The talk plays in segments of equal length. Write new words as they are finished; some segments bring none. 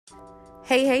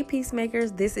Hey,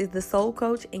 peacemakers, this is the Soul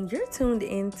Coach, and you're tuned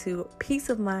into Peace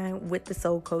of Mind with the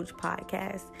Soul Coach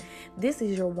podcast. This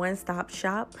is your one-stop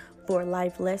shop for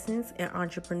life lessons in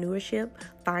entrepreneurship,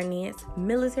 finance,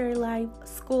 military life,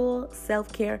 school,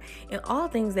 self-care, and all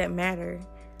things that matter.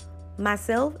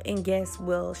 Myself and guests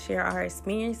will share our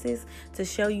experiences to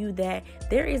show you that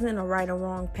there isn't a right or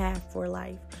wrong path for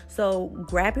life. So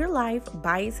grab your life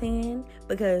by its hand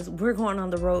because we're going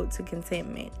on the road to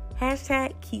contentment.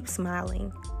 Hashtag keep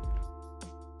smiling.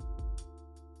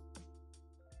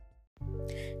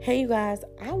 Hey you guys,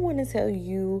 I want to tell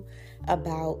you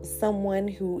about someone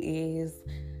who is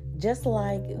just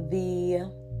like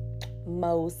the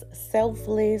most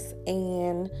selfless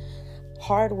and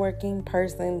hardworking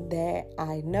person that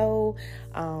I know,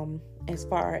 as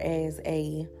far as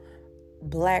a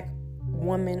Black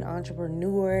woman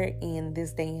entrepreneur in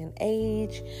this day and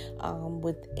age,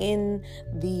 within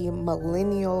the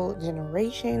millennial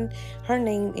generation. Her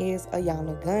name is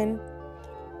Ayana Gunn.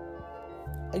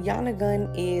 Ayana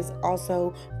Gunn is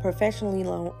also professionally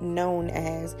known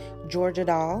as Georgia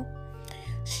Doll.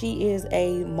 She is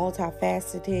a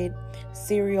multifaceted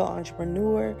serial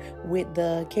entrepreneur with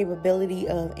the capability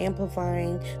of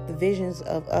amplifying the visions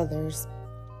of others.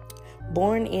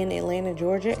 Born in Atlanta,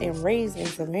 Georgia, and raised in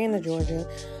Savannah, Georgia,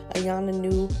 Ayana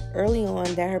knew early on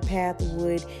that her path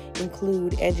would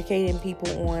include educating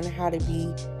people on how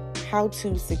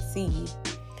to succeed.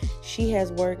 She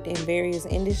has worked in various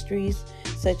industries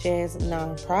such as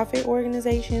nonprofit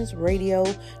organizations, radio,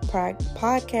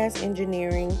 podcast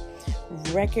engineering,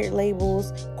 record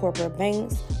labels, corporate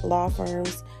banks, law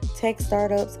firms, tech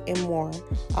startups, and more,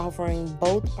 offering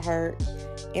both her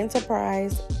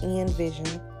enterprise and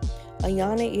vision.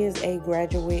 Ayana is a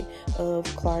graduate of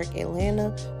Clark Atlanta,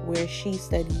 where she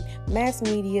studied mass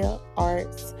media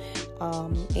arts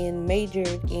and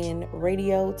majored in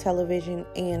radio, television,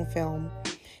 and film.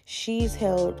 She's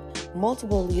held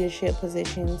multiple leadership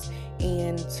positions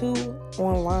and 2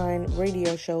 online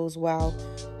radio shows while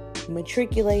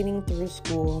matriculating through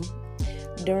school.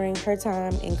 During her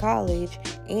time in college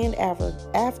and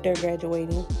after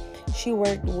graduating, she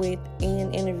worked with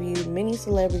and interviewed many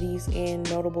celebrities and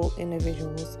notable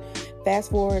individuals.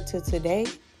 Fast forward to today,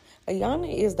 Ayana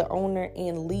is the owner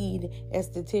and lead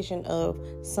esthetician of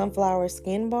Sunflower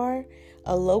Skin Bar,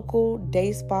 a local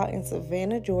day spa in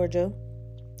Savannah, Georgia,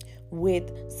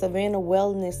 with Savannah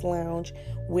Wellness Lounge,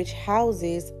 which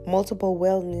houses multiple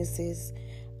wellness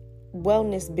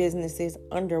businesses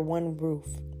under one roof.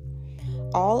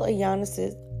 All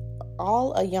Ayana's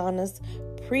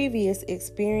previous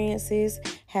experiences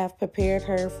have prepared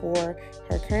her for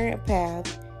her current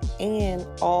path and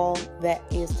all that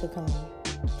is to come.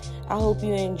 I hope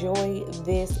you enjoy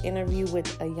this interview with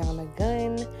Ayana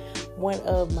Gunn, one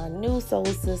of my new soul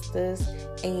sisters,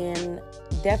 and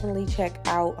definitely check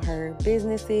out her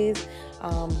businesses.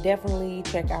 Definitely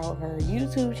check out her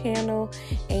YouTube channel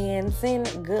and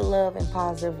send good love and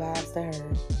positive vibes to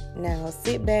her. Now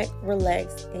sit back,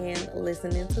 relax, and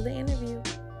listen into the interview.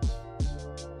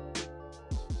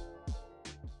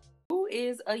 Who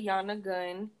is Ayana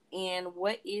Gunn and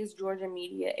what is Georgia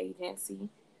Media Agency?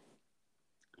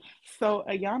 So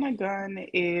Ayana Gunn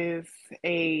is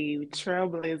a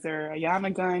trailblazer.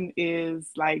 Ayana Gunn is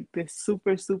like this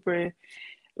super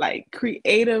like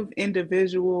creative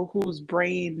individual whose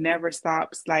brain never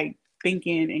stops like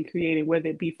thinking and creating, whether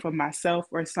it be for myself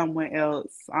or someone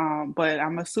else. But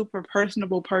I'm a super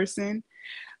personable person.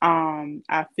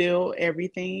 I feel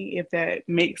everything, if that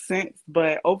makes sense.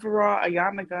 But overall,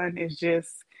 Ayana Gunn is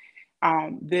just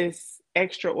this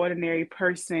extraordinary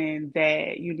person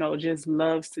that, just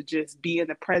loves to just be in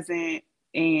the present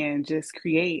and just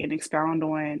create and expound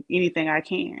on anything I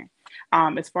can.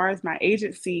 As far as my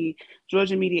agency,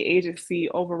 Georgia Media Agency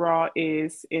overall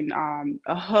is in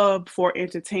a hub for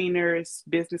entertainers,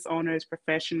 business owners,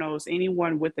 professionals,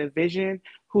 anyone with a vision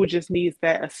who just needs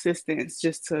that assistance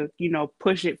just to,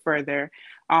 push it further.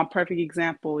 Perfect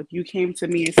example, if you came to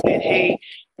me and said, hey,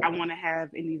 I want to have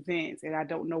an event and I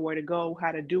don't know where to go,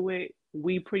 how to do it,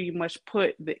 we pretty much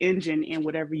put the engine in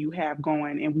whatever you have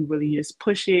going and we really just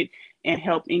push it and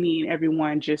help any and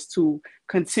everyone just to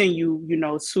continue,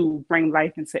 to bring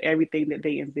life into everything that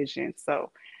they envision.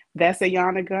 So that's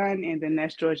Ayana Gunn, and then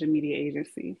that's Georgia Media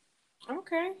Agency.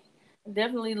 Okay.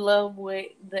 Definitely love what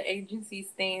the agency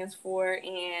stands for,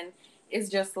 and it's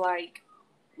just like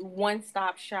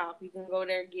one-stop shop. You can go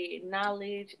there, get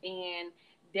knowledge, and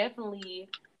definitely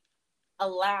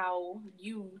allow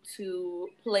you to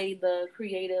play the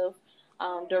creative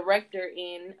director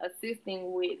in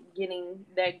assisting with getting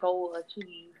that goal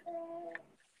achieved.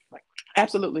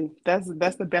 Absolutely. That's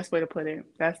the best way to put it.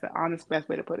 That's the honest best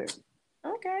way to put it.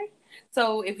 Okay.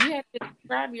 So if you had to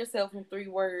describe yourself in 3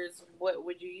 words, what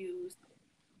would you use?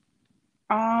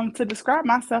 To describe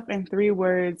myself in 3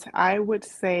 words, um, I would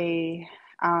say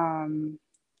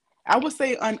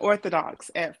unorthodox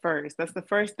at first. That's the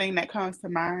first thing that comes to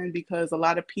mind because a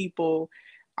lot of people,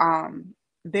 um,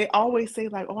 they always say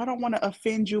like, "Oh, I don't want to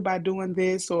offend you by doing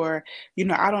this," or,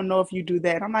 "I don't know if you do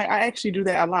that." I'm like, I actually do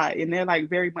that a lot, and they're like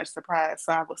very much surprised.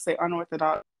 So I would say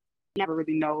unorthodox. You never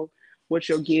really know what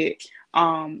you'll get.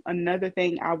 Another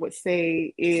thing I would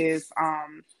say is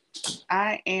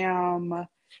I am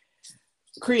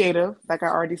creative, like I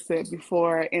already said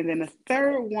before, and then the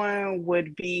third one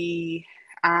would be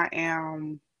I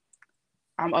am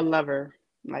I'm a lover.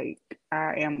 Like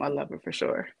I am a lover for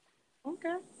sure.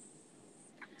 Okay.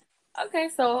 Okay,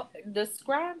 so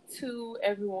describe to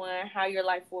everyone how your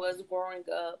life was growing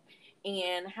up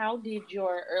and how did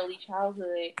your early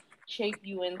childhood shape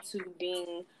you into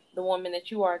being the woman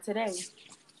that you are today?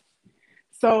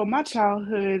 So my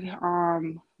childhood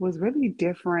was really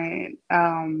different.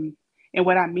 And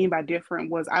what I mean by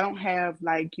different was I don't have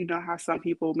like how some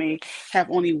people may have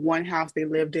only one house they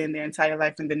lived in their entire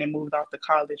life and then they moved off to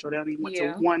college or they only went to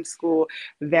Yeah. one school.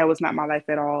 That was not my life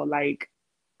at all. Like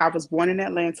I was born in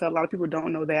Atlanta. A lot of people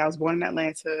don't know that I was born in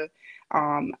Atlanta.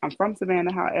 I'm from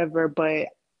Savannah, however, but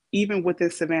even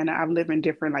within Savannah, I've lived in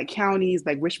different like counties,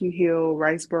 like Richmond Hill,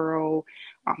 Riceboro,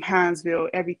 Hinesville,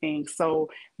 everything. So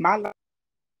my life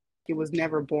it was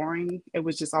never boring. It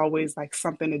was just always like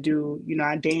something to do.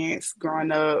 I danced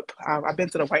growing up. I've been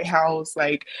to the White House,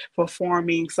 like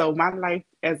performing. So my life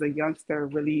as a youngster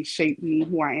really shaped me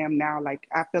who I am now. Like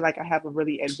I feel like I have a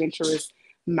really adventurous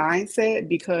mindset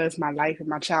because my life and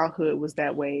my childhood was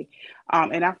that way.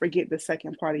 And I forget the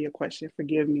second part of your question.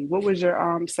 Forgive me. What was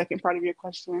your second part of your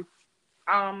question?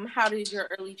 How did your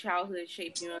early childhood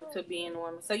shape you into being a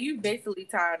woman? So you basically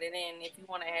tied it in. If you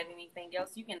want to add anything else,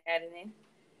 you can add it in.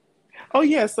 Oh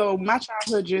yeah, so my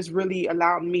childhood just really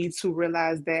allowed me to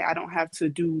realize that I don't have to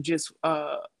do just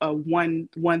a one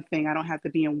thing. I don't have to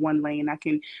be in one lane. I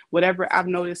can whatever I've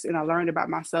noticed and I learned about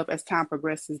myself as time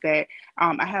progresses that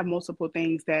I have multiple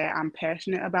things that I'm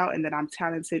passionate about and that I'm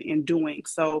talented in doing.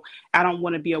 So I don't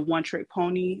want to be a one trick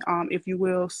pony, if you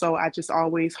will. So I just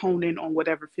always hone in on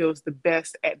whatever feels the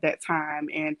best at that time,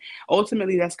 and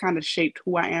ultimately that's kind of shaped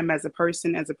who I am as a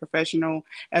person, as a professional,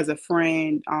 as a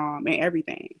friend, and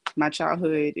everything. My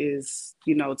childhood is,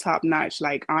 top notch.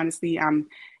 Like honestly, I'm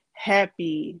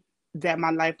happy that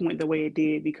my life went the way it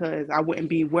did because I wouldn't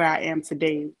be where I am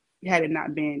today had it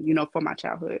not been, for my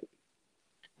childhood.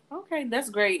 Okay, that's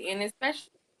great. And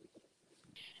especially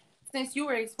since you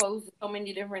were exposed to so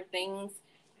many different things,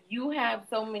 you have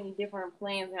so many different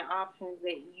plans and options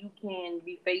that you can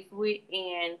be faced with,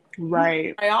 and you can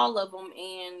Right. try all of them,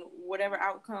 and whatever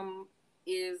outcome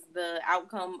is the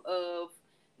outcome of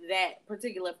that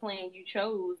particular plan you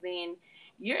chose, then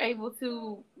you're able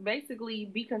to basically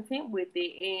be content with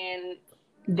it, and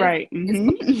just Right.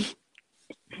 Hmm.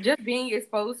 just being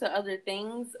exposed to other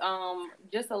things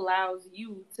just allows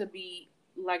you to be,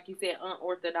 like you said,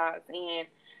 unorthodox and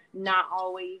not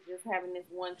always just having this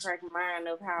one track mind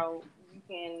of how you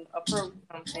can approach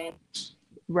something.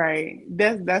 Right.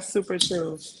 That's super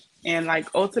true. And like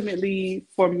ultimately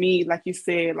for me, like you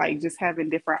said, like just having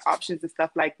different options and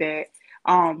stuff like that.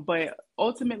 But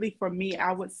ultimately for me,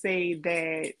 I would say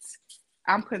that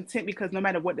I'm content because no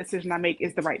matter what decision I make,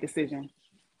 it's the right decision.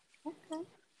 Okay.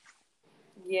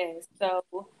 Yes. So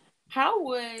how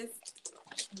was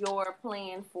your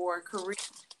plan for career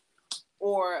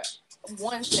or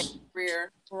one set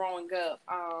career growing up?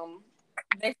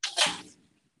 Basically,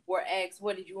 were asked,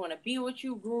 "What did you want to be? What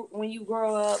you grew when you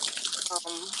grow up?"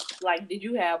 Like, did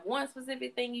you have one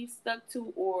specific thing you stuck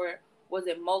to, or was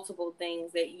it multiple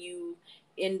things that you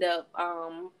end up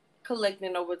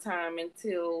collecting over time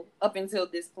until up until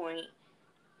this point?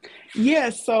 Yeah,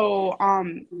 so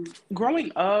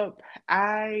growing up,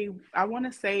 I want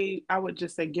to say I would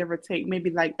just say give or take maybe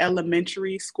like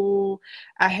elementary school,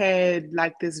 I had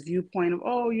like this viewpoint of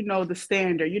oh, the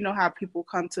standard. You know how people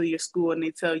come to your school and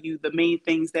they tell you the main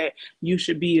things that you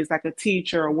should be is like a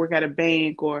teacher or work at a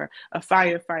bank or a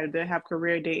firefighter. They have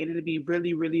career day and it'd be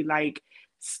really, really like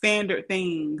standard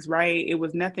things, right? It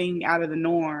was nothing out of the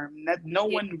norm. No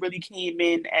Yeah, one really came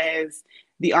in as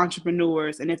the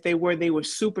entrepreneurs, and if they were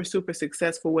super super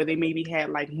successful where they maybe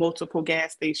had like multiple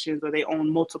gas stations or they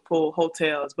owned multiple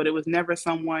hotels, but it was never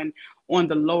someone on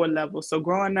the lower level. So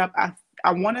growing up,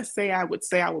 I want to say I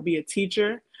would be a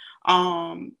teacher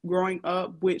growing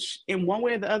up, which in one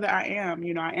way or the other I am.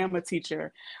 I am a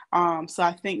teacher. So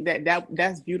I think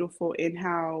that's beautiful in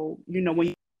how when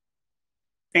you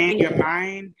expand your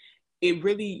mind, it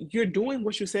really, you're doing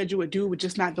what you said you would do, but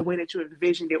just not the way that you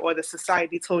envisioned it or the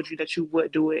society told you that you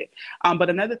would do it. But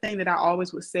another thing that I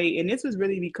always would say, and this was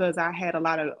really because I had a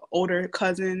lot of older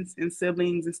cousins and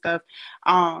siblings and stuff,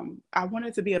 I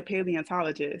wanted to be a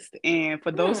paleontologist. And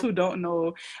for those Hmm. who don't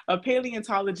know, a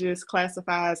paleontologist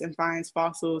classifies and finds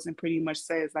fossils and pretty much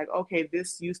says, like, okay,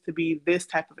 this used to be this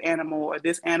type of animal, or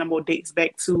this animal dates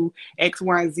back to X,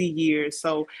 Y, and Z years.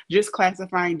 So just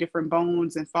classifying different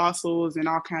bones and fossils and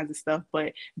all kinds of stuff.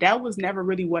 But that was never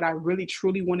really what I really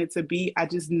truly wanted to be. I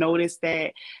just noticed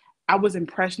that I was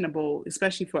impressionable,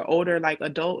 especially for older like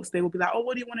adults. They would be like, "Oh,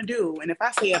 what do you want to do?" And if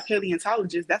I say a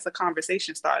paleontologist, that's a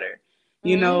conversation starter.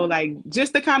 Mm-hmm. Like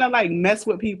just to kind of like mess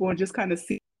with people and just kind of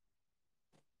see.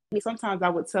 Sometimes I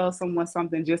would tell someone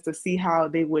something just to see how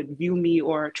they would view me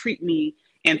or treat me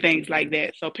and things like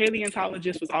that. So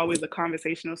paleontologist was always a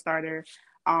conversational starter.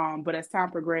 But as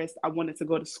time progressed, I wanted to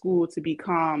go to school to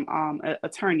become an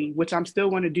attorney, which I'm still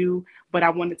going to do, but I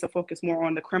wanted to focus more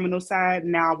on the criminal side.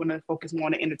 Now I want to focus more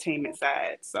on the entertainment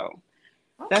side. So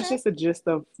that's Okay. just a gist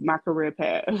of my career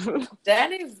path.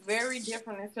 That is very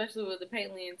different, especially with the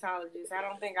paleontologist. I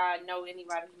don't think I know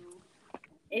anybody who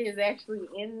is actually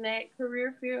in that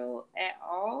career field at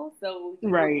all. So you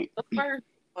were Right. the first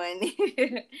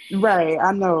one. Right,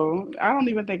 I know. I don't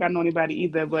even think I know anybody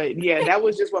either, but yeah, that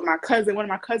was just what my cousin, one of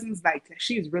my cousins, like,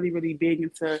 she's really, really big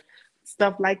into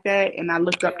stuff like that. And I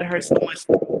looked up to Yeah. her so much.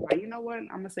 Like, you know what? I'm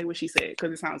gonna say what she said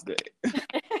because it sounds good.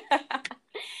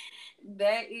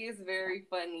 That is very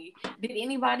funny. Did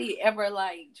anybody ever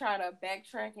like try to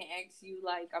backtrack and ask you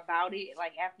like about it,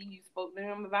 like after you spoke to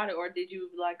them about it, or did you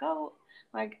be like, oh,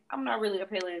 like I'm not really a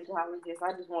paleontologist.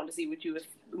 I just wanted to see what you was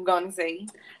gonna say.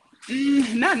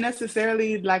 Not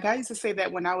necessarily. Like I used to say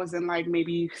that when I was in like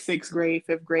maybe sixth grade,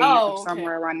 fifth grade, Oh, okay.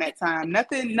 somewhere around that time.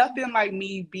 Nothing like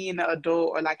me being an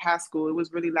adult or like high school. It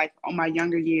was really like on my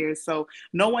younger years. So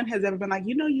no one has ever been like,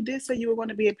 you did say you were going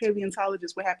to be a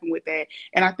paleontologist. What happened with that?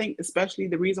 And I think especially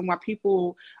the reason why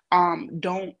people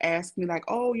don't ask me like,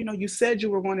 oh, you said you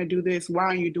were going to do this. Why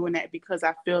are you doing that? Because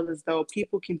I feel as though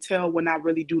people can tell when I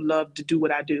really do love to do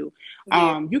what I do.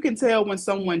 Yeah. You can tell when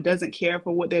someone doesn't care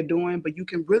for what they're doing, but you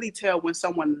can really tell when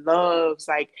someone loves,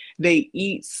 like they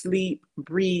eat, sleep,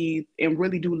 breathe, and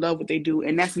really do love what they do.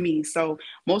 And that's me. So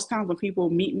most times when people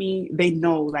meet me, they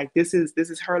know like this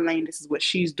is her lane, this is what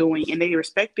she's doing, and they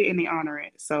respect it and they honor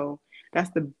it. So that's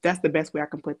the best way I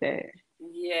can put that.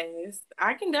 Yes,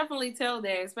 I can definitely tell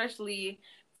that, especially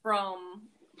from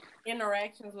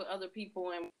interactions with other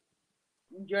people and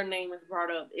your name is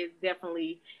brought up. It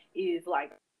definitely is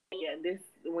like, yeah, this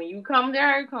when you come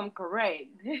there, come correct.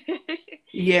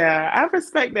 Yeah, I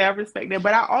respect that. I respect that.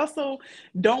 But I also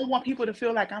don't want people to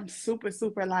feel like I'm super,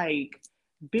 super like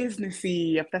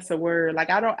businessy, if that's a word. Like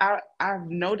I've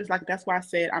noticed like that's why I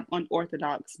said I'm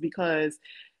unorthodox because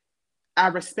I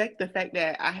respect the fact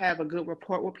that I have a good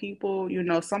rapport with people.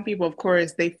 Some people, of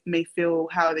course, they may feel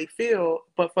how they feel,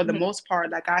 but for the most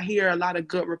part, like I hear a lot of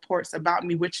good reports about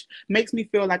me, which makes me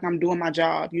feel like I'm doing my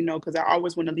job, because I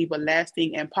always want to leave a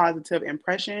lasting and positive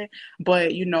impression.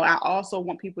 But, I also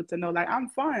want people to know, like, I'm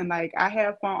fun. Like, I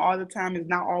have fun all the time. It's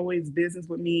not always business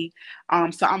with me.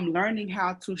 So I'm learning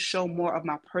how to show more of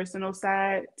my personal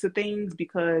side to things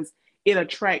because it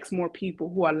attracts more people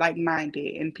who are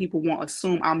like-minded and people won't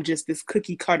assume I'm just this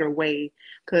cookie cutter way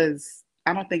because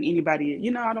I don't think anybody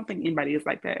is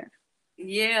like that.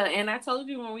 Yeah, and I told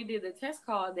you when we did the test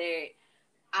call that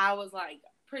I was like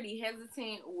pretty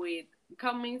hesitant with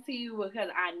coming to you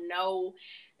because I know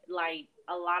like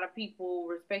a lot of people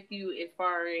respect you as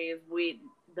far as with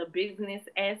the business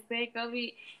aspect of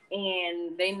it,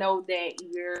 and they know that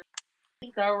you're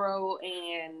thorough,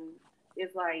 and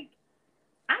it's like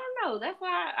I don't know. That's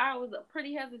why I was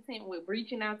pretty hesitant with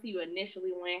reaching out to you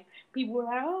initially when people were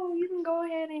like, "Oh, you can go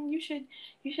ahead and you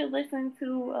should listen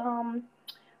to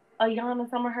Ayana,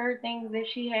 some of her things that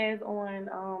she has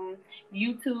on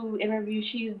YouTube interviews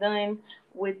she's done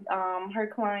with her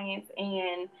clients,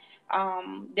 and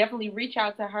definitely reach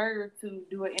out to her to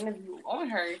do an interview on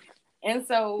her." And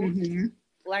so, Hmm.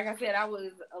 like I said, I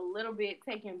was a little bit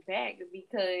taken back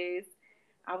because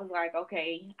I was like,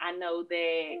 okay, I know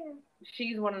that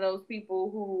she's one of those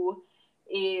people who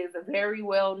is very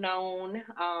well known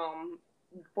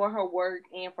for her work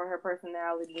and for her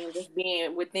personality and just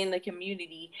being within the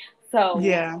community. So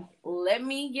Yeah. let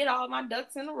me get all my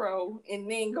ducks in a row and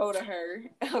then go to her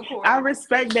I accordingly.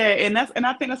 respect that, and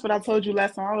I think that's what I told you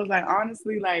last time. I was like,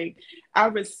 honestly, like I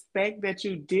respect that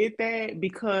you did that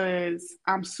because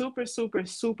I'm super, super,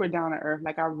 super down to earth.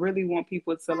 Like I really want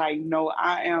people to like know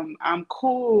I'm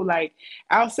cool. Like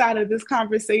outside of this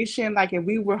conversation, like if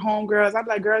we were homegirls, I'd be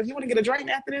like, girls, you want to get a drink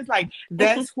after this? Like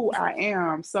that's who I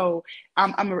am. So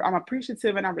I'm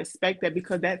appreciative and I respect that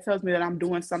because that tells me that I'm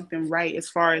doing something right as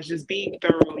far as just being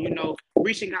thorough,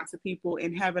 reaching out to people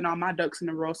and having all my ducks in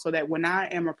a row so that when I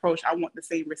am approached, I want the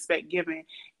same respect given.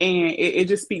 And it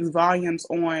just speaks volumes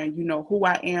on, who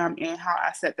I am and how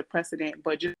I set the precedent.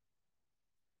 But just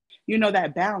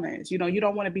that balance, you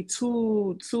don't want to be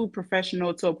too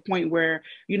professional to a point where,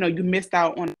 you missed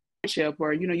out on a friendship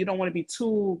or, you don't want to be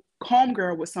too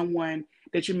homegirl with someone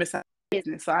that you miss out on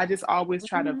business. So I just always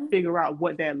try to Mhm. figure out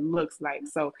what that looks like.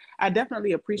 So I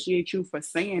definitely appreciate you for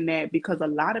saying that because a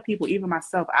lot of people, even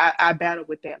myself, I battle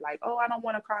with that. Like, oh, I don't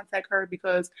want to contact her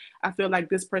because I feel like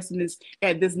this person is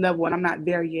at this level and I'm not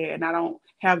there yet and I don't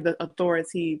have the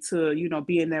authority to,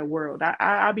 be in their world.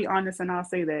 I'll be honest and I'll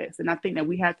say that. And I think that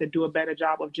we have to do a better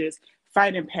job of just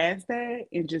fighting past that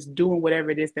and just doing whatever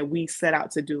it is that we set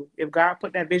out to do. If God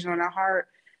put that vision on our heart,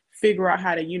 figure out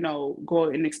how to, go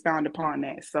and expound upon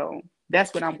that. So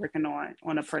that's what I'm working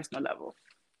on a personal level.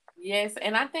 Yes,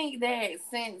 and I think that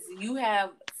since you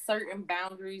have certain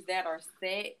boundaries that are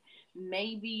set,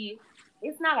 maybe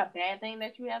it's not a bad thing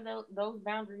that you have those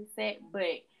boundaries set,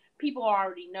 but people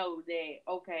already know that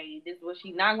okay, this is what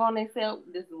she's not going to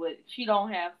accept, this is what she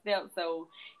don't have felt. So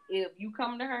if you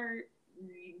come to her,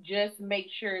 you just make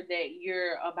sure that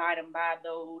you're abiding by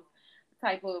those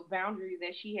type of boundaries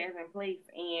that she has in place.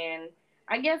 And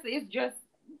I guess it's just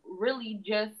really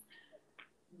just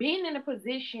being in a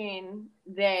position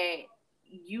that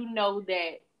you know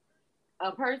that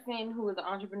a person who is an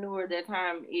entrepreneur at that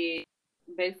time is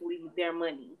basically their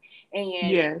money and you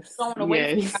don't Yes, want to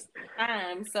waste yes.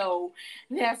 time. So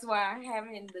that's why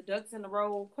having the ducks in a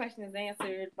row, questions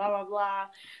answered, blah blah blah,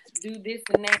 do this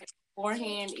and that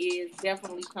beforehand is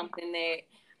definitely something that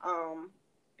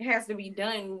has to be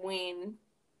done when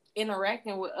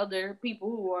interacting with other people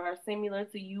who are similar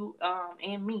to you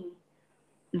and me.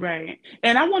 Right.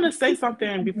 And I want to say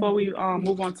something before we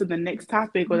move on to the next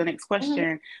topic or the next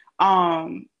Mhm.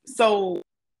 question. So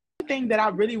thing that I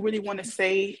really, really want to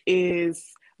say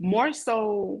is more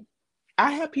so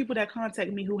I have people that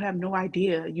contact me who have no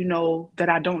idea, that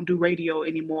I don't do radio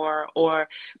anymore, or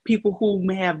people who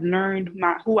may have learned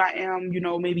who I am,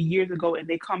 maybe years ago, and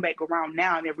they come back around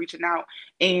now and they're reaching out.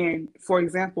 And for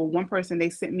example, one person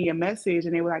they sent me a message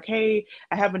and they were like, "Hey,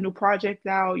 I have a new project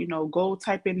out. Go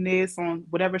type in this on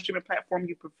whatever streaming platform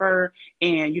you prefer,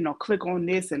 and click on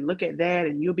this and look at that,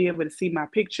 and you'll be able to see my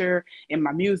picture and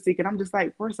my music." And I'm just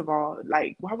like, first of all,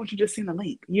 like, why won't you just send a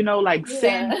link? Like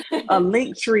send Yeah. a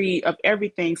link tree of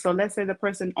everything. So let's say the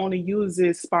person only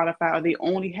uses Spotify or they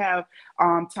only have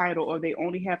Tidal or they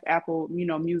only have Apple,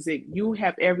 Music. You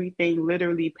have everything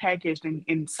literally packaged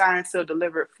and signed, sealed,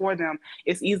 delivered for them.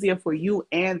 It's easier for you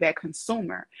and that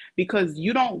consumer because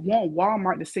you don't want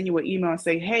Walmart to send you an email and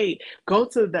say, "Hey, go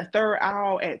to the third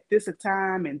aisle at this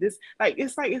time and this." Like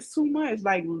it's too much.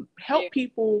 Like Yeah. help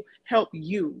people help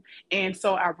you. And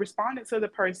so I responded to the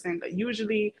person.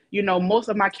 Usually, most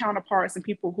of my counterparts and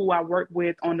people who I work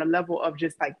with on the level of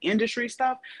just like industry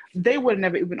stuff, they would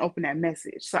never even open that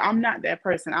message. So I'm not that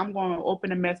person. I'm going to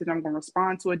open a message. I'm going to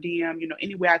respond to a DM,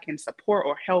 any way I can support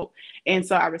or help. And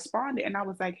so I responded and I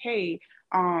was like, "Hey,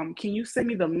 can you send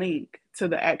me the link to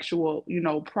the actual,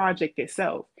 project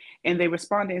itself?" And they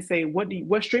responded and say,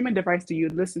 what streaming device do you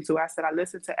listen to? I said, "I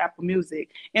listen to Apple Music."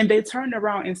 And they turned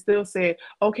around and still said,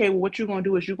 "Okay, well, what you're gonna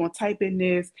do is you're gonna type in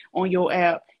this on your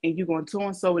app and you're gonna do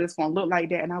and so and it's gonna look like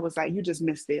that." And I was like, "You just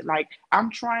missed it. Like, I'm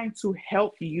trying to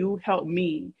help you help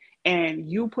me. And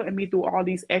you putting me through all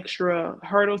these extra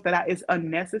hurdles is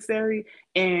unnecessary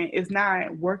and it's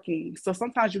not working." So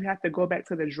sometimes you have to go back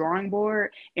to the drawing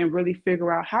board and really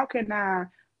figure out how can I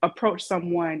approach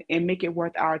someone and make it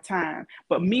worth our time.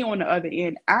 But me on the other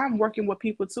end, I'm working with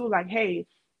people too, like, "Hey,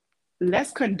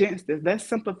 let's condense this, let's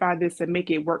simplify this and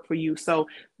make it work for you." So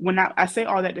when I say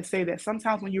all that to say that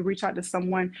sometimes when you reach out to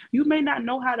someone, you may not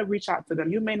know how to reach out to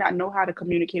them, you may not know how to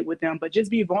communicate with them, but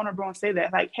just be vulnerable and say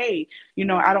that, like, "Hey,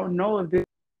 I don't know if this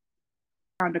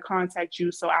time to contact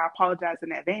you, so I apologize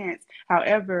in advance.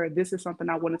 However, this is something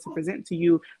I wanted to present to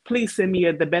you. Please send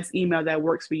me the best email that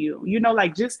works for you."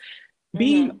 Like, just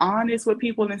being honest with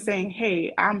people and saying,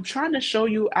 hey, I'm trying to show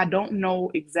you I don't know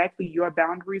exactly your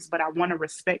boundaries, but I want to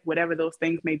respect whatever those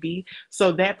things may be.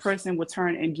 So that person will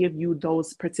turn and give you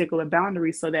those particular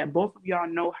boundaries so that both of y'all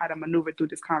know how to maneuver through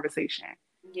this conversation.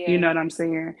 You know Yeah. what I'm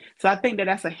saying? So I think that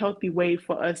that's a healthy way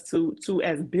for us to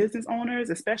as business owners,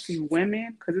 especially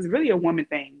women, because it's really a woman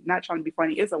thing. Not trying to be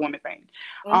funny, it's a woman thing.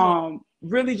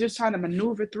 Really just trying to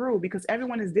maneuver through because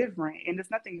everyone is different, and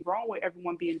there's nothing wrong with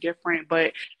everyone being different,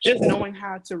 but just knowing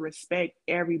how to respect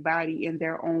everybody in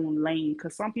their own lane.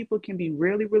 Because some people can be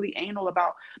really, really anal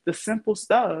about the simple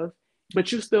stuff,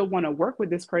 but you still want to work with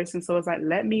this person. So it's like,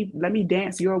 let me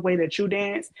dance your way that you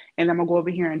dance, and I'm gonna go over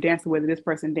here and dance the way that this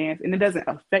person dance, and it doesn't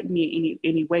affect me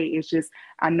in any way. It's just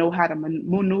I know how to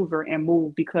maneuver and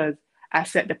move because I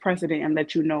set the precedent and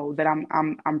let you know that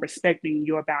I'm respecting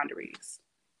your boundaries.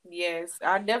 Yes,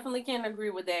 I definitely can agree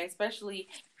with that, especially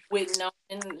with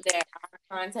knowing that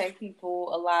I contact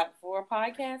people a lot for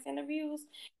podcast interviews.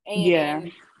 Yeah,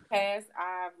 And past,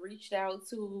 I've reached out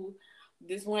to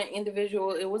this one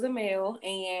individual. It was a male,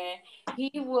 and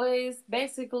he was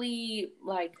basically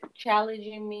like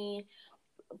challenging me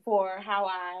for how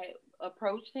I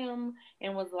approached him,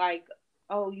 and was like,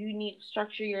 "Oh, you need to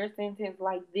structure your sentence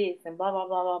like this," and blah blah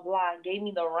blah blah blah. And gave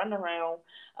me the runaround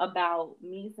about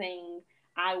me saying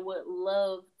I would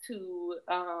love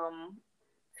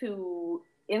to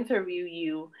interview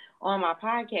you on my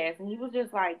podcast, and he was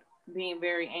just like being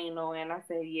very anal. And I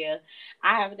said, "Yeah,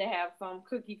 I have to have some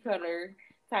cookie cutter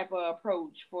type of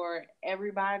approach for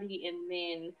everybody, and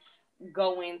then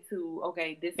go into,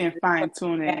 okay, this is and the fine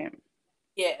tune it.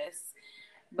 yes,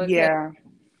 because Yeah,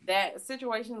 that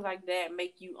situations like that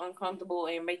make you uncomfortable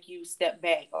and make you step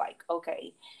back. Like,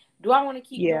 okay, do I want to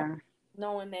keep doing, yeah.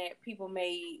 knowing that people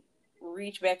may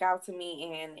reach back out to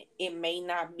me and it may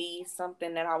not be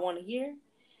something that I want to hear?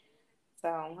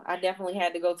 So I definitely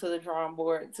had to go to the drawing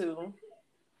board too.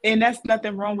 And that's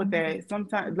nothing wrong with that.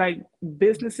 Sometimes, like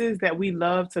businesses that we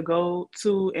love to go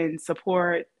to and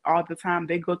support all the time,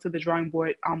 they go to the drawing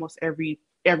board almost every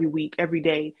week, every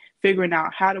day, figuring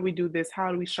out how do we do this,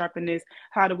 how do we sharpen this,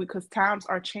 how do we? Because times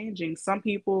are changing. Some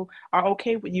people are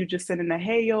okay with you just sending a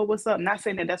hey yo, what's up? Not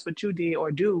saying that that's what you did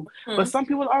or do, but Hmm. some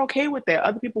people are okay with that.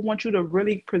 Other people want you to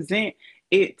really present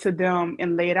it to them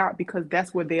and lay it out because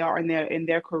that's where they are in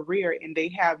their career and they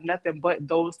have nothing but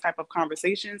those type of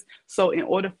conversations. So in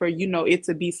order for it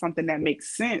to be something that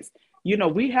makes sense,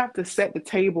 we have to set the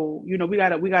table. We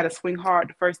gotta swing hard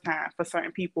the first time for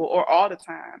certain people or all the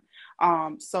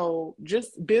time. So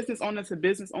just business owner to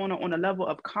business owner on a level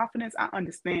of confidence, I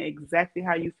understand exactly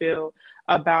how you feel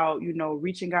about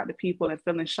reaching out to people and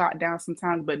feeling shot down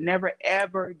sometimes, but never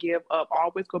ever give up.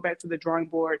 Always go back to the drawing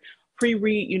board,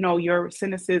 pre-read your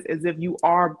sentences as if you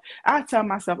are. I tell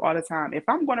myself all the time, if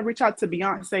I'm going to reach out to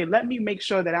Beyonce, let me make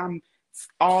sure that I'm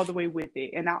all the way with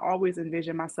it. And I always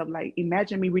envision myself like,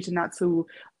 imagine me reaching out to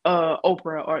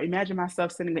Oprah, or imagine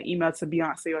myself sending an email to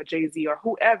Beyonce or Jay-Z or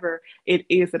whoever it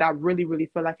is that I really really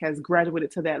feel like has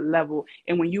graduated to that level.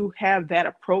 And when you have that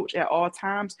approach at all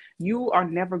times, you are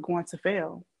never going to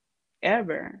fail,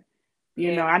 ever.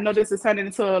 Yeah. I know this is turning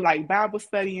into like Bible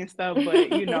study and stuff, but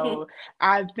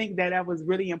I think that that was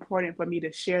really important for me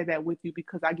to share that with you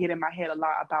because I get in my head a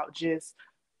lot about just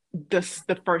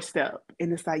the first step.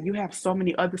 And it's like you have so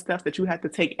many other steps that you have to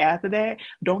take after that.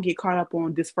 Don't get caught up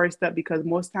on this first step because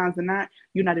most times than not,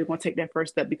 you're not even going to take that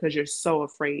first step because you're so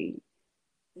afraid.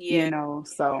 Yeah.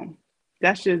 So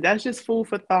that's just food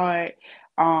for thought.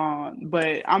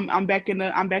 But I'm back in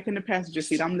the passenger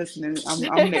seat. I'm listening.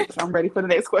 I'm next. I'm ready for the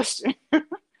next question.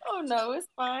 Oh no, it's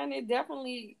fine. It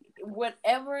definitely,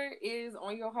 whatever is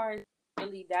on your heart,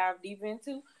 really dive deep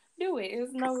into, do it.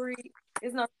 It's no reason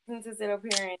to sit up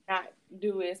here and not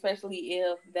do it, especially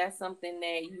if that's something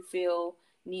that you feel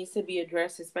needs to be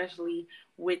addressed, especially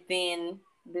within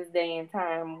this day and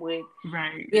time with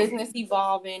Right. business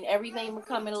evolving, everything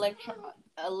becoming electric,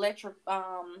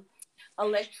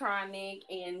 electronic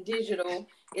and digital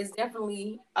is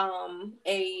definitely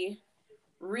a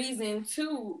reason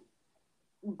to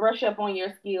brush up on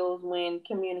your skills when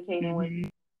communicating with. Hmm.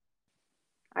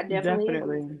 I definitely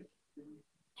agree. Definitely.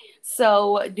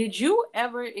 So, did you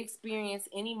ever experience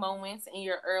any moments in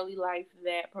your early life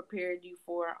that prepared you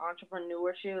for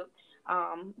entrepreneurship?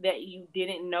 that you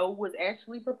didn't know was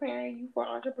actually preparing you for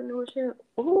entrepreneurship?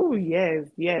 Oh, yes,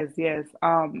 yes, yes.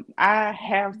 I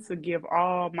have to give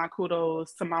all my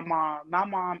kudos to my mom. My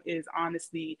mom is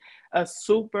honestly a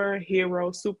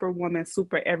superhero, superwoman,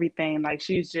 super everything. Like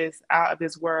she's just out of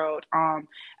this world.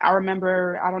 I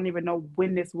remember, I don't even know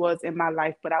when this was in my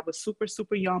life, but I was super,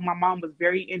 super young. My mom was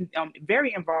very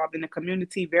involved in the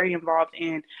community, very involved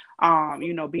in,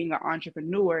 being an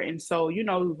entrepreneur. And so,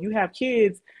 you have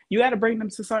kids, you got to bring them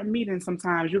to certain meetings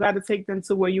sometimes. You got to take them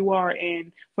to where you are.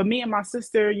 And for me and my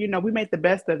sister, we made the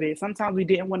best of it. Sometimes we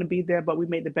didn't want to be there, but we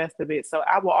made the best of it. So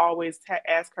I will always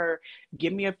ask her,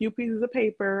 give me a few pieces of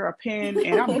paper, a pen,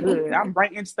 and I'm good. I'm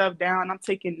writing stuff down. I'm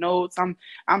taking notes.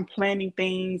 I'm planning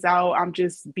things out. I'm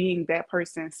just being that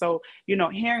person. So,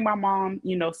 hearing my mom,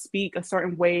 speak a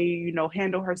certain way,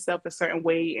 handle herself a certain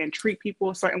way and treat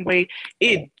people a certain way,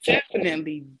 it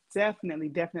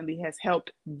definitely has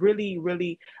helped really,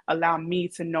 really allow me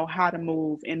to know how to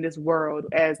move in this world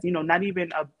as, not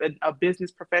even a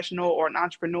business professional or an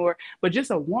entrepreneur, but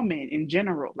just a woman in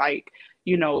general. Like,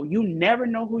 you never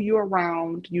know who you're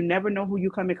around. You never know who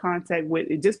you come in contact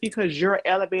with. Just because you're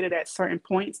elevated at certain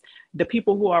points, the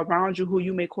people who are around you, who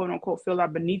you may quote unquote feel are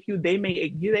beneath you,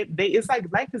 it's like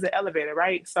life is an elevator,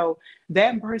 right? So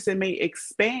that person may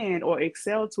expand or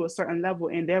excel to a certain level,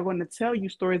 and they're going to tell you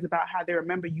stories about how they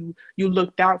remember you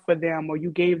looked out for them, or you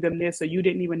gave them this, or you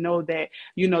didn't even know that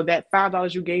that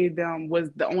 $5 you gave them was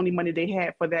the only money they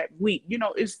had for that week.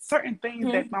 It's certain things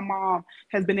Mhm. that my mom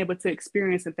has been able to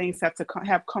experience, and things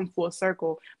have come full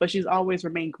circle, but she's always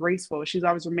remained graceful. She's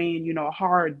always remained, a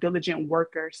hard, diligent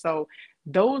worker. So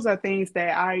those are things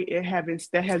that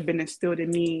that has been instilled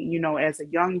in me, as a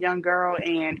young girl.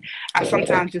 And I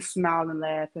sometimes just smile and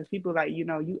laugh because people are like,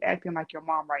 you acting like your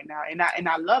mom right now. And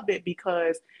I love it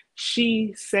because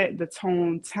she set the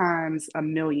tone times a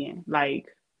million. Like,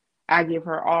 I give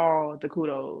her all the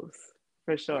kudos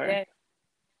for sure. Yeah,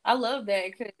 I love that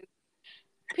because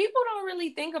people don't really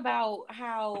think about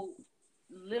how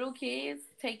little kids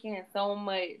take in so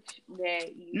much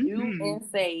that you do Hmm. and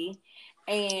say,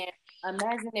 and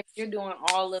imagine if you're doing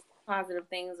all of the positive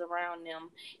things around them,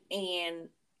 and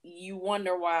you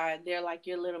wonder why they're like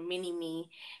your little mini me,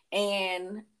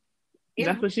 and it's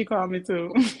That's what she called me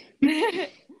too.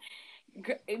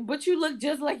 but you look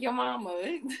just like your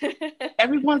mama.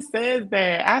 Everyone says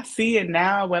that. I see it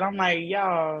now, but I'm like,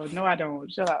 y'all, no, I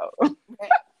don't. Shut up.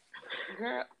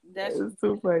 Girl, that's It's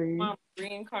too funny. mom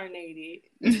reincarnated.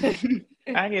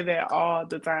 I hear that all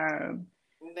the time.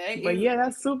 That But is. yeah,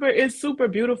 it's super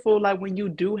beautiful, like when you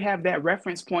do have that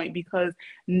reference point, because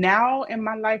now in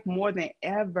my life more than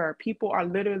ever, people are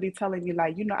literally telling me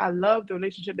like, I love the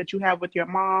relationship that you have with your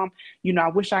mom. I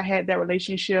wish I had that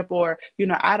relationship, or,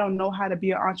 I don't know how to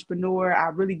be an entrepreneur. I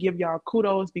really give y'all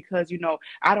kudos because,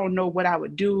 I don't know what I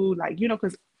would do. Like,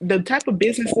 because the type of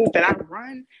businesses that I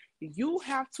run, you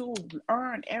have to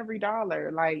earn every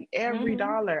dollar, like every Mhm.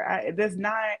 dollar. There's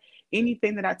not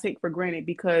anything that I take for granted,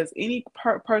 because any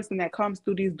person that comes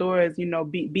through these doors,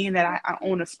 being that I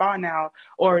own a spa now,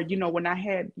 or, when I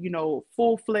had,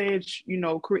 full fledged,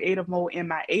 creative mode in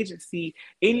my agency,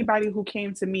 anybody who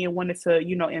came to me and wanted to,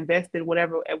 invest in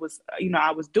whatever it was,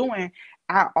 I was doing,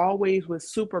 I always was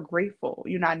super grateful.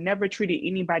 I never treated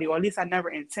anybody, or at least I never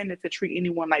intended to treat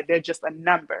anyone like they're just a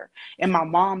number. And my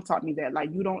mom taught me that,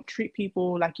 like, you don't treat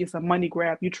people like it's a money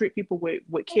grab. You treat people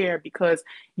with care, because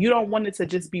you don't want it to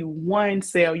just be one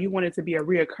sale. You want it to be a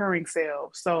reoccurring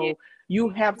sale. Yeah. So you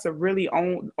have to really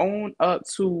own up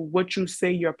to what you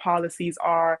say your policies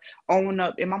are. Own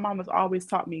up. And my mom has always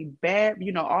taught me, bad,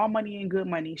 all money ain't good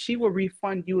money. She will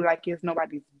refund you like it's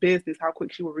nobody's business how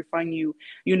quick she will refund you,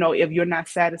 if you're not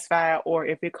satisfied, or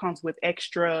if it comes with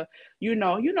extra,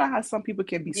 how some people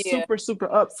can be Yeah. super, super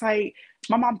uptight.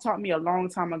 My mom taught me a long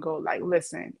time ago, like,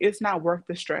 listen, it's not worth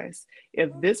the stress. If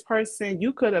this person,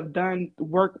 you could have done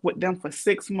work with them for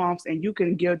 6 months, and you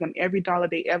can give them every dollar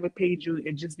they ever paid you,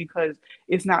 and just because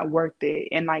it's not worth it.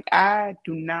 And like, I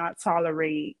do not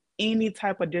tolerate any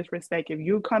type of disrespect. If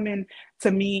you come in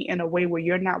to me in a way where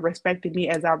you're not respecting me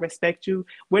as I respect you,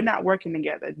 we're not working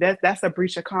together. That's a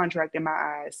breach of contract in my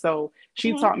eyes. So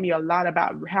she Mhm. taught me a lot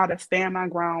about how to stand my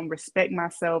ground, respect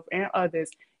myself and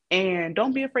others, and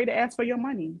don't be afraid to ask for your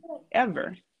money,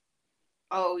 ever,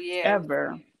 Oh yeah.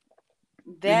 ever.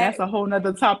 And That that's a whole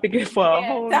nother topic for a yeah,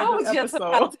 whole that nother was just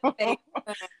about episode. to say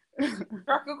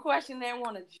struck a question that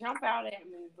want to jump out at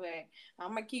me, but I'm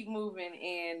gonna keep moving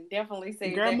and definitely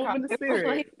save Girl, that moving the comment for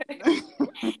later.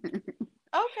 spirit.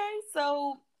 Okay,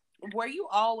 so were you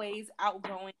always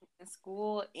outgoing in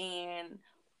school, and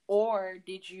or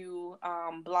did you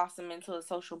blossom into a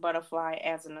social butterfly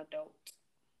as an adult?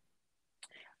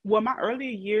 Well, my earlier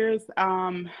years,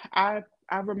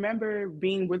 I remember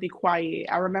being really quiet.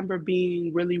 I remember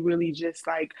being really, really just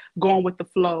like going with the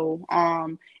flow.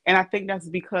 And I think that's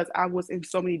because I was in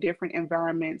so many different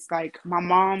environments. Like my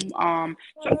mom,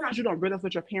 sometimes you don't realize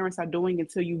what your parents are doing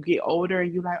until you get older,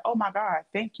 and you're like, oh my God,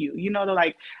 thank you.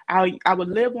 Like I would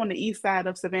live on the east side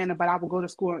of Savannah, but I would go to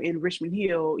school in Richmond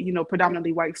Hill,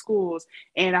 predominantly white schools,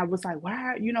 and I was like,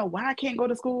 why I can't go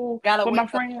to school Gotta with my wake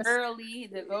up friends? early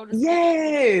to go to school.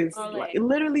 Yes, All like that.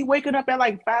 literally waking up at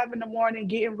like 5 in the morning,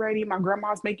 getting ready. My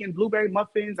grandma's making blueberry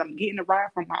muffins. I'm getting a ride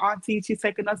from my auntie. She's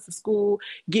taking us to school,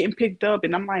 getting picked up,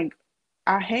 and I'm like,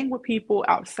 I hang with people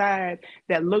outside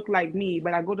that look like me,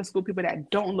 but I go to school with people that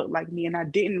don't look like me, and I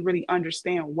didn't really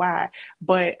understand why.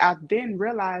 But I then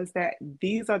realized that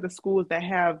these are the schools that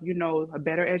have, a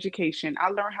better education. I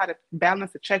learned how to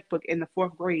balance a checkbook in the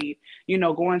fourth grade,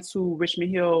 going to Richmond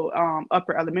Hill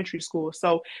Upper Elementary School.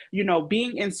 So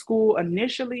being in school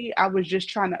initially, I was just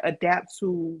trying to adapt to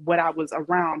what I was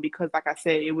around because, like I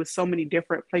said, it was so many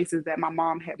different places that my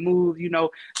mom had moved.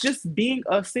 Just being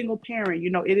a single parent,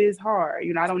 it is hard.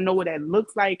 I don't know what that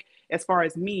looks like as far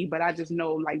as me, but I just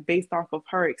know, like, based off of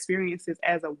her experiences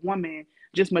as a woman,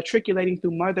 just matriculating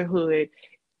through motherhood,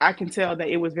 I can tell that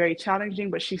it was very challenging,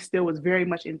 but she still was very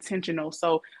much intentional.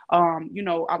 So,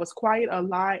 I was quiet a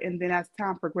lot. And then as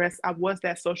time progressed, I was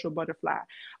that social butterfly.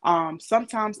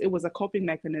 Sometimes it was a coping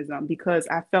mechanism because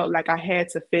I felt like I had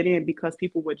to fit in because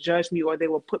people would judge me or they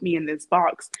would put me in this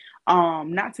box.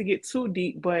 Not to get too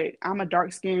deep, but I'm a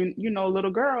dark skinned,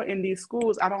 little girl in these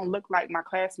schools. I don't look like my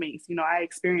classmates. I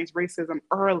experienced racism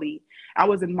early. I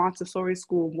was in Montessori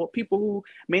school. What people who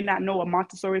may not know what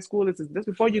Montessori school is this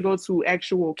before you go to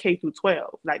actual K through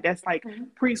 12. Like that's like Mhm.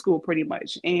 preschool pretty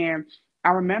much. And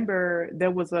I remember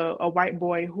there was a white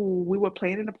boy who we were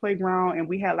playing in the playground and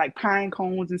we had like pine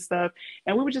cones and stuff.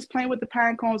 And we were just playing with the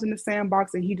pine cones in the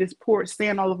sandbox and he just poured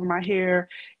sand all over my hair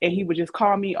and he would just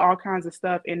call me all kinds of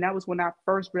stuff. And that was when I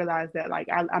first realized that like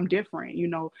I'm different.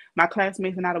 My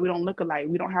classmates and I, we don't look alike.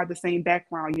 We don't have the same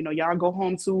background. Y'all go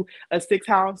home to a six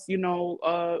house, a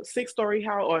 6-story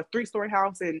house or a 3-story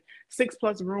house and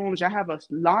 6+ rooms. Y'all have a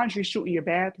laundry chute in your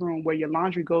bathroom where your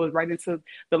laundry goes right into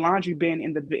the laundry bin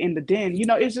in the den.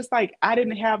 It's just like I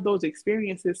didn't have those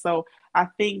experiences. So I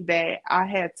think that I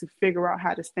had to figure out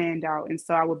how to stand out. And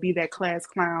so I would be that class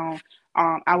clown.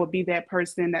 I would be that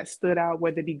person that stood out,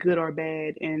 whether it be good or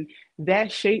bad. And that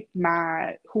shaped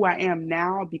my who I am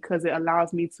now because it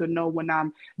allows me to know when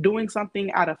I'm doing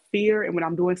something out of fear and when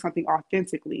I'm doing something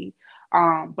authentically.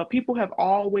 But people have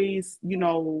always,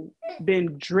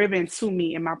 been driven to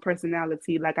me in my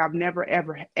personality. Like I've never,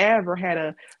 ever, ever had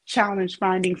a challenge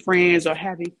finding friends or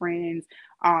having friends.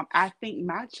 I think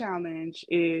my challenge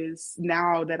is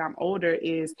now that I'm older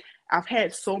is I've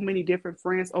had so many different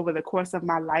friends over the course of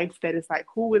my life that it's like,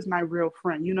 who is my real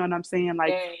friend? You know what I'm saying?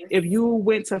 Like, Yes. if you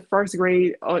went to first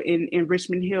grade in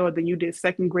Richmond Hill, then you did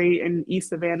second grade in East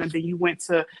Savannah, then you went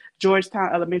to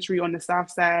Georgetown Elementary on the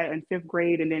south side in fifth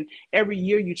grade, and then every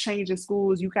year you change in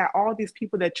schools, you got all these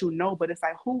people that you know, but it's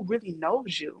like, who really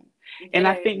knows you? And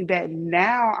I Yes. think that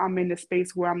now I'm in the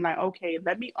space where I'm like, okay,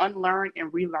 let me unlearn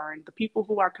and relearn. The people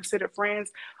who are considered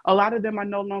friends, a lot of them are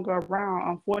no longer around,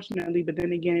 unfortunately. But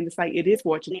then again, it's like it is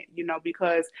fortunate,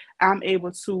 because I'm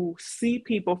able to see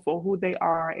people for who they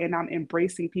are and I'm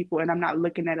embracing people and I'm not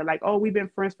looking at it like, oh, we've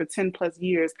been friends for 10 plus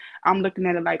years. I'm looking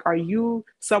at it like, are you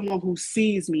someone who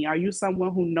sees me? Are you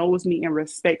someone who knows me and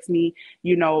respects me?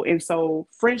 And so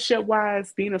friendship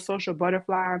wise, being a social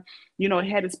butterfly, it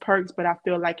had its perks, but I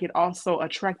feel like it also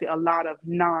attracted a lot of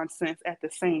nonsense at the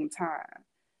same time.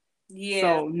 Yeah.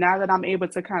 So now that I'm able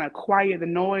to kind of quiet the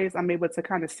noise, I'm able to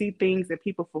kind of see things and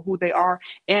people for who they are,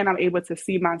 and I'm able to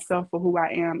see myself for who I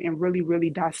am and really, really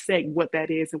dissect what that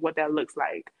is and what that looks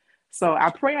like. So I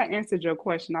pray I answered your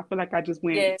question. I feel like I just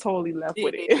went Yes. totally left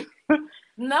with Did. it.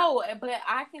 No, but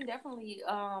I can definitely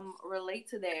relate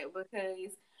to that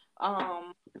because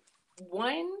um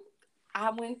one, I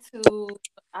went to,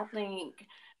 I think,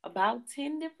 about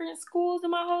 10 different schools in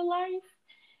my whole life.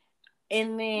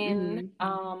 And then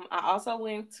Mm-hmm. I also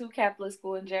went to Catholic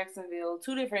school in Jacksonville,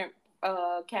 two different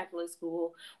Catholic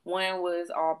school. One was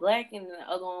all black and the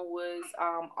other one was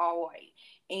all white.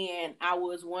 And I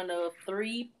was one of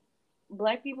three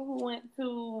black people who went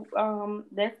to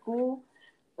that school.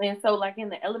 And so like in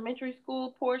the elementary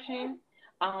school portion,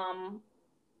 um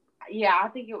yeah, I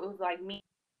think it was like me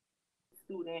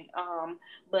student.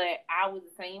 But I was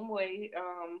the same way.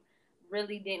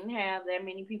 Really didn't have that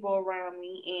many people around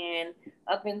me, and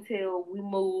up until we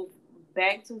moved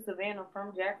back to Savannah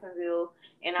from Jacksonville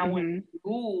and I went Mm-hmm. to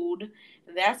school,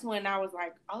 that's when I was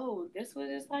like, oh, this what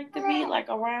it's like to be like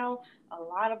around a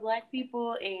lot of Black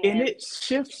people. And And it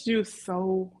shifts you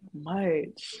so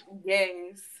much.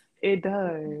 yes, It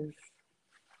does.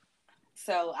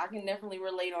 so I can definitely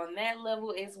relate on that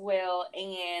level as well.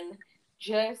 And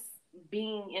just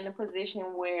being in a position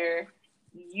where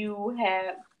you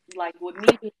have, like with me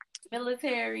being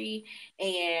military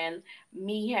and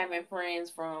me having friends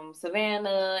from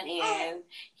Savannah and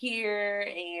here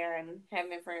and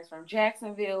having friends from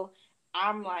Jacksonville,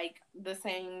 I'm like the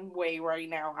same way right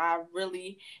now. I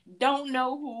really don't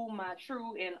know who my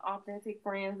true and authentic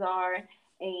friends are.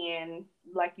 And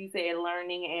like you said,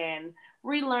 learning and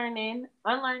relearning,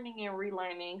 unlearning and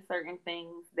relearning certain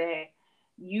things that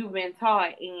you've been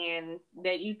taught and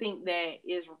that you think that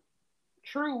is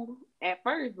true at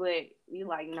first, but you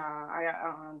like, nah,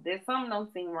 there's something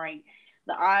don't seem right.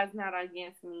 The odds not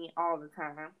against me all the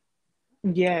time.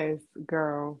 Yes,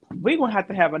 girl. We're gonna have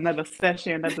to have another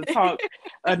session, another talk,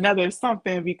 another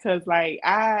something because like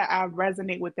I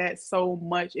resonate with that so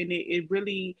much and it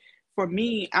really for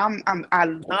me, I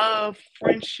love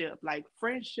friendship. Like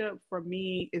friendship for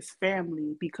me is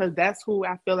family because that's who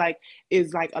I feel like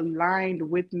is like aligned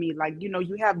with me. Like, you know,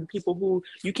 you have people who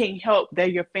you can't help, they're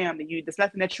your family. There's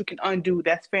nothing that you can undo,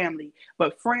 that's family.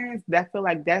 But friends, that feel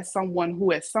like that's someone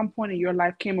who at some point in your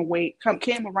life came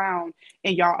around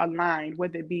and y'all aligned,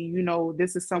 whether it be, you know,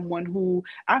 this is someone who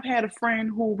I've had a friend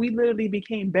who we literally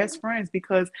became best friends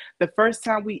because the first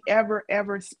time we ever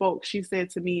spoke, she said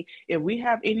to me, if we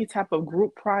have any type of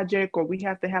group project or we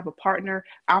have to have a partner,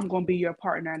 I'm going to be your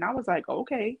partner. And I was like,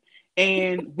 okay.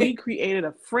 And we created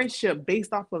a friendship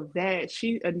based off of that.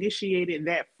 She initiated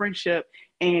that friendship.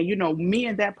 And, you know, me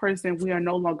and that person, we are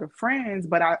no longer friends,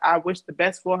 but I wish the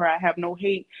best for her. I have no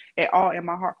hate at all in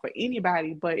my heart for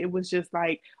anybody. But it was just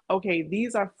like, okay,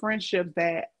 these are friendships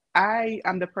that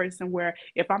I'm the person where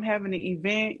if I'm having an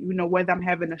event, you know, whether I'm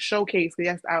having a showcase,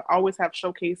 yes, I always have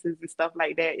showcases and stuff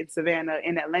like that in Savannah,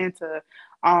 in Atlanta.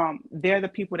 They're the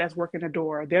people that's working the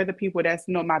door. They're the people that's,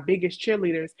 you know, my biggest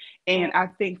cheerleaders. And I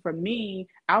think for me,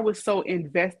 I was so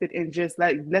invested in just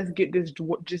like, let's get this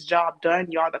job done.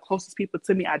 Y'all the closest people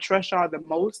to me. I trust y'all the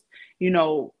most. You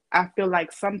know, I feel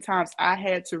like sometimes I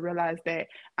had to realize that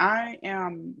I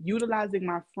am utilizing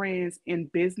my friends in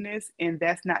business and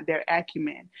that's not their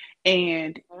acumen.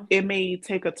 And it may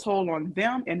take a toll on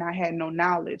them and I had no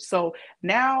knowledge. So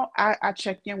now I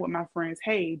check in with my friends.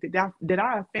 Hey, did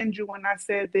I offend you when I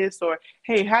said this? Or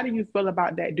hey, how do you feel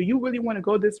about that? Do you really want to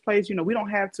go this place? You know, we don't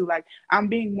have to. Like, I'm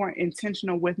being more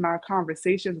intentional with my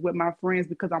conversations with my friends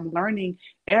because I'm learning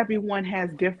everyone has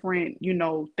different, you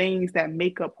know, things that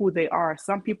make up who they are.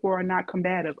 Some people are not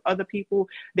combative. Other people,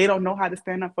 they don't know how to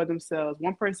stand up for themselves.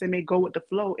 One person may go with the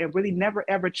flow and really never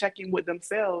ever check in with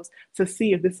themselves to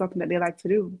see if this is something that they like to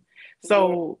do. Yeah.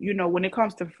 So, you know, when it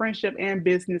comes to friendship and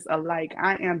business alike,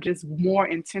 I am just more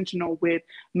intentional with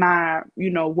my, you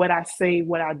know, what I say,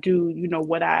 what I do, you know,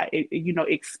 what I, you know,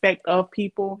 expect of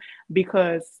people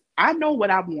because I know what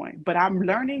I want, but I'm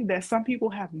learning that some people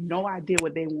have no idea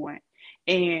what they want.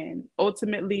 And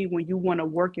ultimately, when you want to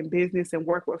work in business and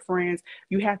work with friends,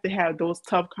 you have to have those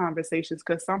tough conversations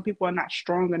because some people are not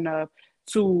strong enough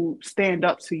to stand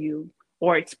up to you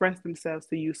or express themselves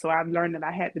to you. So I've learned that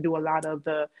I had to do a lot of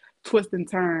the twists and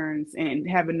turns and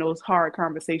having those hard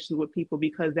conversations with people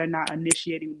because they're not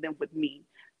initiating them with me.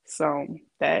 So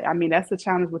that, I mean, that's a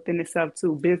challenge within itself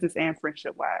too, business and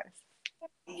friendship wise.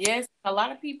 Yes, a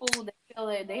lot of people they feel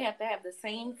that they have to have the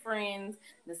same friends,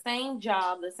 the same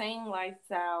job, the same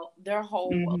lifestyle their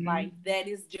whole Mm-hmm. life. That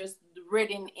is just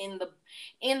written in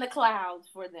the clouds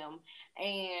for them,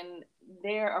 and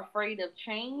they're afraid of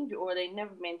change or they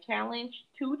never been challenged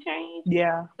to change.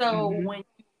 Yeah. So Mm-hmm. when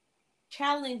you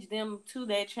challenge them to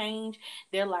that change,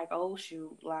 they're like, "Oh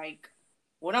shoot, like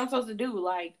what I'm supposed to do?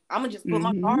 Like I'm gonna just put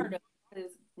my Mm-hmm. guard up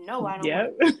because no, I don't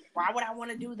want. Yep. Why would I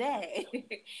want to do that?"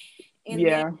 And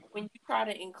then Yeah. when you try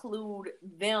to include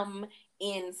them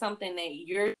in something that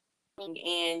you're doing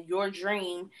and your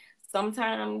dream,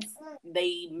 sometimes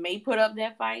they may put up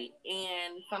that fight,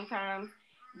 and sometimes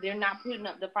they're not putting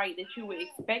up the fight that you would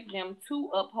expect them to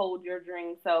uphold your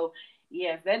dream. So,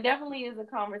 yes, that definitely is a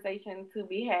conversation to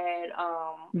be had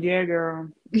Yeah, girl.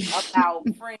 about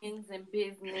friends and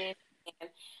business and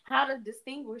how to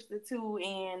distinguish the two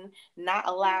and not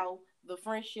allow the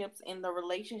friendships and the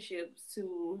relationships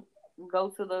to go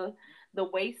to the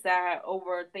wayside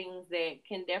over things that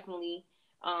can definitely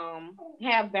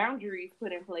have boundaries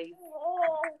put in place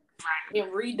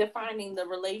and redefining the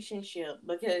relationship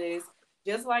because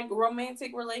Just like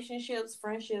romantic relationships,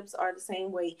 friendships are the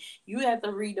same way. You have to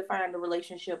redefine the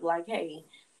relationship like, hey,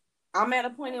 I'm at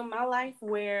a point in my life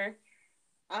where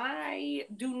I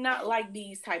do not like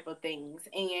these type of things.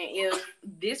 And if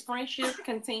this friendship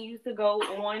continues to go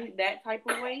on that type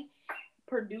of way,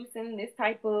 producing this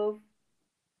type of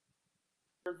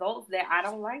results that I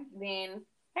don't like, then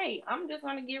hey, I'm just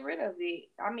gonna get rid of it.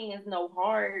 I mean, it's no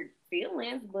hard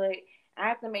feelings, but I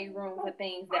have to make room for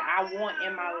things that I want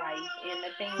in my life and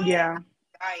the things that Yeah.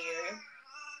 I desire.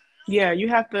 Yeah, you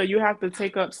have to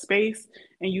take up space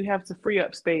and you have to free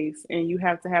up space and you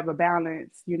have to have a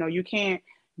balance. You know, you can't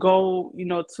go,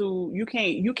 you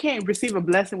can't receive a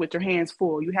blessing with your hands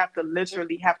full. You have to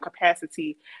literally have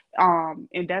capacity.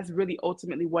 And that's really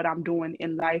ultimately what I'm doing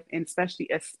in life and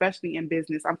especially in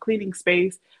business. I'm cleaning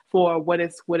space for what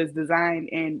is designed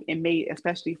and made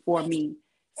especially for me.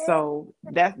 So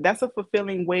that's a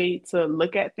fulfilling way to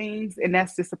look at things, and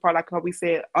that's just the part like how we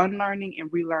said, unlearning and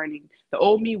relearning. The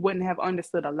old me wouldn't have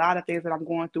understood a lot of things that I'm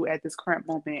going through at this current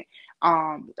moment.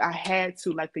 I had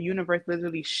to, like, the universe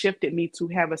literally shifted me to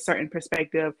have a certain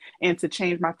perspective and to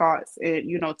change my thoughts,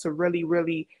 and to really,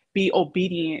 really be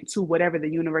obedient to whatever the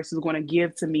universe is going to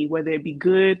give to me, whether it be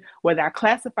good, whether I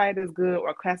classify it as good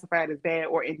or classify it as bad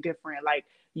or indifferent. Like,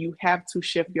 you have to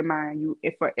shift your mind,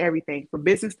 for everything, for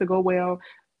business to go well.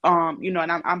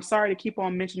 And I'm sorry to keep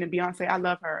on mentioning Beyonce. I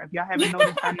love her. If y'all haven't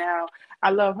noticed by now,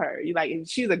 I love her. And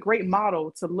she's a great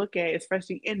model to look at,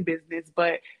 especially in business.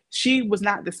 But she's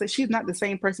not the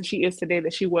same person she is today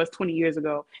that she was 20 years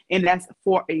ago, and that's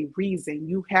for a reason.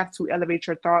 You have to elevate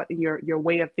your thought and your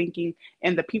way of thinking,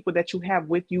 and the people that you have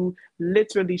with you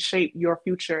literally shape your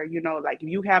future. Like, if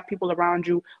you have people around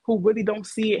you who really don't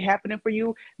see it happening for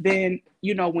you, then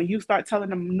when you start telling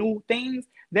them new things,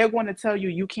 they're going to tell you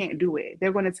you can't do it.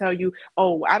 They're going to tell you,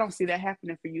 oh, I don't see that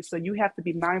happening for you. So you have to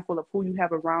be mindful of who you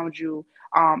have around you,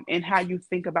 and how you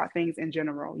think about things in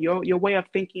general. Your way of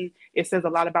thinking, it says a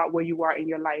lot about where you are in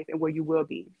your life and where you will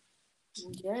be.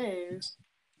 Yes.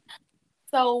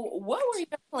 So, what were your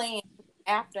plans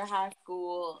after high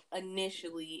school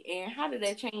initially, and how did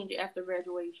that change after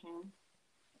graduation?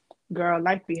 Girl,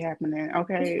 life be happening.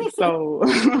 Okay. So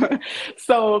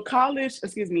so college,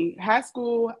 excuse me, high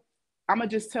school, I'm gonna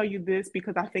just tell you this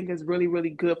because I think it's really, really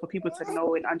good for people to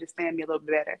know and understand me a little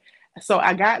bit better. So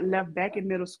I got left back in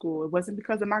middle school. It wasn't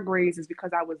because of my grades, it's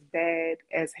because I was bad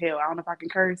as hell. I don't know if I can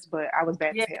curse, but I was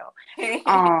bad Yeah. as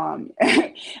hell.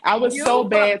 I was so You were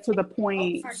bad to the oh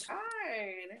point. my god.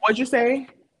 What'd you say?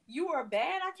 You were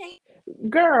bad. I can't.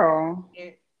 Girl.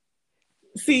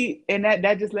 See, and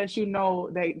that just lets you know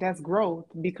that that's growth,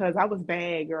 because I was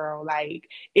bad, girl. Like,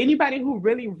 anybody who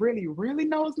really, really, really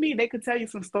knows me, they could tell you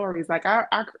some stories. Like, I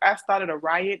started a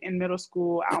riot in middle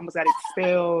school. I almost got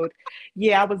expelled.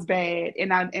 Yeah, I was bad,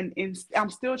 and I'm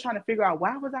still trying to figure out,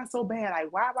 why was I so bad?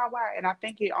 Like, why? And I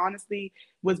think it honestly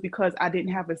was because I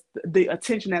didn't have the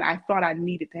attention that I thought I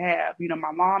needed to have.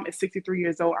 My mom is 63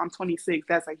 years old. I'm 26.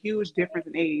 That's a huge difference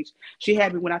in age. She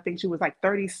had me when I think she was like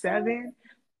 37.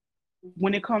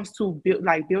 When it comes to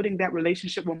building that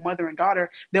relationship with mother and daughter,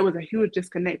 there was a huge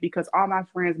disconnect because all my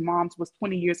friends' moms was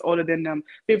 20 years older than them,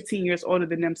 15 years older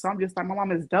than them. So I'm just like, my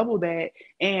mom is double that,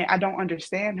 and I don't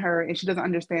understand her, and she doesn't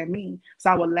understand me. So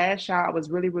I would lash out. I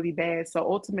was really, really bad. So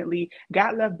ultimately,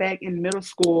 got left back in middle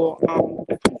school.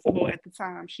 The principal at the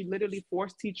time, she literally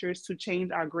forced teachers to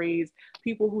change our grades.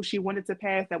 People who she wanted to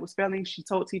pass that was failing, she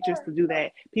told teachers to do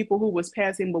that. People who was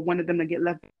passing but wanted them to get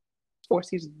left,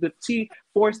 she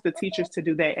forced the teachers to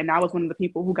do that, and I was one of the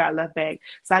people who got left back.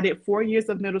 So I did 4 years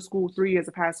of middle school, 3 years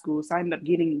of high school. So I ended up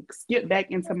getting skipped back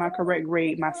into my correct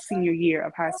grade my senior year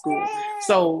of high school.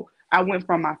 So I went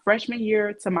from my freshman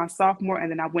year to my sophomore, and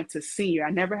then I went to senior. I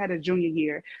never had a junior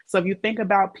year. So if you think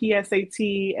about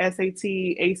PSAT,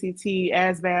 SAT, ACT,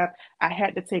 ASVAB, I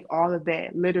had to take all of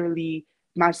that literally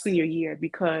my senior year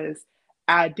because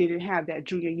I didn't have that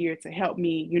junior year to help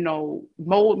me,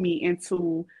 mold me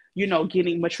into,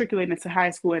 getting matriculated into high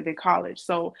school and then college.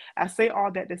 So I say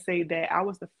all that to say that I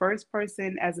was the first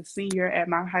person as a senior at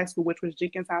my high school, which was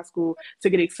Jenkins High School, to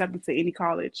get accepted to any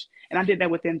college. And I did that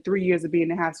within 3 years of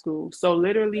being in high school. So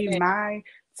literally my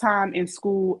time in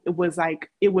school, it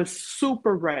was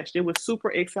super rushed. It was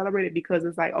super accelerated because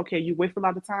it's like, okay, you waste a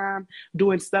lot of time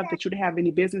doing stuff that you didn't have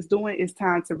any business doing. It's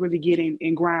time to really get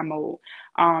in grind mode.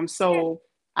 So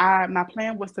my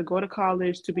plan was to go to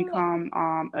college to become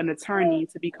an attorney,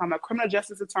 to become a criminal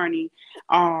justice attorney.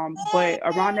 But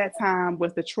around that time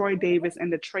was the Troy Davis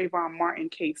and the Trayvon Martin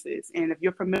cases. And if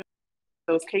you're familiar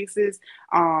those cases.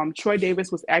 Troy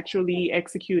Davis was actually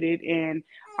executed, and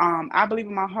I believe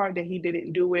in my heart that he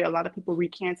didn't do it. A lot of people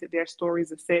recanted their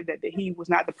stories and said that he was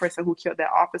not the person who killed that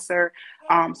officer.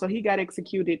 So he got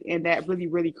executed, and that really,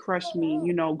 really crushed me.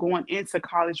 You know, going into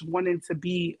college, wanting to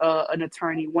be an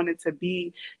attorney, wanting to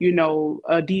be, you know,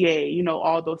 a DA, you know,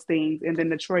 all those things. And then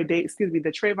the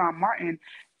Trayvon Martin,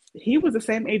 he was the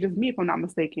same age as me, if I'm not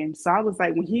mistaken. So I was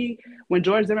like, when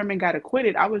George Zimmerman got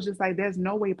acquitted, I was just like, there's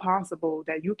no way possible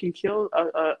that you can kill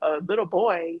a little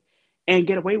boy and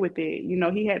get away with it. You know,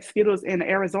 he had Skittles in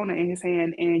Arizona in his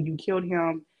hand, and you killed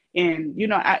him. And you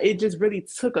know, it just really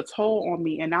took a toll on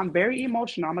me. And I'm very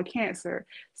emotional. I'm a Cancer,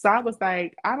 so I was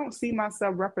like, I don't see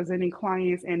myself representing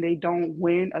clients and they don't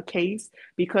win a case,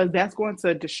 because that's going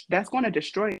to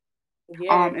destroy.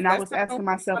 Yes, And I was asking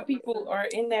myself, some people are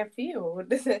in that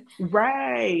field.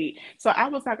 right. So I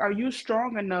was like, are you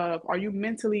strong enough? Are you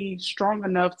mentally strong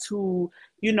enough to,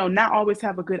 you know, not always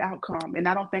have a good outcome? And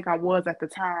I don't think I was at the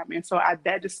time. And so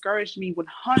that discouraged me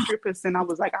 100%. I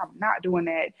was like, I'm not doing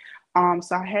that.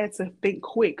 So I had to think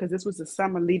quick, because this was the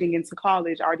summer leading into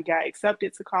college. I already got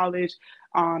accepted to college.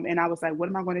 And I was like, what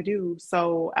am I going to do?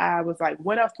 So I was like,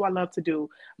 what else do I love to do?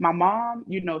 My mom,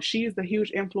 you know, she's the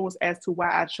huge influence as to why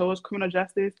I chose criminal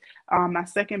justice. My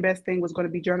second best thing was going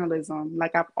to be journalism.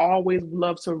 Like, I've always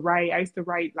loved to write. I used to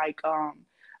write what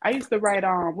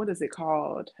is it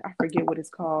called? I forget what it's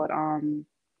called.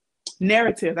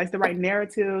 Narratives. I used to write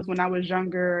narratives when I was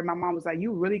younger. My mom was like,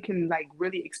 you really can like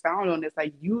really expound on this.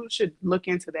 Like, you should look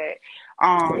into that.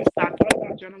 So I thought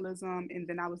about journalism, and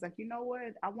then I was like, you know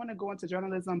what? I want to go into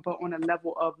journalism, but on a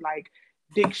level of like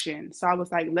diction. So I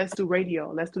was like, let's do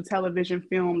radio, let's do television,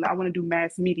 film. I want to do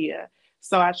mass media.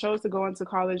 So I chose to go into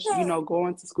college, you know, go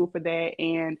into school for that.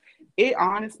 And it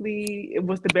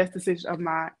was the best decision of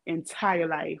my entire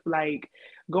life. Like,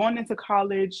 going into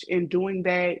college and doing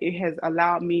that, it has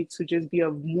allowed me to just be a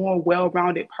more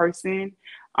well-rounded person.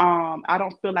 I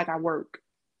don't feel like I work.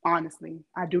 Honestly,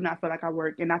 I do not feel like I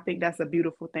work. And I think that's a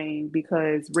beautiful thing,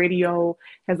 because radio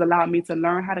has allowed me to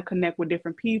learn how to connect with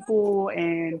different people.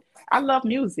 And I love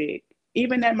music.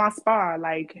 Even at my spa,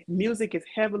 like, music is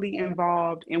heavily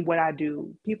involved in what I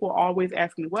do. People always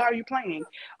ask me, what are you playing?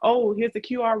 Oh, here's the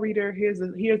QR reader. Here's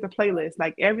the playlist.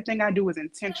 Like, everything I do is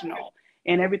intentional,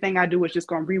 and everything I do is just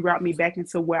going to reroute me back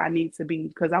into where I need to be,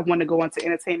 because I want to go into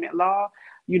entertainment law.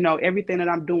 You know, everything that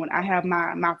I'm doing, I have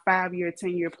my 5-year,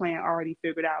 10-year plan already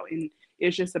figured out, and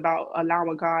it's just about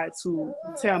allowing God to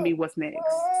tell me what's next.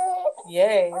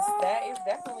 Yes, that is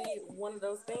definitely one of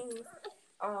those things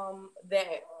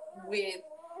that with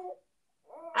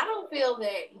I don't feel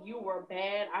that you were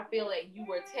bad. I feel that you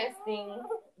were testing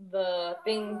the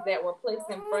things that were placed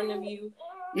in front of you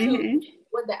to Mm-hmm.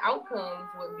 what the outcomes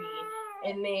would be.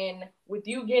 And then with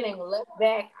you getting left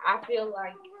back, I feel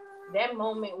like that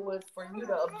moment was for you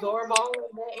to absorb all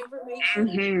of that information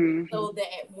Mm-hmm. so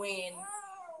that when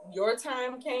your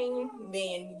time came,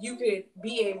 then you could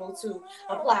be able to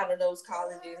apply to those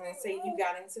colleges and say you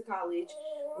got into college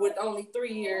with only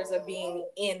 3 years of being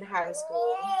in high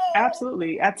school.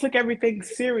 Absolutely. I took everything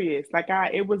serious.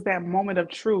 It was that moment of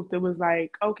truth. It was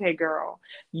like, okay, girl,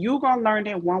 you gonna learn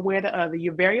it one way or the other.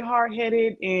 You're very hard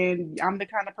headed, and I'm the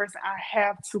kind of person, I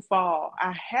have to fall.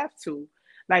 I have to.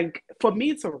 Like, for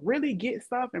me to really get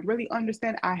stuff and really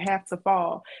understand, I have to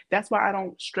fall. That's why I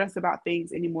don't stress about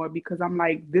things anymore, because I'm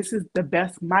like, this is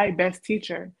my best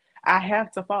teacher. I have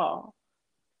to fall.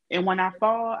 And when I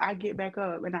fall, I get back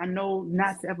up, and I know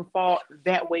not to ever fall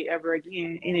that way ever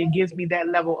again. And it gives me that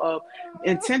level of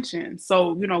intention.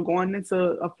 So, you know, going into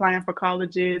applying for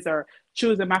colleges or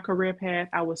choosing my career path,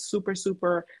 I was super,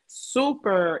 super,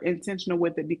 super intentional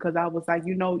with it, because I was like,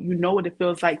 you know what it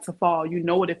feels like to fall. You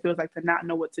know what it feels like to not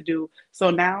know what to do. So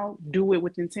now do it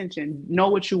with intention. Know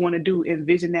what you want to do.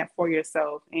 Envision that for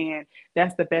yourself. And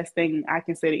that's the best thing I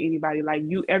can say to anybody. Like,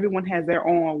 everyone has their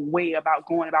own way about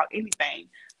going about anything.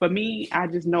 For me, I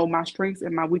just know my strengths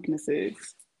and my weaknesses.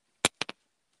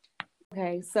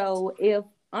 Okay, so if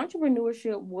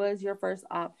entrepreneurship was your first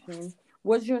option,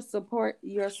 was your support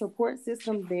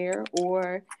system there,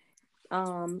 or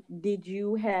did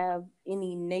you have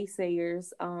any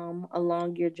naysayers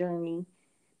along your journey?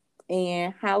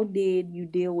 And how did you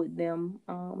deal with them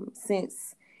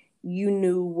since you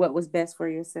knew what was best for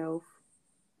yourself?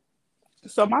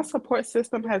 So my support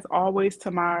system has always,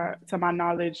 to my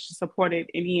knowledge, supported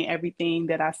any and everything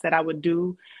that I said I would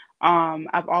do.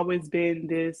 I've always been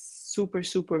this super,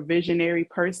 super visionary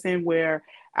person, where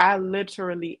I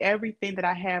literally, everything that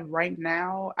I have right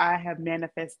now, I have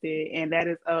manifested, and that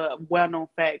is a well-known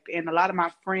fact. And a lot of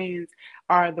my friends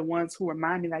are the ones who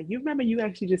remind me, like, you remember you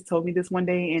actually just told me this one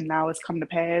day, and now it's come to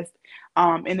pass.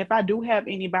 And if I do have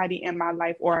anybody in my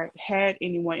life or had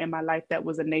anyone in my life that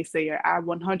was a naysayer, I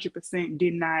 100%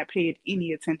 did not pay it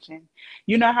any attention.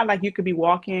 You know how like you could be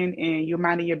walking and you're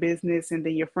minding your business, and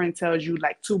then your friend tells you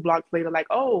like 2 blocks later, like,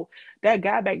 oh, that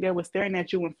guy back there was staring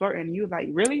at you and flirting. And you like,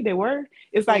 really? They were?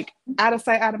 It's like out of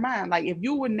sight, out of mind. Like if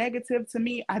you were negative to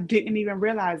me, I didn't even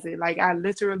realize it. Like I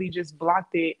literally just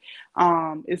blocked it.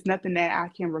 It's nothing that I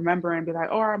can remember and be like,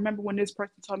 oh, I remember when this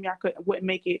person told me wouldn't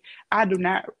make it. I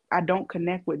don't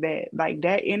connect with that. Like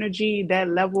that energy, that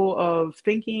level of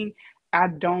thinking,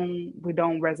 we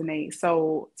don't resonate.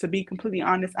 So to be completely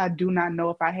honest, I do not know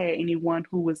if I had anyone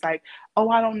who was like, oh,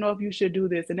 I don't know if you should do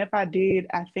this. And if I did,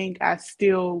 I think I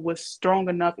still was strong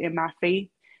enough in my faith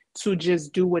to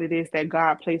just do what it is that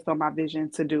God placed on my vision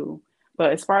to do.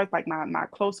 But as far as like my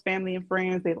close family and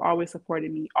friends, they've always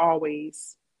supported me,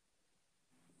 always.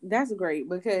 That's great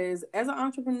because as an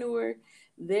entrepreneur,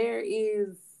 there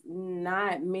is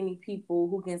not many people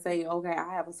who can say, okay,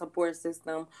 I have a support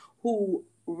system who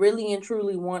really and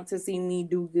truly want to see me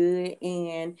do good,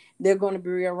 and they're going to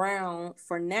be around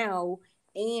for now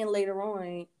and later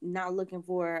on, not looking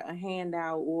for a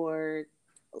handout or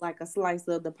like a slice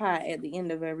of the pie at the end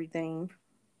of everything.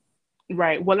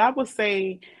 Right. Well, I would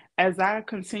say as I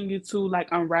continue to like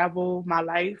unravel my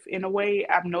life in a way,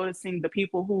 I'm noticing the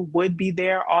people who would be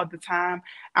there all the time.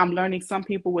 I'm learning some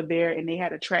people were there and they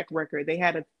had a track record. They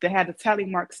had a tally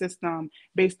mark system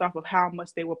based off of how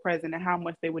much they were present and how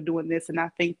much they were doing this. And I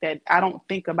think that I don't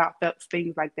think about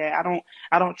things like that.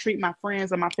 I don't treat my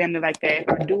friends or my family like that.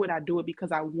 If I do it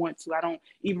because I want to. I don't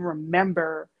even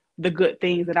remember the good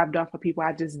things that I've done for people.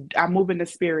 I move in the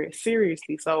spirit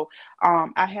seriously. So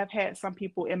I have had some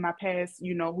people in my past,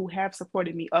 who have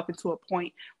supported me up until a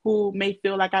point who may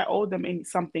feel like I owe them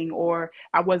something or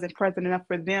I wasn't present enough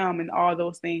for them and all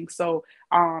those things. So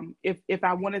if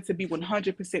I wanted to be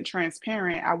 100%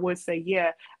 transparent, I would say,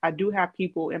 yeah, I do have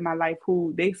people in my life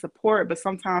who they support, but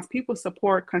sometimes people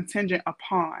support contingent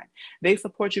upon. They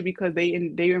support you because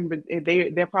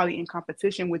they're probably in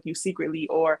competition with you secretly,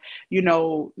 or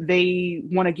they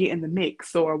want to get in the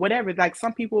mix or whatever. Like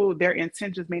some people, their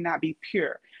intentions may not be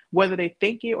pure. Whether they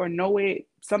think it or know it,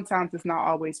 sometimes it's not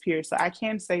always pure. So I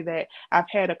can say that I've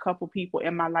had a couple people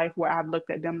in my life where I've looked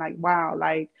at them like, wow,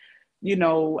 like,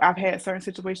 I've had certain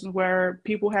situations where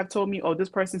people have told me, oh, this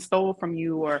person stole from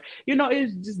you, or,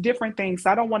 it's just different things. So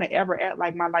I don't want to ever act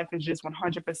like my life is just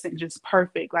 100% just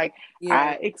perfect. Like Yeah.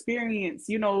 I experience,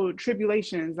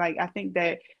 tribulations. Like I think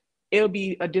that it'll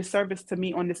be a disservice to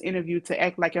me on this interview to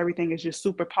act like everything is just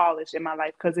super polished in my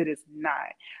life because it is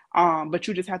not. But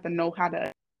you just have to know how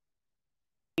to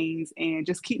things and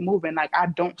just keep moving. Like I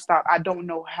don't stop. I don't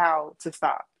know how to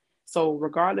stop. So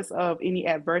regardless of any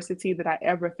adversity that I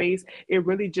ever face, it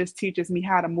really just teaches me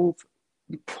how to move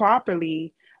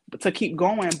properly to keep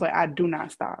going, but I do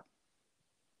not stop.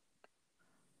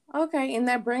 Okay, and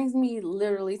that brings me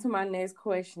literally to my next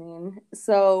question.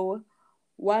 So,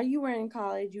 while you were in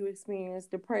college, you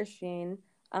experienced depression.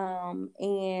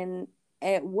 And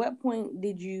at what point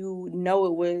did you know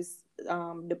it was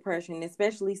depression,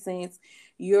 especially since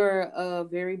you're a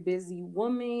very busy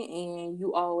woman and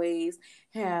you always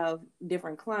have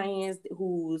different clients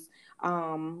whose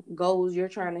goals you're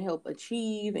trying to help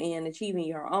achieve and achieving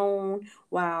your own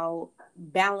while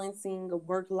balancing a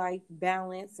work life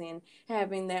balance and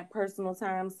having that personal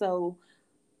time. So,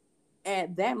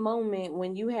 at that moment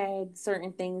when you had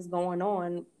certain things going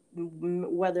on,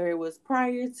 whether it was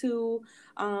prior to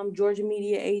Georgia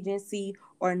Media Agency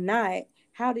or not,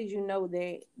 how did you know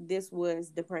that this was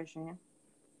depression?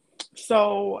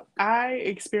 So I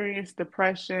experienced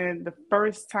depression the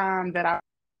first time that I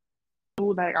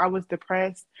knew like I was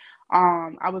depressed.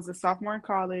 I was a sophomore in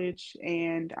college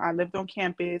and I lived on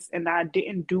campus and I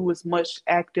didn't do as much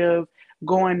active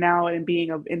going out and being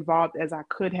involved as I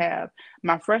could have.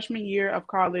 My freshman year of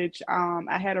college,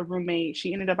 I had a roommate.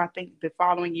 She ended up, I think, the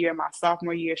following year, my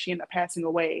sophomore year, she ended up passing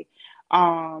away.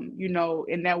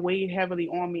 And that weighed heavily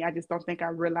on me. I just don't think I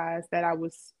realized that I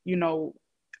was,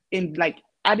 in like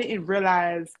I didn't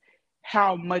realize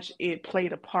how much it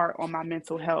played a part on my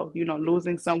mental health,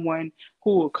 losing someone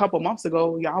who a couple months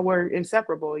ago y'all were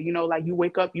inseparable. You know, like you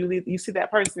wake up, you leave, you see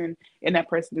that person, and that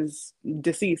person is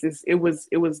deceased. It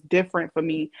was different for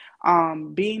me.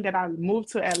 Being that I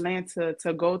moved to Atlanta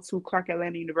to go to Clark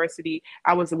Atlanta University,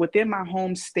 I was within my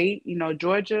home state, you know,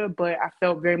 Georgia, but I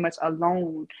felt very much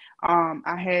alone.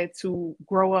 I had to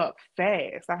grow up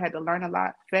fast. I had to learn a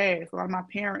lot fast. A lot of my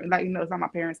parents, like, you know, it's not my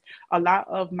parents, a lot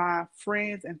of my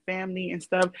friends and family and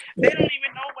stuff, they don't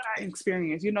even know what I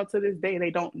experienced. You know, to this day,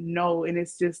 they don't know. And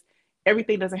it's just,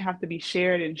 everything doesn't have to be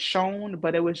shared and shown,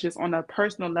 but it was just on a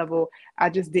personal level. I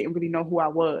just didn't really know who I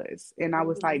was. And I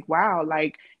was Mhm. like, wow,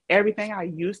 like everything I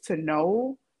used to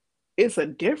know, it's a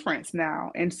difference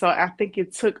now. And so I think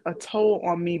it took a toll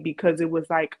on me because it was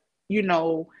like, you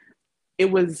know, it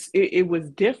was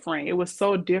different. It was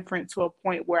so different to a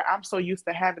point where I'm so used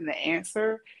to having the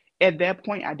answer. At that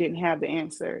point, I didn't have the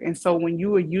answer. And so when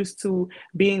you are used to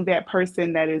being that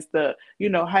person that is the, you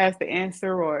know, has the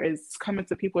answer or is coming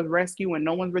to people's rescue and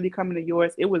no one's really coming to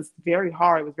yours, it was very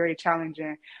hard. It was very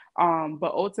challenging.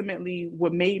 But ultimately,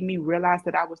 what made me realize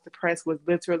that I was depressed was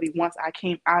literally once I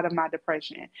came out of my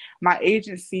depression. My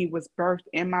agency was birthed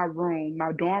in my room,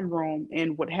 my dorm room.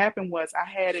 And what happened was I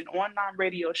had an online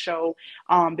radio show.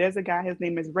 There's a guy, his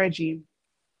name is Reggie.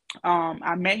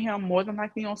 I met him more than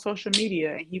likely on social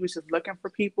media, and he was just looking for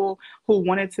people who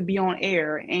wanted to be on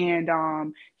air.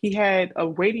 And he had a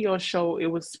radio show. It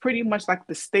was pretty much like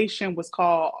the station was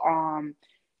called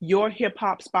Your Hip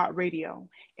Hop Spot Radio.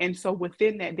 And so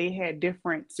within that, they had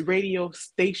different radio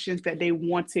stations that they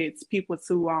wanted people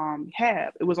to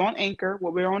have. It was on Anchor,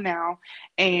 what we're on now,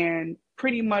 and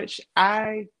pretty much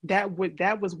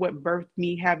that was what birthed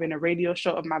me having a radio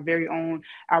show of my very own.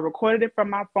 I recorded it from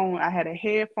my phone. I had a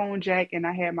headphone jack and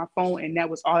I had my phone, and that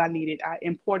was all I needed. I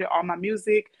imported all my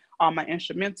music, all my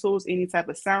instrumentals, any type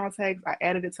of sound tags. I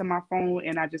added it to my phone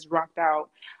and I just rocked out.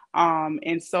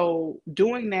 And so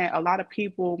doing that, a lot of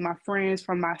people, my friends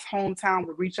from my hometown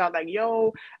would reach out like,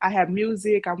 yo, I have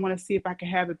music. I want to see if I can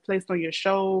have it placed on your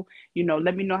show. You know,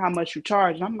 let me know how much you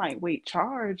charge. And I'm like, wait,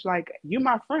 charge? Like, you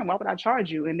my friend. Why would I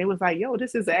charge you? And they was like, yo,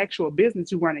 this is an actual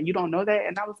business you running. You don't know that?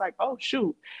 And I was like, oh,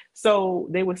 shoot. So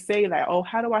they would say like, oh,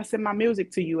 how do I send my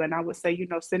music to you? And I would say, you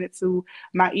know, send it to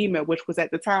my email, which was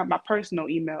at the time my personal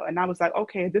email. And I was like,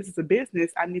 okay, if this is a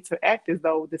business, I need to act as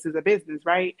though this is a business,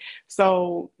 right?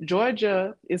 So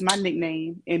Georgia is my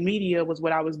nickname, and media was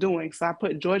what I was doing. So I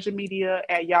put Georgia Media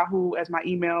at Yahoo as my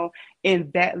email,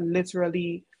 and that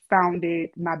literally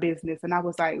founded my business. And I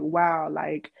was like, wow,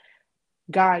 like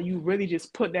God, you really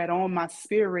just put that on my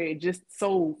spirit just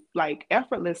so like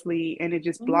effortlessly, and it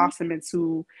just Mhm. blossomed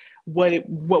into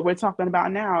what we're talking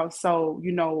about now. So,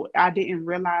 you know, I didn't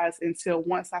realize until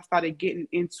once I started getting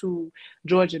into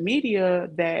Georgia media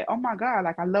that, oh my God,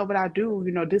 like I love what I do.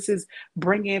 You know, this is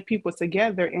bringing people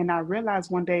together. And I realized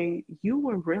one day you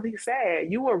were really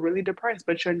sad. You were really depressed,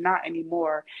 but you're not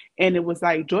anymore. And it was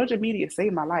like Georgia media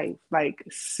saved my life. Like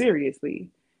seriously,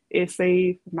 it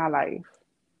saved my life.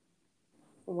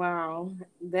 Wow,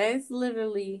 that's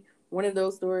literally one of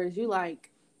those stories you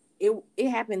like. It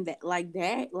happened that like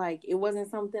that. Like it wasn't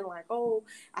something like, oh,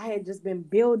 I had just been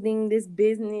building this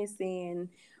business and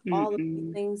all of these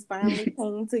Mm-mm. things finally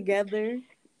came together.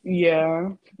 Yeah,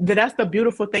 that's the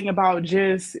beautiful thing about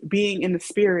just being in the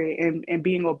spirit and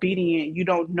being obedient. You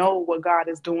don't know what God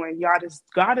is doing.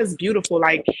 God is beautiful.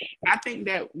 Like I think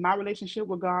that my relationship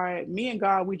with God, me and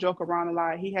God, we joke around a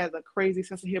lot. He has a crazy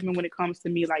sense of humor when it comes to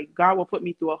me. Like God will put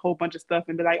me through a whole bunch of stuff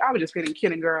and be like, "I was just feeling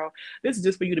kidding, girl. This is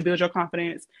just for you to build your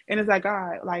confidence." And it's like,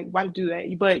 God, like why to do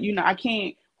that? But you know, I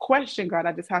can't question God.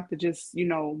 I just have to just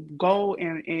go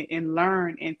and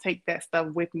learn and take that stuff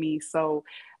with me. So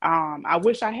I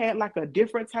wish I had like a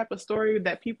different type of story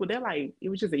that people they're like, it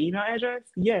was just an email address.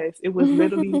 Yes, it was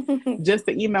literally just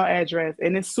the email address.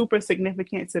 And it's super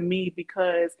significant to me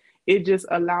because it just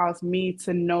allows me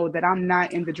to know that I'm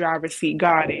not in the driver's seat.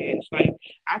 God is. Like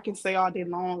I can say all day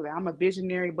long that I'm a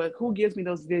visionary, but who gives me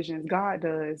those visions? God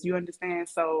does. You understand?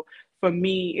 So for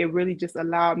me, it really just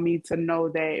allowed me to know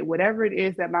that whatever it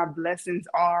is that my blessings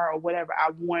are or whatever I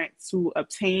want to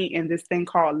obtain in this thing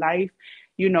called life,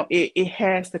 it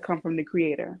has to come from the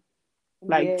creator.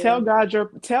 Like Yeah. tell God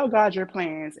your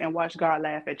plans and watch God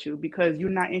laugh at you because you're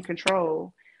not in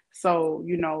control. So,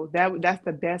 that's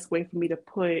the best way for me to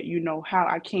put, how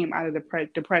I came out of the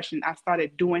depression. I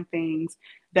started doing things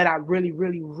that I really,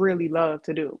 really, really love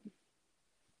to do.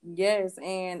 Yes,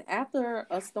 and after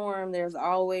a storm, there's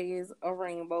always a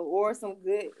rainbow or some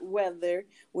good weather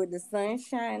with the sun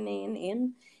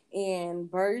shining and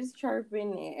birds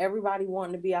chirping and everybody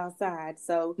wanting to be outside.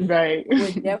 So Right.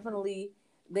 would definitely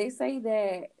they say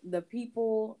that the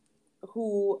people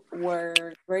who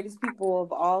were greatest people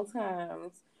of all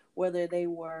times, whether they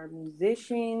were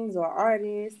musicians or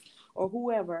artists or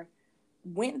whoever,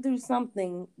 went through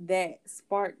something that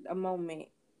sparked a moment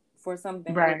for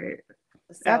something great. Right.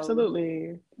 So,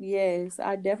 Absolutely. yes,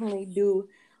 I definitely do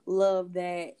love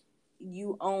that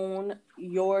you own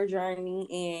your journey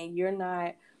and you're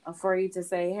not afraid to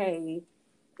say, "Hey,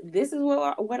 this is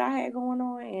what I had going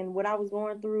on and what I was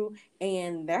going through,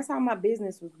 and that's how my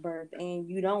business was birthed." And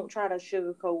you don't try to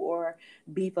sugarcoat or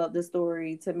beef up the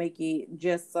story to make it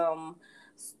just some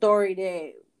story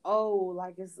that, oh,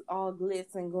 like it's all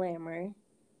glitz and glamour.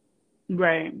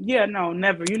 Right. Yeah, no,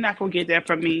 never. You're not gonna get that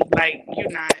from me. Like,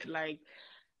 you're not. Like,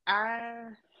 I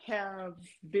have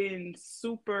been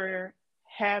super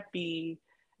happy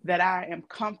that I am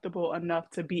comfortable enough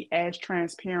to be as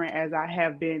transparent as I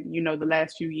have been, the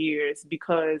last few years,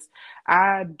 because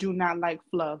I do not like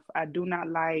fluff. I do not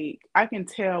like, I can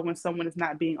tell when someone is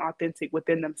not being authentic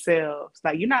within themselves.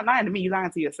 Like, you're not lying to me, you're lying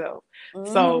to yourself.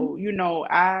 Mm-hmm. So,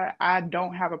 I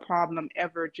don't have a problem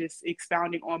ever just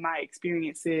expounding on my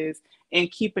experiences and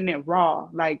keeping it raw,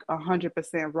 like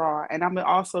 100% raw. And I'm gonna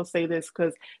also say this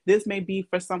because this may be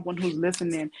for someone who's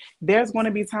listening. There's going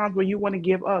to be times where you want to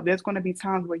give up. There's going to be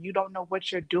times where you don't know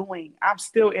what you're doing. I'm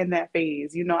still in that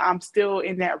phase. I'm still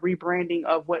in that rebranding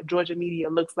of what Georgia Media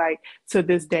looks like to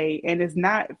this day. And it's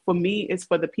not for me, it's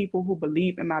for the people who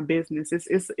believe in my business.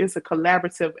 It's a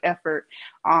collaborative effort.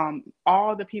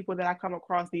 All the people that I come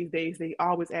across these days, they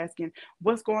always asking,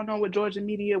 what's going on with Georgia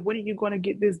Media? When are you going to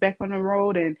get this back on the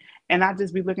road? And I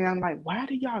just be looking at them like, why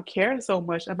do y'all care so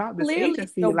much about this Clearly,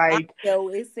 agency? your Like, bio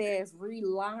it says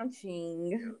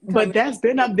relaunching but coming. that's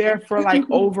been up there for like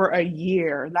over a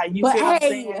year. Like, you But see what I'm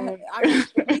hey, saying? I mean,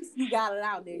 at least you got it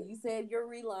out there. You said you're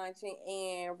relaunching,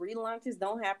 and relaunches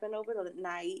don't happen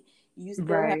overnight. You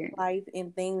still have Right. life,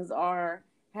 and things are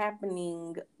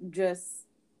happening just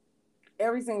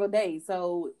every single day.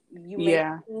 So you may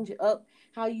Yeah. change up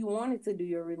how you wanted to do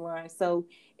your relaunch. So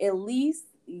at least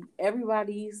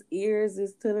everybody's ears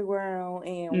is to the ground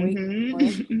and waiting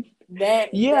on Hmm.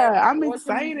 that Yeah, I'm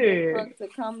Georgia Media excited. truck to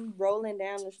come rolling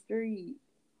down the street.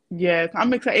 Yes,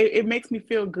 I'm excited. It makes me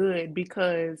feel good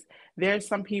because there's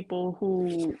some people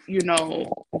who,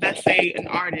 let's say an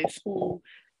artist who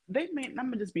I'm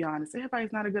gonna just be honest,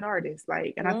 everybody's not a good artist.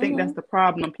 Like, and I think that's Mm-hmm. the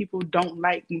problem. People don't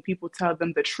like when people tell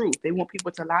them the truth. They want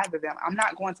people to lie to them. I'm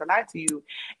not going to lie to you.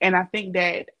 And I think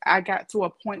that I got to a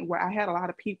point where I had a lot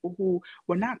of people who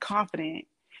were not confident.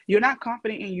 You're not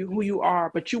confident in who you are,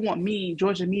 but you want me,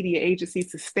 Georgia Media Agency,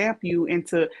 to stamp you and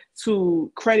to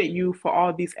credit you for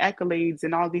all these accolades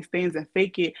and all these things and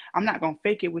fake it. I'm not gonna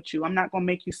fake it with you. I'm not gonna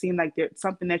make you seem like there's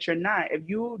something that you're not. If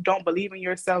you don't believe in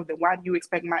yourself, then why do you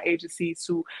expect my agency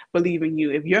to believe in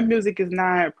you? If your music is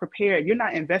not prepared, you're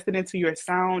not invested into your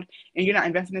sound and you're not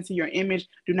invested into your image,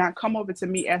 do not come over to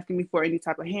me asking me for any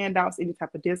type of handouts, any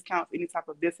type of discounts, any type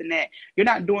of this and that. You're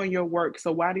not doing your work.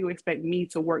 So why do you expect me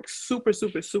to work super,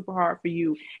 super, super hard for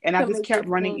you? And I To just make kept it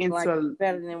running seem like into,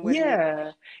 better than what it is.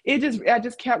 yeah, I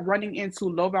just kept running into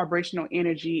low vibrational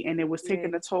energy, and it was Yeah.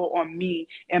 taking a toll on me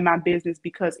and my business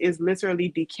because it's literally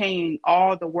decaying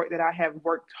all the work that I have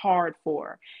worked hard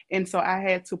for. And so I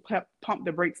had to pump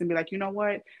the brakes and be like, you know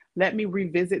what, let me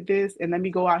revisit this and let me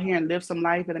go out here and live some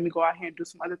life and let me go out here and do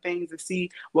some other things and see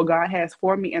what God has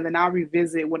for me. And then I'll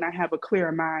revisit when I have a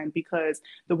clearer mind, because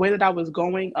the way that I was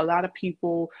going, a lot of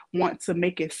people want to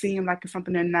make it seem like it's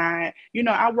something they're not.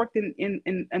 I worked in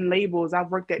labels.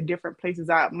 I've worked at different places.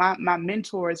 My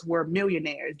mentors were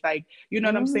millionaires. Like, you know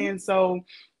what I'm Mm-hmm. saying? So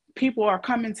people are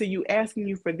coming to you asking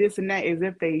you for this and that as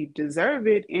if they deserve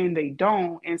it, and they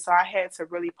don't. And so I had to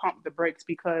really pump the brakes,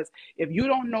 because if you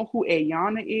don't know who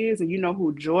Ayana is and you know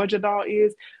who Georgia Doll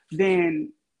is,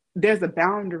 then there's a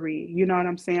boundary. You know what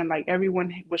I'm saying? Like,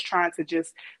 everyone was trying to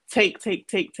just take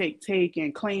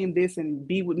and claim this and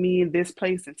be with me in this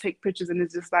place and take pictures. And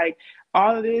it's just like,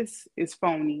 all of this is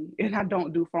phony and I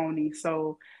don't do phony.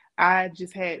 So I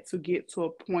just had to get to a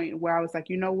point where I was like,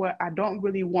 you know what? I don't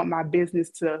really want my business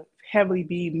to heavily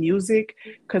be music,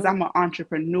 because I'm an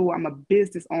entrepreneur. I'm a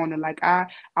business owner. Like, I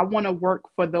want to work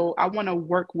I want to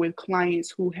work with clients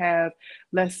who have,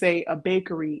 let's say, a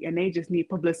bakery, and they just need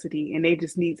publicity and they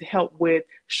just need help with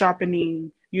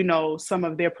sharpening, some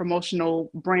of their promotional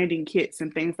branding kits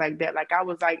and things like that. Like, I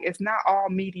was like, it's not all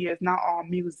media, it's not all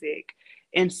music.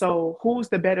 And so who's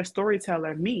the better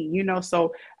storyteller? Me,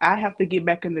 so I have to get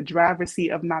back in the driver's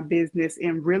seat of my business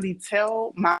and really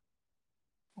tell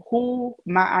who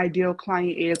my ideal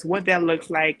client is, what that looks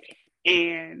like,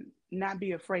 and not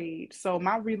be afraid. So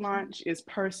my relaunch is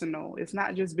personal. It's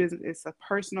not just business, it's a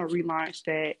personal relaunch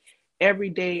that every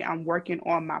day I'm working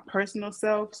on my personal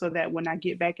self so that when I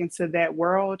get back into that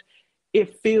world,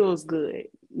 it feels good.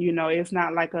 You know, it's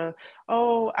not like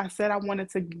oh, I said I wanted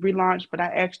to relaunch, but I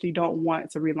actually don't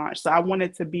want to relaunch. So I want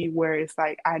it to be where it's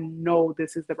like, I know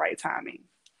this is the right timing.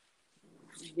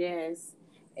 Yes.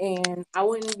 And I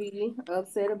wouldn't be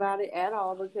upset about it at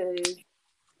all because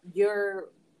you're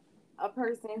a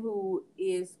person who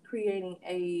is creating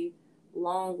a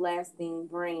long lasting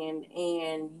brand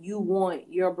and you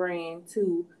want your brand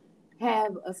to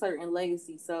have a certain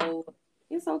legacy. So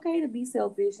it's okay to be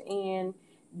selfish and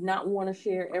not want to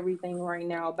share everything right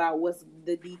now about what's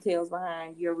the details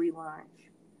behind your relaunch.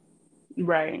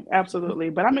 Right, absolutely.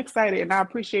 But I'm excited and I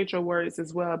appreciate your words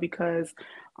as well because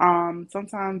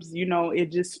sometimes,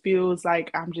 it just feels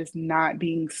like I'm just not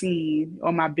being seen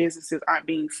or my businesses aren't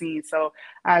being seen. So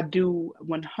I do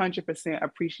 100%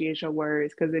 appreciate your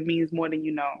words because it means more than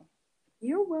you know.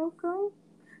 You're welcome.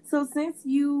 So, since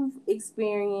you've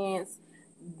experienced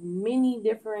many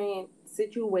different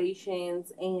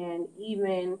situations and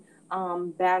even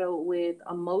battled with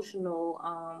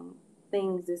emotional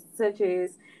things such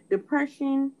as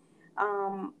depression,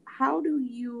 how do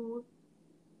you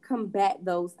combat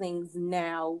those things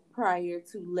now prior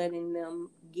to letting them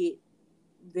get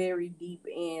very deep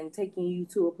and taking you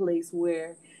to a place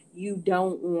where you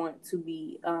don't want to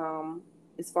be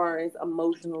as far as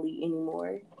emotionally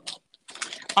anymore?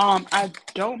 I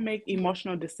don't make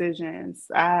emotional decisions.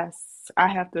 I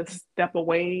have to step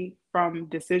away from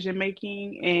decision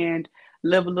making and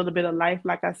live a little bit of life.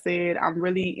 Like I said, I'm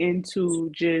really into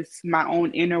just my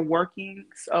own inner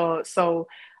workings.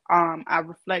 I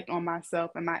reflect on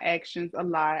myself and my actions a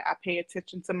lot. I pay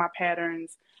attention to my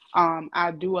patterns.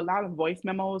 I do a lot of voice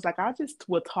memos. Like I just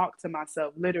will talk to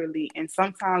myself literally. And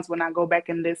sometimes when I go back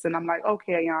and listen, I'm like,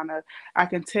 okay, Ayana, I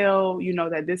can tell,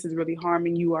 that this is really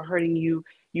harming you or hurting you.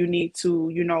 You need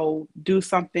to, do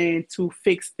something to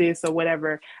fix this or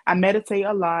whatever. I meditate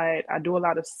a lot. I do a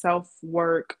lot of self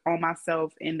work on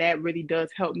myself, and that really does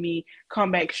help me come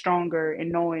back stronger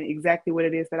and knowing exactly what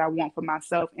it is that I want for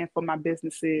myself and for my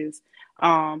businesses.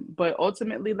 But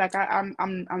ultimately, like I'm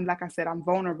like I said, I'm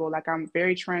vulnerable. Like I'm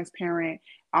very transparent.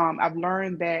 I've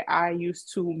learned that I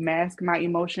used to mask my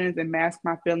emotions and mask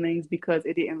my feelings because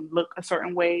it didn't look a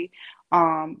certain way.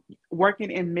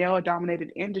 Working in male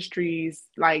dominated industries,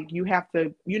 like you have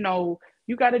to,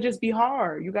 you got to just be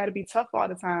hard. You got to be tough all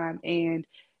the time. And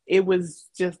it was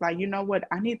just like, you know what?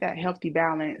 I need that healthy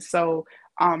balance. So,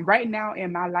 right now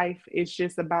in my life, it's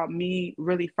just about me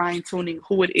really fine tuning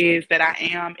who it is that I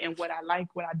am and what I like,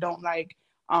 what I don't like,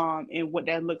 and what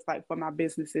that looks like for my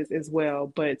businesses as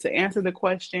well. But to answer the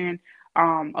question,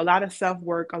 a lot of self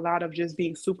work, a lot of just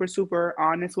being super, super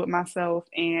honest with myself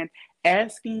and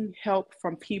asking help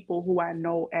from people who I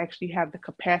know actually have the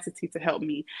capacity to help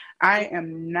me. I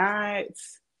am not,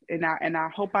 and I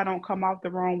hope I don't come off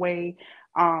the wrong way.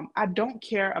 I don't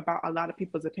care about a lot of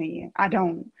people's opinion. I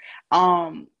don't.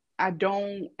 Um, I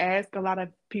don't ask a lot of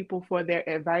people for their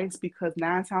advice because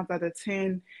 9 times out of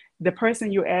 10, the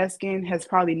person you're asking has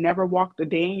probably never walked a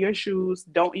day in your shoes,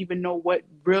 don't even know what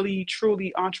really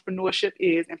truly entrepreneurship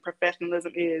is and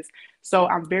professionalism is. So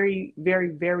I'm very, very,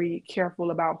 very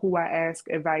careful about who I ask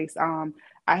advice.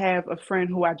 I have a friend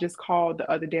who I just called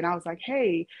the other day and I was like,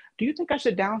 hey, do you think I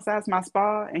should downsize my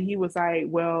spa? And he was like,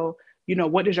 well,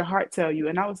 what does your heart tell you?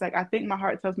 And I was like, I think my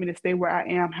heart tells me to stay where I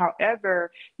am. However,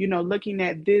 looking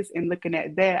at this and looking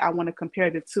at that, I want to compare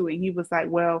the two. And he was like,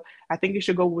 well, I think you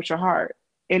should go with your heart.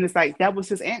 And it's like that was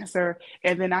his answer.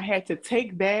 And then I had to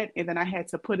take that and then I had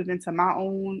to put it into my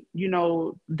own,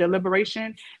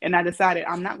 deliberation. And I decided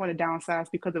I'm not going to downsize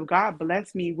because if God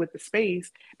blessed me with the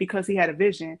space because he had a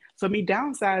vision. So me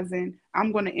downsizing,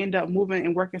 I'm going to end up moving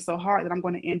and working so hard that I'm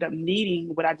going to end up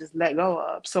needing what I just let go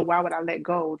of. So why would I let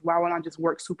go? Why would I just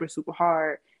work super, super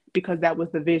hard? Because that was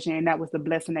the vision and that was the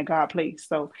blessing that God placed.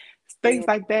 So things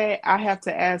Yeah. like that, I have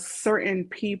to ask certain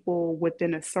people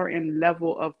within a certain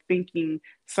level of thinking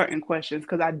certain questions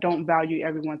because I don't value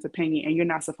everyone's opinion and you're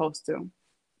not supposed to.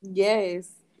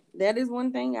 Yes, that is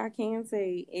one thing I can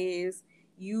say is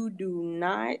you do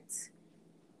not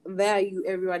value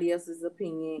everybody else's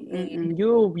opinion and You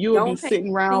will be don't take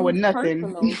sitting around with things nothing.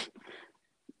 personal.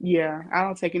 Yeah, I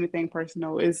don't take anything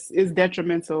personal. It's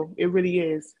detrimental. It really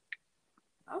is.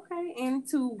 Okay, and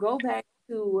to go back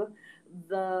to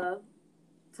the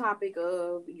topic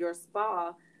of your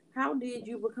spa, how did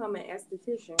you become an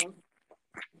esthetician?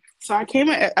 So I became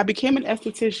an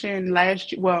esthetician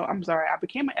last year. Well, I'm sorry, I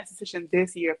became an esthetician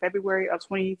this year, February of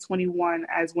 2021,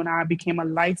 as when I became a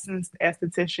licensed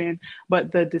esthetician.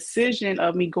 But the decision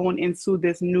of me going into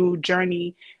this new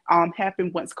journey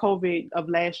happened once COVID of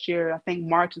last year. I think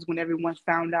March is when everyone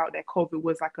found out that COVID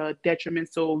was like a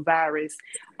detrimental virus.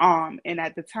 And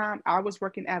at the time, I was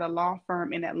working at a law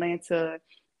firm in Atlanta,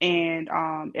 and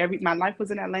every my life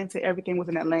was in Atlanta. Everything was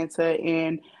in Atlanta,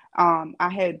 and I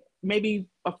had maybe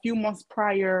a few months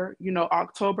prior,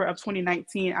 October of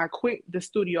 2019, I quit the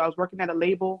studio. I was working at a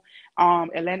label,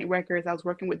 Atlantic Records. I was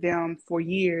working with them for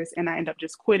years, and I ended up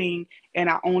just quitting.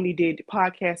 And I only did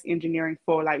podcast engineering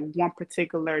for like one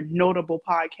particular notable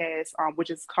podcast, which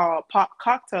is called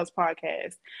Cocktails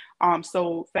Podcast.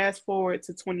 So fast forward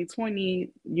to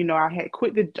 2020, I had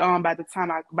quit the by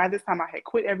this time I had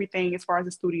quit everything as far as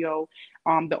the studio.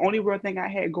 The only real thing I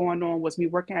had going on was me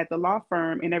working at the law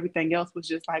firm, and everything else was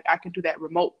just like I could do that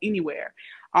remote anywhere.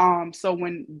 So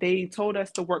when they told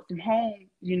us to work from home,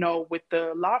 with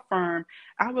the law firm,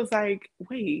 I was like,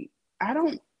 wait, I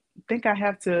don't think I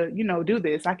have to, do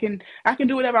this. I can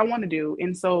do whatever I want to do.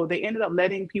 And so they ended up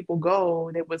letting people go.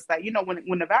 And it was like,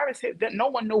 when the virus hit, no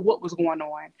one knew what was going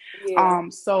on. Yeah.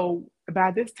 So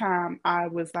by this time I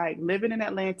was like living in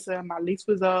Atlanta. My lease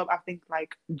was up, I think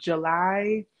like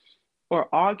July or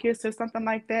August or something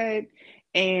like that.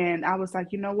 And I was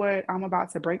like, you know what? I'm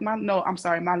about to break my, no, I'm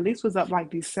sorry. My lease was up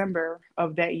like December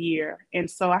of that year.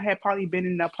 And so I had probably been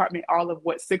in the apartment all of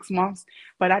 6 months,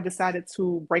 but I decided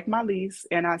to break my lease.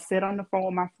 And I sat on the phone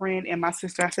with my friend and my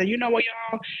sister. I said, you know what,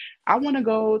 y'all? I want to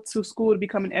go to school to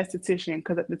become an esthetician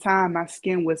because at the time my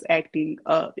skin was acting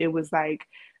up. It was like,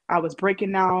 I was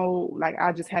breaking out, like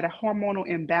I just had a hormonal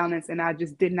imbalance and I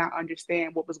just did not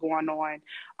understand what was going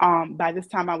on. By this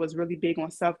time, I was really big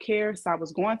on self care. So I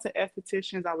was going to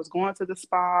estheticians, I was going to the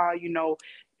spa,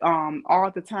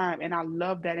 all the time. And I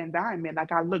love that environment.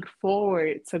 Like I look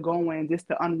forward to going just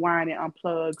to unwind and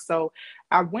unplug. So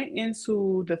I went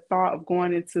into the thought of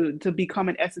going into to become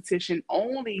an esthetician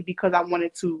only because I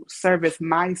wanted to service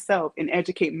myself and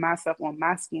educate myself on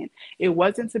my skin. It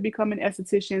wasn't to become an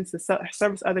esthetician to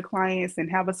service other clients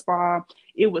and have a spa.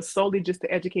 It was solely just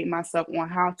to educate myself on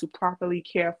how to properly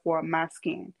care for my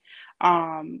skin.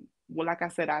 Well, like I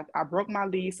said, I broke my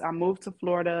lease. I moved to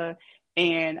Florida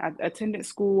and I attended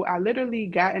school. I literally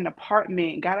got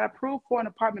approved for an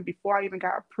apartment before I even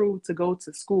got approved to go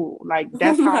to school. Like Oh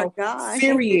that's my how God.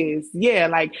 serious. Yeah,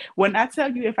 like when I tell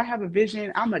you if I have a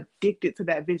vision, I'm addicted to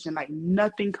that vision. Like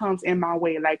nothing comes in my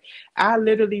way. Like I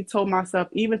literally told myself,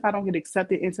 even if I don't get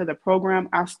accepted into the program,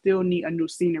 I still need a new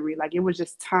scenery. Like it was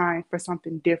just time for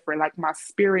something different. Like my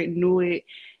spirit knew it.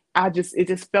 It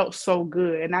just felt so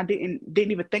good. And I didn't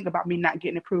even think about me not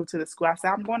getting approved to the school. I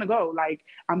said, I'm gonna go. Like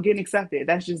I'm getting accepted.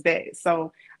 That's just that.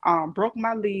 So broke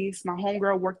my lease. My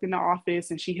homegirl worked in the office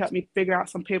and she helped me figure out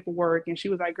some paperwork. And she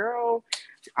was like, girl,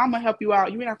 I'm gonna help you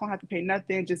out. You're not gonna have to pay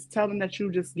nothing. Just tell them that you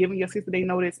just giving your 60-day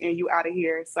notice and you out of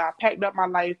here. So I packed up my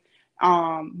life.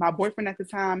 My boyfriend at the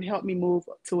time helped me move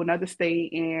to another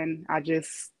state and I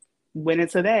just went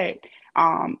into that.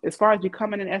 As far as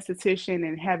becoming an esthetician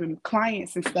and having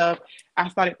clients and stuff, I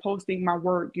started posting my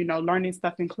work, learning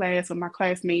stuff in class with my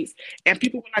classmates. And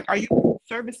people were like, are you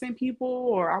servicing people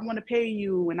or I want to pay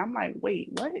you? And I'm like, wait,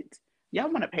 what?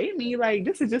 Y'all want to pay me? Like,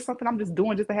 this is just something I'm just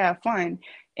doing just to have fun.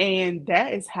 And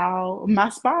that is how my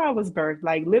spa was birthed.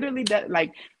 Like, literally, that,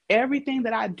 like, everything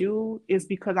that I do is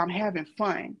because I'm having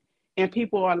fun. And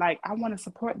people are like, I want to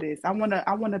support this. I want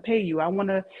to pay you.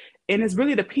 And it's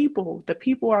really the people. The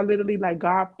people are literally like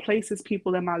God places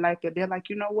people in my life that they're like,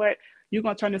 you know what? You're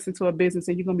gonna turn this into a business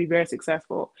and you're gonna be very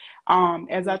successful.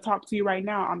 As I talk to you right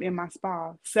now, I'm in my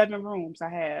spa, 7 rooms I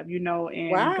have, and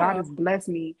God Wow. has blessed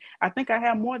me. I think I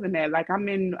have more than that. Like I'm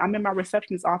in my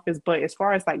receptionist office, but as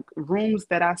far as like rooms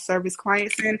that I service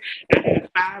clients in, I have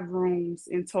 5 rooms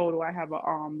in total. I have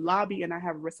a lobby and I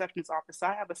have a receptionist office. So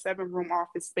I have a 7 room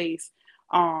office space,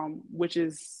 which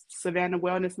is Savannah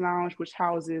Wellness Lounge, which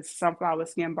houses Sunflower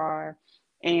Skin Bar.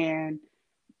 And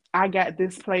I got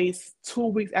this place 2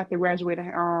 weeks after graduating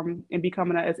and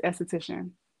becoming an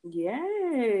esthetician.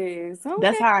 Yes.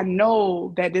 That's Okay. how I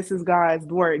know that this is God's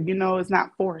work. It's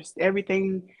not forced.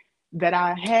 Everything that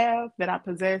I have, that I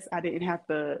possess, I didn't have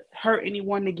to hurt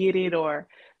anyone to get it or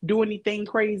do anything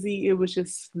crazy. It was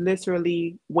just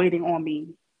literally waiting on me.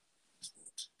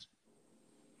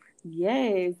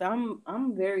 Yes,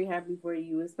 I'm very happy for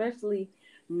you, especially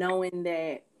knowing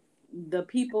that the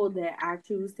people that I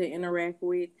choose to interact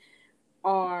with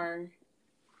are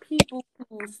people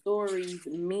whose stories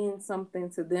mean something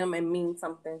to them and mean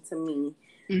something to me.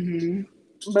 Hmm.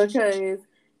 Because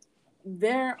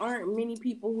there aren't many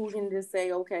people who can just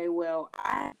say, okay, well,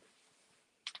 I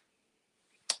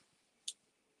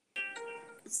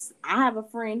have a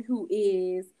friend who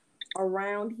is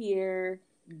around here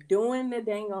doing the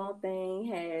dang on thing,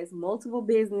 has multiple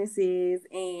businesses,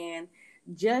 and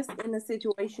just in a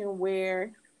situation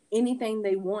where anything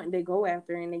they want, they go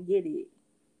after and they get it.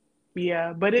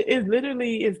 Yeah, but it is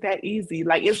literally is that easy.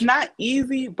 Like it's not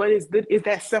easy, but it's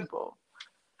that simple.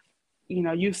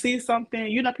 You see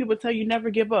something, people tell you never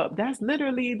give up. That's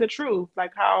literally the truth.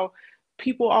 Like how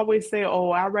people always say,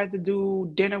 oh, I'd rather do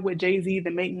dinner with Jay-Z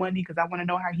than make money because I want to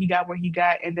know how he got where he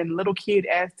got. And then little kid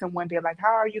asked him one day, like,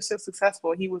 how are you so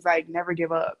successful? He was like, never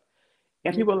give up.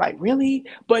 And people are like, really?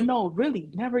 But no, really,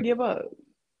 never give up.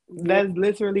 Yeah. That's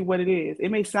literally what it is. It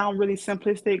may sound really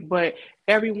simplistic, but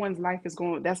everyone's life that's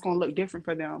going to look different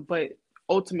for them. But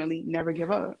ultimately, never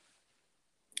give up.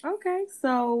 Okay,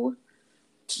 so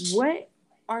what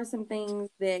are some things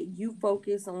that you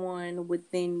focus on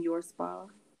within your spa?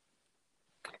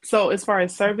 So as far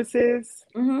as services,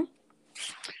 Mm-hmm.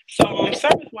 so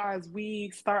service wise, we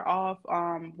start off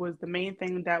was the main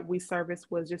thing that we service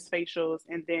was just facials,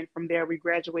 and then from there we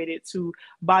graduated to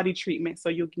body treatment. So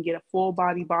you can get a full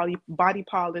body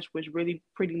polish, which really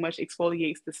pretty much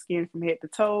exfoliates the skin from head to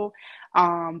toe.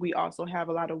 We also have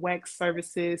a lot of wax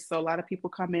services. So a lot of people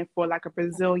come in for like a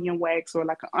Brazilian wax or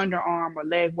like an underarm or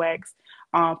leg wax.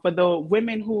 For the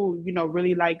women who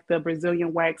really like the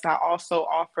Brazilian wax, I also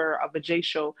offer a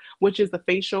vajacial, which is the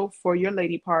facial for your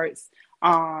lady parts.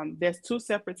 There's two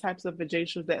separate types of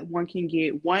vajacials that one can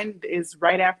get. One is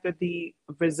right after the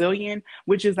Brazilian,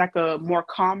 which is like a more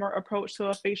calmer approach to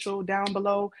a facial down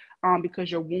below,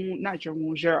 because not your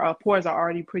wounds, your pores are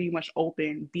already pretty much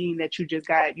open, being that you just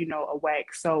got, a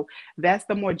wax. So that's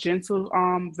the more gentle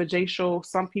vajacial.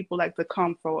 Some people like to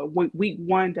come for week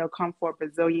one, they'll come for a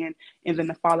Brazilian, and then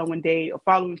the following day, or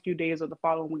following few days, or the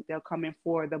following week, they'll come in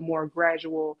for the more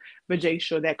gradual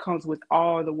vajacial that comes with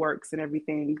all the works and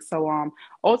everything. So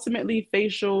ultimately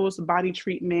facials, body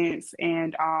treatments,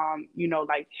 and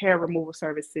like hair removal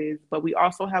services. But we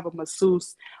also have a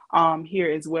masseuse here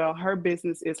as well. Her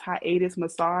business is hiatus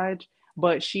massage,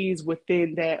 but she's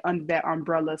within that under that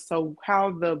umbrella. So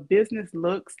how the business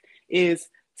looks is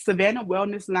Savannah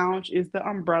Wellness Lounge is the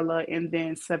umbrella, and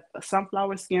then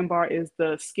Sunflower Skin Bar is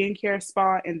the skincare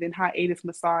spa, and then Hiatus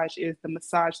Massage is the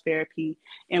massage therapy.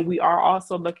 And we are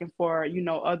also looking for,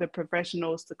 other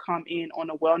professionals to come in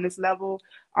on a wellness level.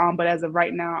 But as of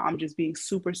right now, I'm just being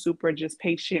super, super just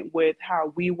patient with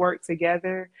how we work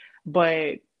together.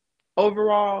 But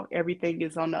overall, everything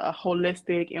is on a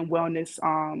holistic and wellness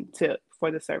tip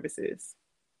for the services.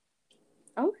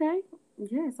 Okay.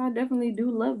 Yes, I definitely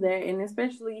do love that. And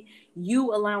especially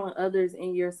you allowing others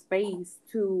in your space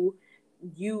to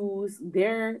use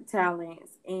their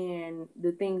talents and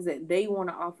the things that they want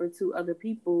to offer to other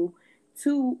people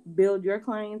to build your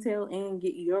clientele and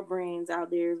get your brands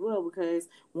out there as well. Because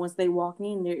once they walk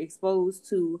in, they're exposed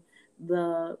to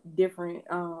the different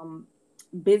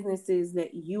businesses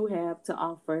that you have to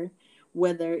offer,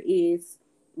 whether it's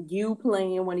you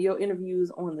playing one of your interviews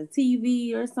on the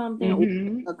TV or something, or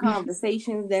Mm-hmm. a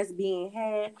conversation that's being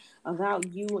had about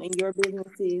you and your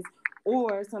businesses,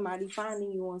 or somebody finding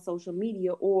you on social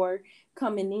media, or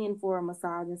coming in for a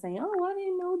massage and saying, "Oh, I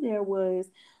didn't know there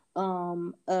was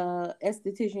a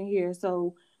esthetician here,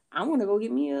 so I want to go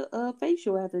get me a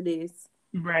facial after this."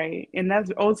 Right. And that's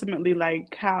ultimately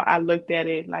like how I looked at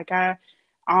it. Like I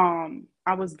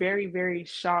was very, very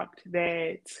shocked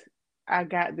that I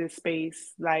got this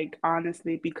space, like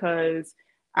honestly, because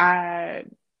I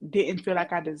didn't feel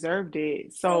like I deserved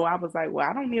it. So I was like, well,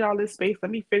 I don't need all this space.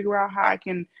 Let me figure out how I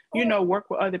can, work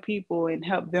with other people and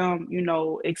help them,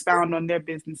 expound on their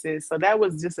businesses. So that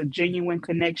was just a genuine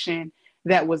connection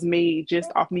that was made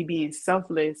just off me being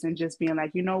selfless and just being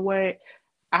like, you know what?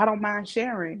 I don't mind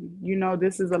sharing.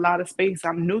 This is a lot of space.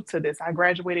 I'm new to this. I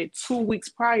graduated 2 weeks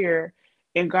prior,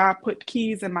 and God put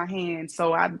keys in my hand.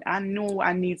 So I knew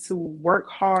I need to work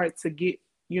hard to get,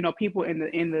 people in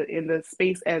the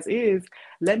space as is.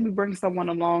 Let me bring someone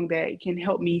along that can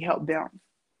help me help them.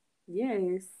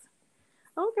 Yes.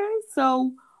 Okay,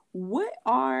 so what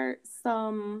are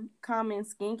some common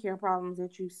skincare problems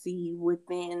that you see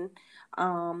within,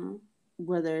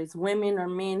 whether it's women or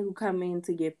men who come in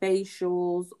to get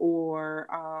facials or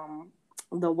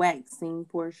the waxing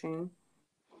portion?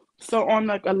 So on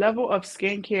like a level of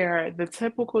skincare, the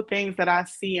typical things that I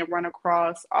see and run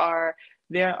across are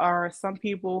There are some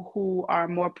people who are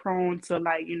more prone to,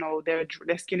 like,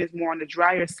 their skin is more on the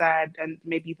drier side and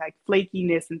maybe like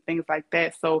flakiness and things like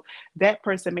that. So that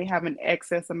person may have an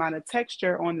excess amount of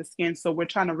texture on the skin. So we're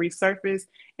trying to resurface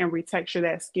and retexture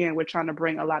that skin. We're trying to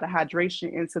bring a lot of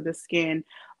hydration into the skin.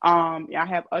 I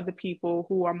have other people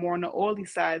who are more on the oily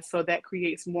side, so that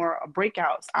creates more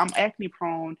breakouts. I'm acne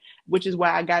prone, which is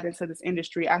why I got into this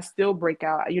industry. I still break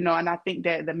out, and I think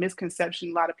that the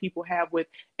misconception a lot of people have with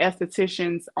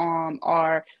estheticians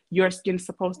are your skin's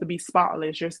supposed to be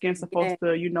spotless, your skin's Yeah. supposed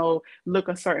to, look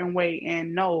a certain way.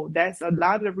 And no, that's a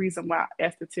lot of the reason why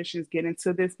estheticians get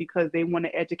into this, because they want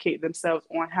to educate themselves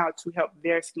on how to help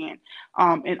their skin.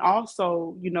 And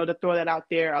also, to throw that out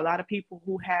there, a lot of people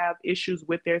who have issues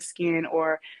with their skin,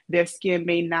 or their skin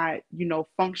may not,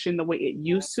 function the way it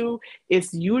used to,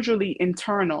 it's usually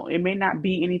internal. It may not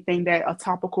be anything that a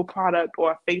topical product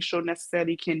or a facial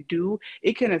necessarily can do.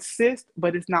 It can assist,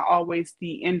 but it's not always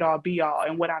the end all be all.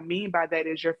 And what I mean by that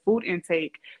is your food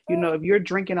intake. If you're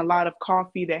drinking a lot of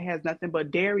coffee that has nothing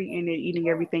but dairy in it, eating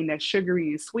everything that's sugary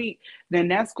and sweet, then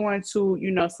that's going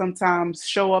to, sometimes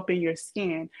show up in your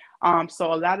skin.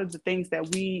 So a lot of the things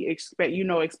that we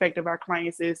expect of our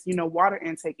clients is, water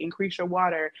intake, increase your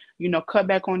water, cut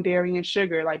back on dairy and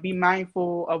sugar, like be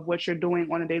mindful of what you're doing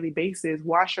on a daily basis,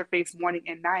 wash your face morning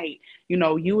and night,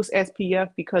 use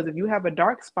SPF, because if you have a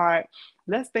dark spot,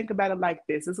 let's think about it like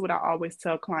this. This is what I always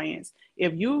tell clients.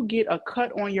 If you get a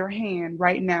cut on your hand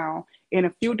right now, in a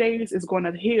few days it's going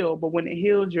to heal, but when it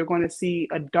heals, you're going to see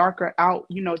a darker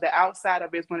the outside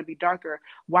of it is going to be darker.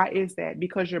 Why is that?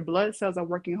 Because your blood cells are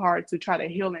working hard to try to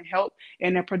heal and help,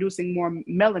 and they're producing more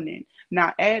melanin.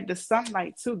 Now add the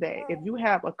sunlight to that. If you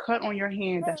have a cut on your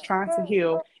hand that's trying to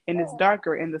heal and it's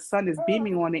darker, and the sun is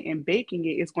beaming on it and baking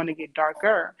it, it's going to get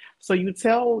darker. So you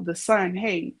tell the sun,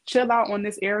 hey, chill out on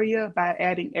this area by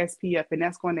adding SPF, and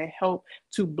that's going to help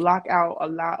to block out a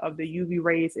lot of the UV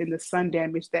rays and the sun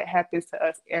damage that happens to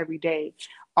us every day.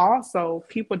 Also,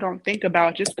 people don't think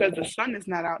about, just because the sun is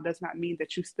not out does not mean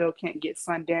that you still can't get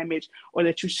sun damage, or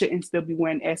that you shouldn't still be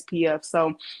wearing SPF.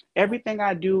 So everything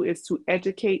I do is to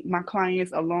educate my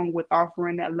clients, along with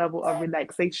offering that level of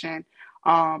relaxation.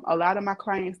 A lot of my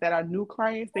clients that are new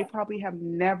clients, they probably have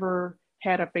never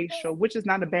had a facial, which is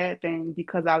not a bad thing,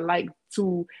 because I like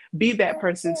to be that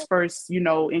person's first,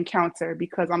 encounter,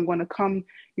 because I'm going to come,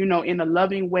 in a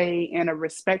loving way, and a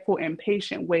respectful and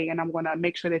patient way. And I'm going to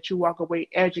make sure that you walk away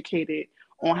educated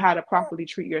on how to properly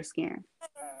treat your skin.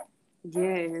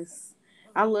 Yes.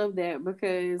 I love that,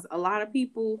 because a lot of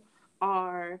people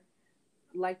are,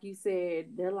 like you said,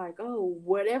 they're like, oh,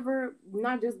 whatever,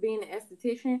 not just being an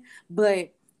esthetician,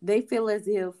 but they feel as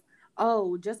if,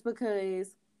 oh, just because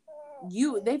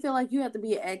they feel like you have to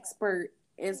be an expert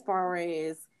as far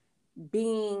as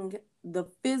being the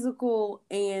physical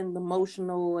and the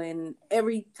emotional and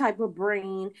every type of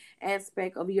brain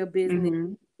aspect of your business,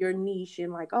 Mm-hmm. your niche,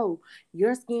 and like, oh,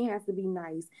 your skin has to be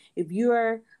nice. If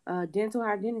you're a dental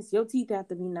hygienist, your teeth have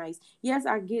to be nice. Yes,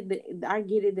 I get it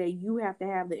that you have to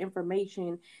have the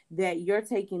information that you're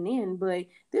taking in, but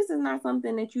this is not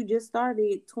something that you just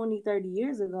started 20, 30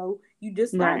 years ago. You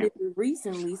just Right. started it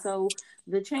recently. So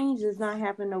the change does not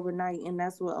happen overnight, and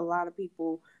that's what a lot of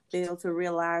people fail to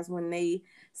realize when they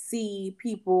see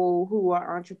people who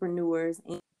are entrepreneurs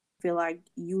and feel like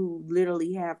you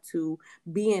literally have to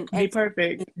be an Be expert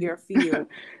in perfect. your field.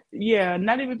 Yeah,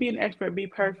 not even be an expert, be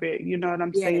perfect. You know what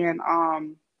I'm Yeah,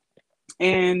 saying?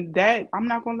 And that, I'm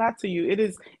not gonna lie to you,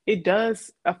 it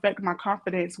does affect my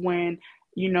confidence when,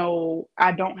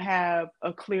 I don't have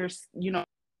a clear,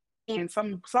 and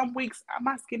some weeks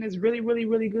my skin is really, really,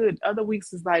 really good. Other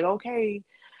weeks is like, okay,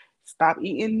 stop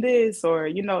eating this, or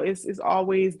it's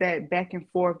always that back and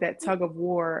forth, that tug of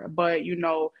war. But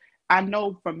I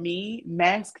know for me,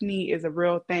 maskne is a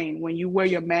real thing. When you wear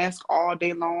your mask all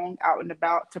day long out and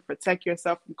about to protect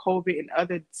yourself from COVID and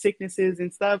other sicknesses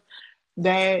and stuff,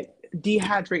 that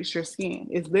dehydrates your skin.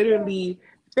 It's literally,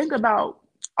 think about,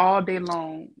 all day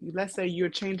long. Let's say you're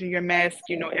changing your mask,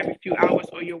 every few hours,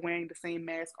 or you're wearing the same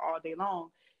mask all day long.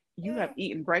 You have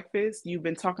eaten breakfast, you've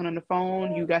been talking on the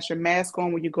phone, you got your mask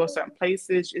on when you go certain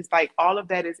places. It's like all of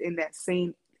that is in that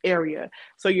same area.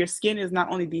 So your skin is not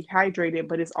only dehydrated,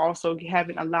 but it's also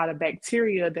having a lot of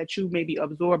bacteria that you maybe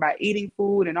absorb by eating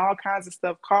food and all kinds of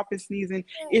stuff, coughing, sneezing,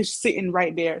 is sitting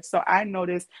right there. So I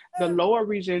noticed the lower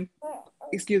region,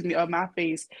 of my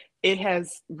face, it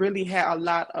has really had a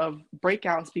lot of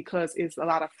breakouts, because it's a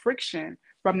lot of friction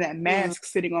from that mask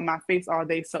sitting on my face all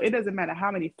day. So it doesn't matter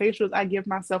how many facials I give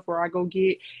myself or I go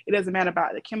get. It doesn't matter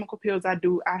about the chemical peels I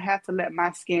do. I have to let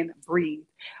my skin breathe.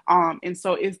 And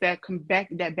so it's that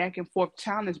back and forth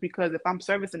challenge, because if I'm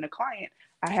servicing a client,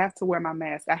 I have to wear my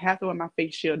mask. I have to wear my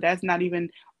face shield. That's not even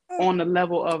on the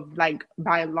level of like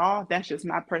by law. That's just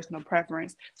my personal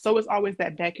preference. So it's always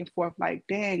that back and forth, like,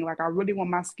 dang, like I really want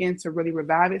my skin to really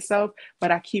revive itself,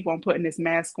 but I keep on putting this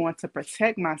mask on to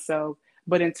protect myself.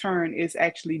 But in turn, it's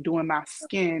actually doing my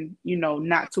skin,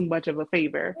 not too much of a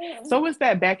favor. So it's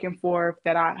that back and forth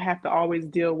that I have to always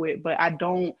deal with, but I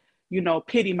don't,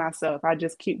 pity myself. I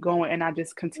just keep going and I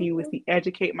just continuously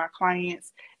educate my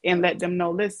clients and let them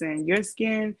know, listen, your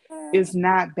skin is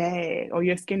not bad, or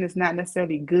your skin is not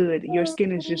necessarily good. Your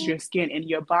skin is just your skin, and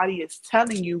your body is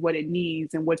telling you what it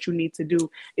needs and what you need to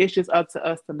do. It's just up to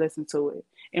us to listen to it.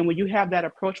 And when you have that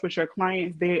approach with your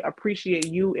clients, they appreciate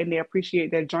you and they appreciate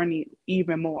their journey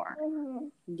even more.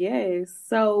 Yes.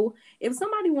 So if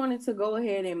somebody wanted to go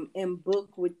ahead and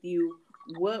book with you,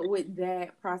 what would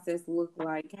that process look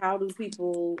like? How do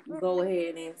people go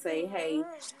ahead and say, hey,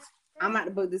 I'm about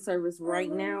to book this service right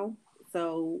now?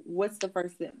 So what's the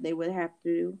first step they would have to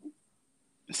do?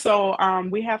 So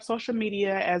we have social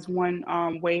media as one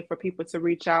way for people to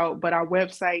reach out, but our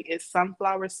website is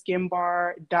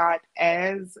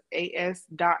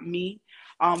sunflowerskinbar.as.me.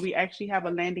 We actually have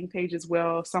a landing page as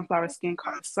well,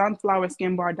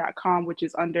 sunflowerskinbar.com, which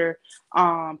is under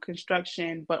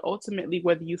construction. But ultimately,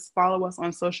 whether you follow us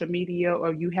on social media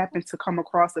or you happen to come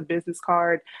across a business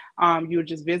card, you'll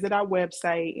just visit our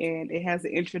website, and it has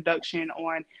an introduction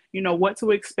on what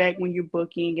to expect when you're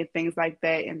booking and things like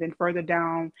that. And then further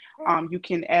down, you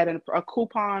can add a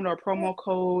coupon or a promo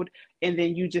code, and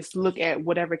then you just look at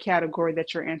whatever category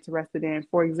that you're interested in.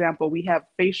 For example, we have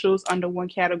facials under one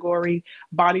category,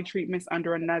 body treatments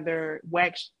under another,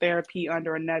 wax therapy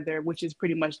under another, which is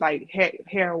pretty much like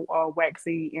hair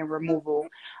waxing and removal.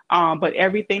 But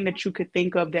everything that you could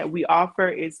think of that we offer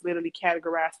is literally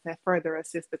categorized to further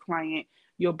assist the client.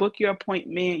 You'll book your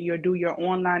appointment, you'll do your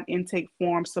online intake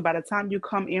form. So by the time you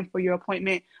come in for your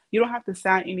appointment, you don't have to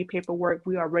sign any paperwork.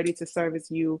 We are ready to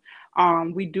service you.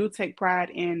 We do take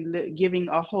pride in giving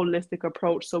a holistic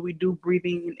approach. So we do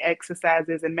breathing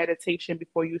exercises and meditation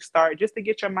before you start, just to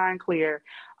get your mind clear.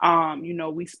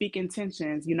 We speak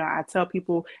intentions. I tell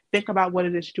people, think about what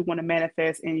it is you want to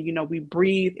manifest. And, we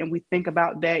breathe and we think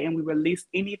about that, and we release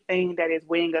anything that is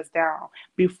weighing us down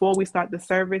before we start the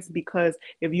service. Because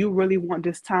if you really want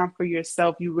this time for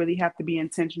yourself, you really have to be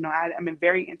intentional. I'm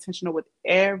very intentional with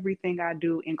everything I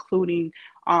do, including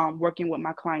working with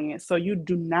my clients. So you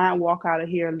do not walk out of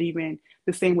here leaving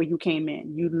the same way you came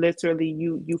in. You literally,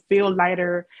 you feel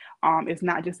lighter. It's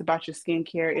not just about your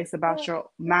skincare. It's about your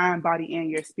mind, body, and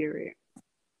your spirit.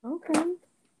 Okay.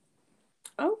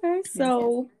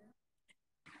 So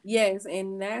yes,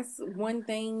 and that's one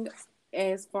thing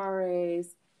as far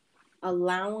as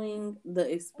allowing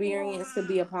the experience to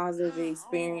be a positive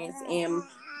experience and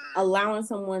allowing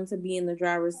someone to be in the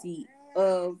driver's seat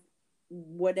of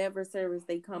whatever service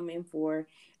they come in for,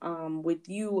 with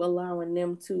you allowing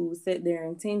them to set their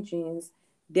intentions,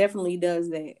 definitely does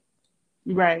that.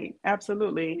 Right,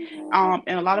 absolutely. And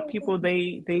a lot of people,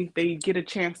 they get a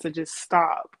chance to just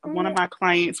stop. One of my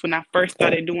clients, when I first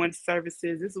started doing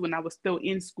services, this is when I was still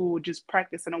in school, just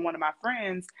practicing on one of my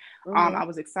friends. I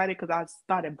was excited because I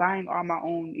started buying all my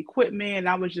own equipment, and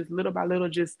I was just little by little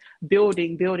just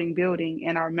building, building, building.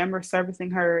 And I remember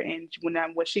servicing her, and when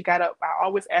she got up, I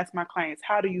always ask my clients,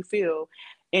 "How do you feel?"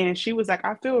 And she was like,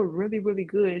 I feel really, really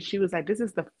good. She was like, this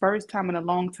is the first time in a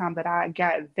long time that I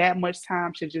got that much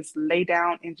time to just lay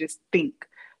down and just think.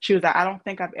 She was like, I don't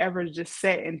think I've ever just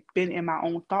sat and been in my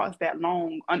own thoughts that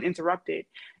long, uninterrupted.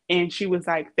 And she was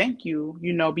like, thank you.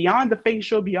 Beyond the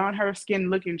facial, beyond her skin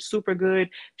looking super good,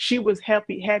 she was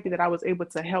happy that I was able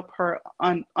to help her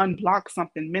unblock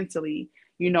something mentally,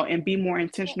 and be more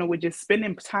intentional with just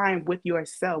spending time with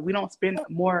yourself. We don't spend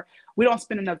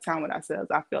enough time with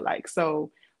ourselves, I feel like. So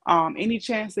any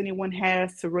chance anyone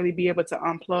has to really be able to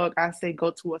unplug, I say go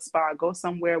to a spa, go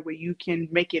somewhere where you can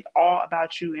make it all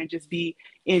about you and just be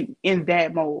in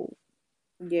that mode.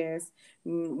 Yes.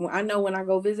 I know when I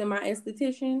go visit my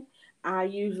esthetician,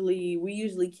 we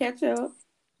usually catch up,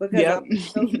 because Yep. I'm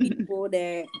those people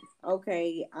that,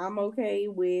 okay, I'm okay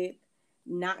with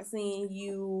not seeing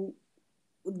you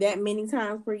that many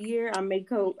times per year. I may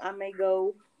go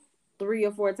 3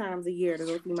 or 4 times a year to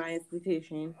go see my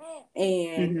esthetician,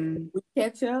 and we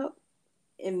catch up.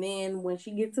 And then when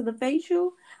she gets to the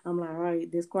facial, I'm like, all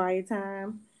right, this quiet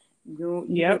time. You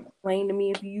can explain to me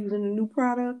if you're using a new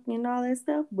product and all that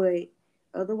stuff, but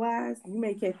otherwise, you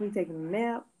may catch me taking a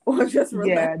nap, or just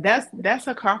relax. Yeah, that's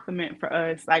a compliment for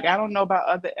us. Like I don't know about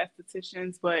other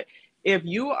estheticians, but if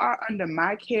you are under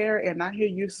my care and I hear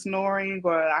you snoring,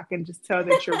 or I can just tell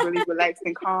that you're really relaxed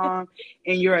and calm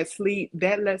and you're asleep,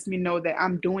 that lets me know that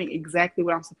I'm doing exactly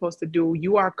what I'm supposed to do.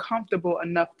 You are comfortable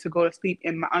enough to go to sleep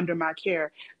under my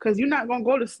care, because you're not gonna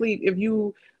go to sleep if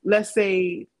you, let's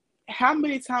say, how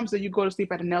many times do you go to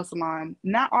sleep at a nail salon?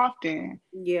 Not often.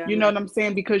 Yeah, You know no. what I'm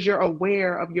saying? Because you're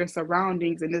aware of your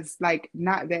surroundings and it's like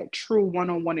not that true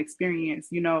one-on-one experience,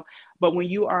 you know. But when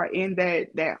you are in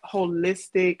that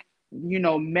holistic, you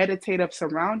know, meditative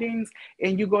surroundings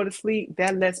and you go to sleep,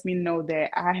 that lets me know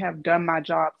that I have done my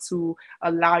job to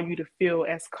allow you to feel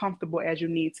as comfortable as you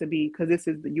need to be, because this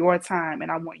is your time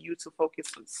and I want you to focus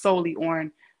solely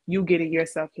on you getting your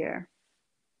self-care.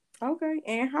 Okay.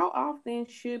 And how often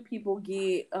should people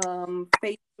get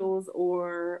facials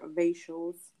or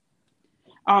facials?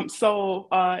 As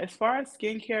far as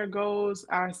skincare goes,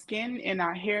 our skin and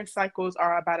our hair cycles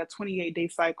are about a 28-day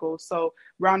cycle. So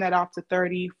round that off to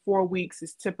 34 weeks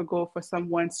is typical for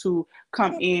someone to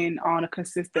come in on a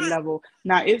consistent level.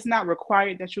 Now, it's not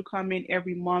required that you come in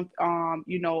every month,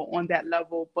 you know, on that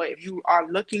level. But if you are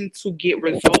looking to get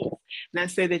results,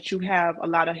 let's say that you have a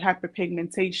lot of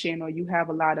hyperpigmentation or you have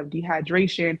a lot of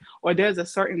dehydration, or there's a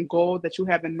certain goal that you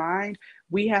have in mind,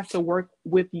 we have to work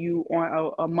with you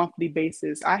on a monthly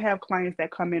basis. I have clients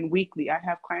that come in weekly. I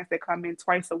have clients that come in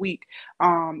twice a week.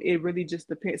 It really just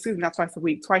depends. Excuse me, not twice a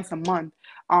week, twice a month.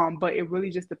 But it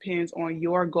really just depends on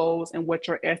your goals and what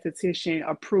your esthetician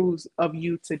approves of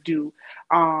you to do.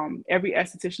 Every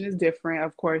esthetician is different.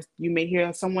 Of course, you may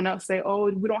hear someone else say,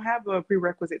 "Oh, we don't have a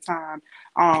prerequisite time."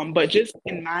 But just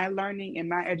in my learning, in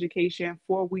my education,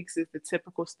 4 weeks is the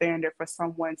typical standard for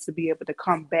someone to be able to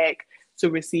come back to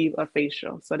receive a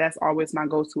facial. So that's always my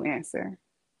go-to answer.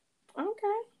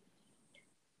 Okay.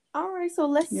 All right. So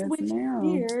let's Yes, switch ma'am.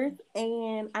 gears.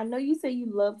 And I know you say you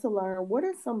love to learn. What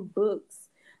are some books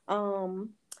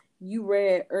um you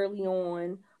read early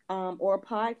on, or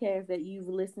podcasts that you've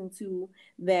listened to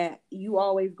that you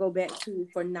always go back to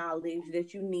for knowledge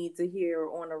that you need to hear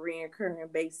on a recurring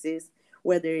basis,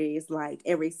 whether it's like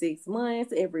every 6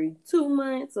 months, every 2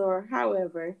 months, or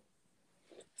however?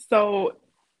 So,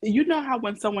 you know how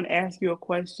when someone asks you a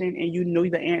question and you know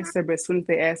the answer, but as soon as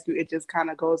they ask you, it just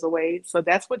kind of goes away. So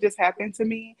that's what just happened to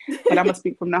me. But I'm gonna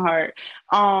speak from the heart.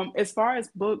 As far as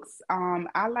books,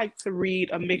 I like to read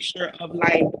a mixture of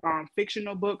like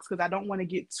fictional books because I don't want to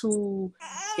get too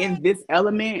in this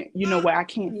element, you know, where I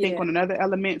can't think Yeah. on another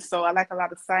element. So I like a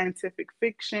lot of scientific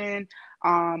fiction.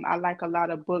 I like a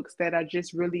lot of books that are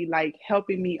just really like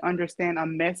helping me understand a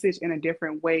message in a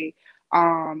different way.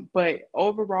 But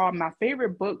overall, my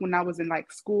favorite book when I was in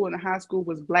like school in high school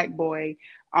was Black Boy.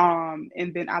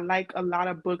 And then I like a lot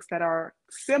of books that are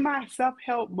semi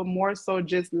self-help, but more so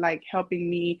just like helping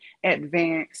me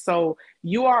advance. So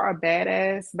You Are a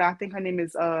Badass, but I think her name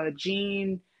is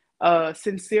Jean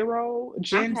Sincero, I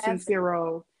Jen have that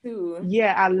Sincero. too.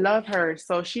 Yeah, I love her.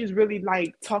 So she's really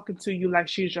like talking to you like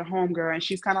she's your homegirl, and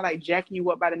she's kind of like jacking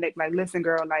you up by the neck, like, listen,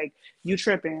 girl, like you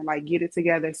tripping, like get it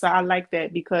together. So I like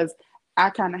that because I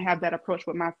kind of have that approach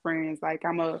with my friends. Like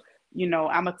I'm a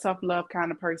tough love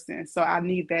kind of person. So I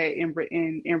need that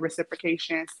in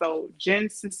reciprocation. So Jen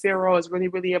Sincero is really,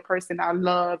 really a person I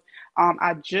love.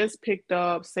 I just picked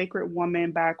up Sacred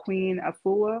Woman by Queen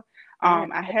Afua. I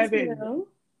have I that as haven't well.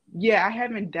 yeah, I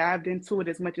haven't dived into it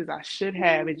as much as I should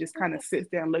have. It just kind of sits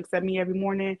there and looks at me every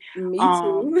morning. Me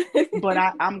Um, too. but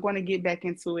I'm going to get back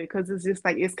into it because it's just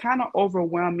like it's kind of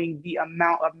overwhelming the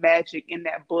amount of magic in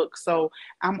that book. So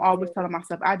I'm always Yeah. telling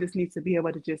myself I just need to be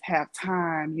able to just have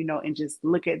time, you know, and just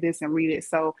look at this and read it.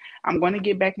 So I'm going to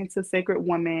get back into Sacred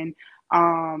Woman.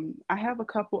 I have a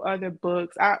couple other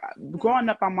books. I growing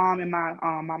up, my mom and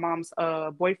my mom's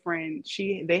boyfriend,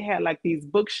 they had like these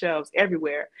bookshelves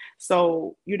everywhere.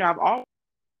 So, you know, I've always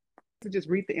to just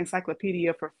read the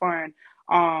encyclopedia for fun.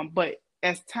 But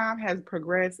as time has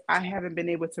progressed, I haven't been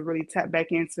able to really tap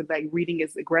back into like reading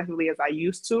as aggressively as I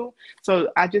used to. So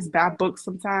I just buy books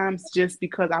sometimes just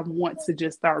because I want to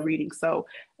just start reading. So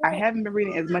I haven't been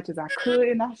reading as much as I could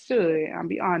and I should, I'll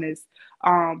be honest.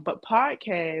 But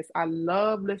podcasts, I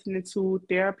love listening to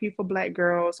Therapy for Black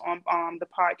Girls on the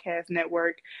podcast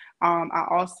network. I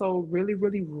also really,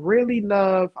 really, really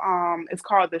love it's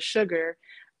called The Sugar.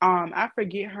 I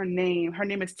forget her name. Her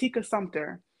name is Tika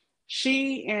Sumter.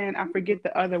 She and I forget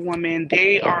the other woman.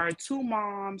 They are two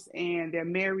moms and they're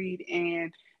married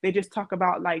and they just talk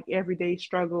about like everyday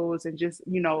struggles and just,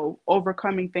 you know,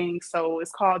 overcoming things. So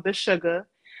it's called The Sugar.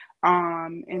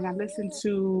 And I listen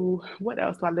to what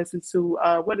else do I listen to?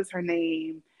 What is her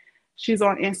name? She's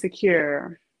on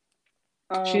Insecure.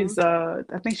 She's Um,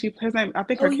 I think his name, I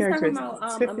think oh, her you character talking is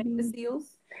about Amanda Tiffany.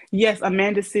 Seals? Yes,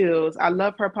 Amanda Seals. I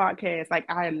love her podcast. Like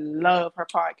I love her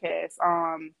podcast.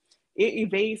 It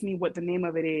evades me what the name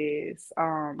of it is.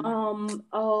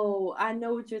 Oh, I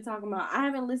know what you're talking about. I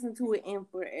haven't listened to it in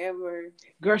forever.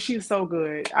 Girl, she's so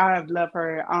good. I love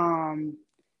her. I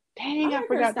Dang, I like her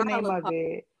forgot the style name of of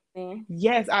it. podcasting.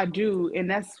 Yes, I do. And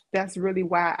that's really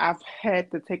why I've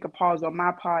had to take a pause on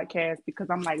my podcast because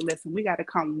I'm like, listen, we got to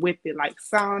come with it, like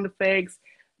sound effects,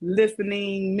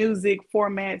 listening, music,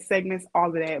 format, segments, all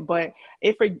of that. But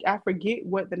if I forget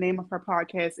what the name of her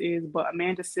podcast is, but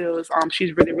Amanda Seals,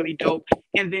 she's really, really dope.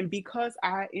 And then because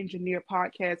I engineered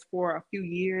podcasts for a few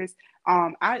years,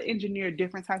 I engineered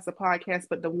different types of podcasts,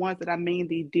 but the ones that I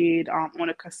mainly did on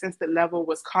a consistent level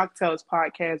was Cocktails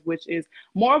Podcast, which is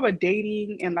more of a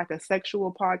dating and like a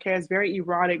sexual podcast, very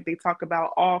erotic. They talk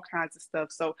about all kinds of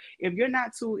stuff. So if you're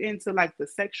not too into like the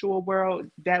sexual world,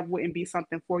 that wouldn't be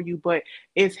something for you. But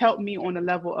it's helped me on the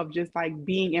level of just like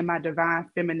being in my divine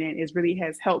feminine. It really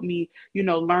has helped me,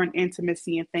 learn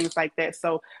intimacy and things like that.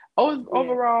 So Yeah.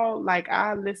 overall, like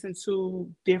I listen to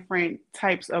different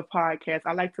types of podcasts.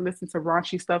 I like to listen to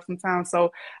raunchy stuff sometimes.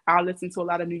 So I'll listen to a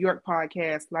lot of New York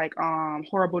podcasts like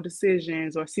Horrible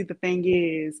Decisions or See the Thing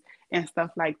Is and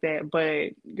stuff like that. But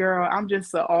girl, I'm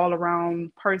just an all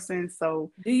around person,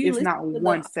 so Do you it's listen not to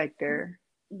one sector.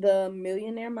 the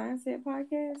Millionaire Mindset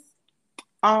podcast?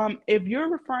 If you're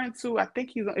referring to, I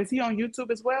think is he on YouTube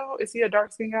as well? Is he a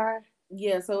dark skin guy?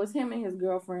 Yeah, so it's him and his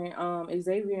girlfriend,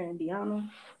 Xavier and Deanna.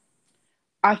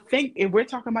 I think if we're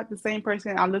talking about the same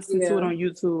person, I listened to it Yeah, on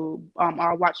YouTube.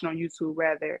 Or watching on YouTube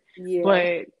rather. yeah,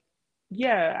 But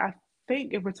yeah, I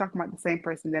think if we're talking about the same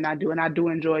person, then I do, and I do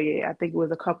enjoy it. I think it was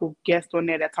a couple guests on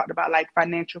there that talked about like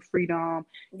financial freedom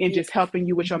and yeah, just helping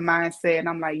you with your mindset. And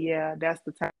I'm like, yeah, that's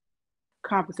the type of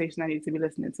conversation I need to be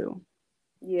listening to.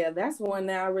 yeah. That's one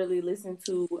that I really listen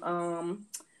to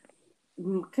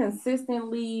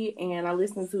consistently, and I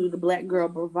listen to the Black Girl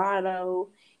Bravado.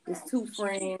 It's two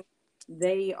friends.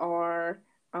 They are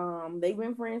they've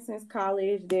been friends since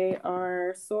college. They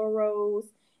are Soros,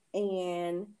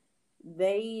 and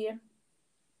they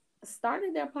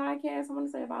started their podcast. I want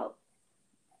to say about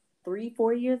 3,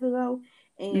 4 years ago,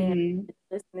 and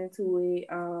Hmm. listening to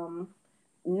it.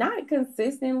 Not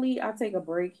consistently. I take a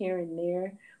break here and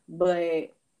there,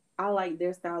 but I like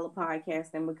their style of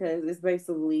podcasting because it's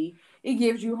basically it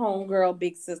gives you homegirl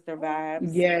big sister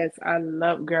vibes. Yes, I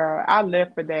love girl. I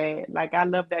live for that. Like I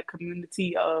love that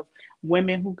community of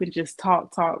women who can just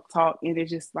talk, talk, talk, and it's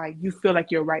just like you feel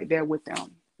like you're right there with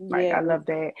them. Like Yeah. I love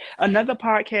that. Another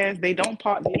podcast, they don't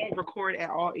record at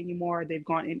all anymore. They've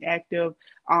gone inactive.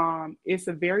 It's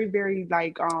a very, very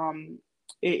like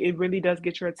it really does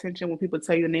get your attention when people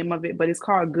tell you the name of it, but it's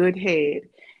called Good Head.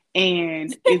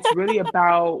 And it's really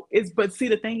about it's but see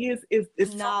the thing is it's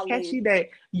so Knowledge. catchy that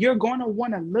you're gonna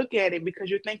want to look at it because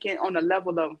you're thinking on the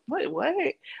level of what,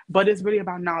 but it's really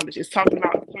about knowledge. It's talking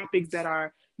about topics that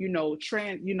are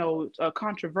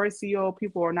controversial.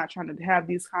 People are not trying to have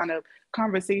these kind of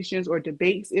conversations or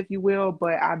debates, if you will.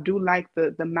 But I do like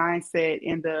the mindset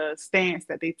and the stance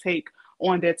that they take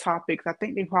on their topics. I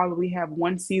think they probably have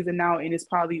one season now, and it's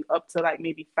probably up to like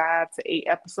maybe 5 to 8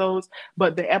 episodes.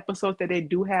 But the episodes that they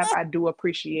do have, I do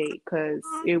appreciate because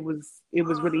it was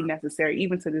really necessary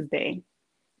even to this day.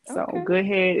 So Okay. Good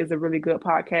Head is a really good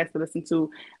podcast to listen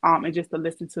to, and just to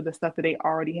listen to the stuff that they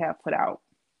already have put out.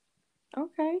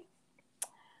 Okay.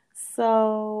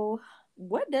 So,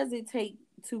 what does it take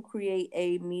to create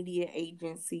a media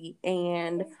agency,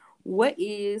 and what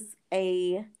is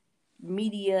a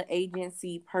media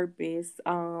agency purpose?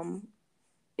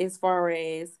 As far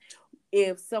as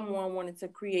if someone wanted to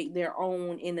create their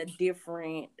own in a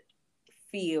different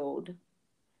field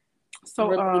So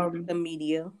related to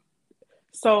media.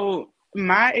 So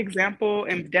my example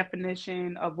and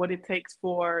definition of what it takes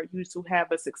for you to have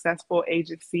a successful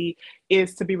agency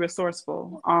is to be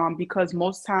resourceful. Because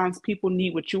most times people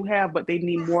need what you have, but they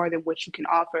need more than what you can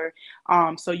offer.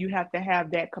 So you have to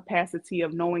have that capacity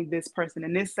of knowing this person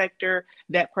in this sector,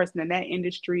 that person in that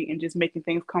industry, and just making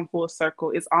things come full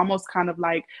circle. It's almost kind of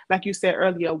like you said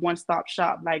earlier, one-stop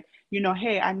shop. Like,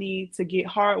 hey, I need to get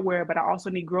hardware, but I also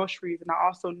need groceries and I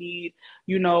also need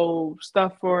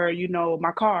stuff for,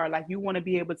 my car. Like you want to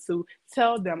be able to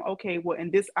tell them, okay, well,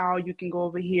 in this aisle, you can go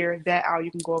over here, that aisle,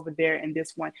 you can go over there, and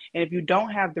this one. And if you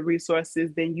don't have the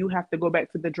resources, then you have to go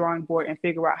back to the drawing board and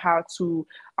figure out how to,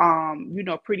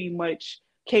 pretty much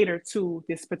cater to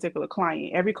this particular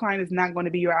client. Every client is not going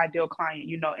to be your ideal client,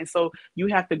 and so you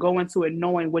have to go into it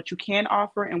knowing what you can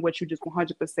offer and what you just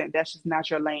 100%, that's just not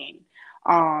your lane.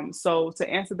 So to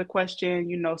answer the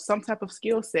question, some type of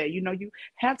skill set, you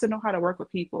have to know how to work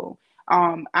with people.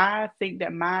 I think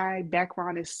that my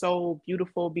background is so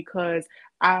beautiful because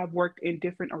I've worked in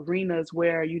different arenas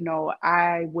where,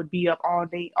 I would be up all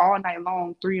day, all night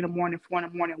long, 3 in the morning, 4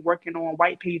 in the morning, working on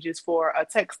white pages for a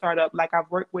tech startup. Like I've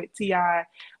worked with Ti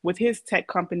with his tech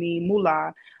company,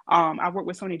 Moolah. I've worked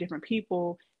with so many different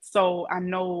people. So I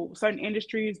know certain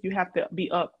industries you have to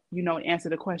be up, answer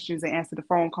the questions and answer the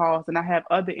phone calls. And I have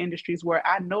other industries where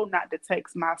I know not to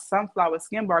text my sunflower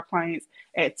skin bar clients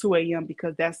at 2 a.m.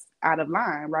 because that's out of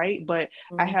line, right? But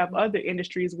I have other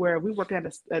industries where we work at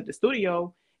the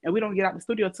studio and we don't get out the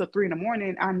studio till 3 in the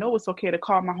morning. I know it's okay to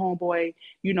call my homeboy,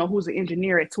 who's an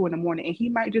engineer at 2 in the morning, and he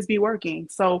might just be working.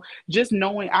 So just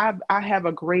knowing I have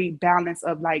a great balance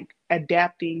of like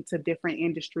adapting to different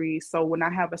industries. So when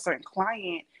I have a certain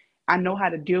client, I know how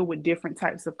to deal with different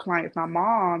types of clients. My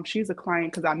mom, she's a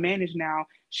client because I manage now.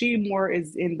 She more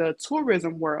is in the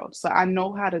tourism world. So I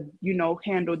know how to,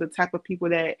 handle the type of people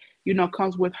that,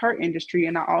 comes with her industry.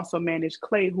 And I also manage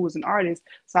Clay, who is an artist.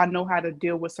 So I know how to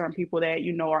deal with certain people that,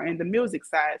 are in the music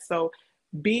side. So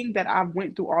being that I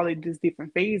went through all of these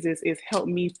different phases, it's helped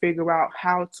me figure out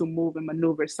how to move and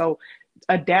maneuver. So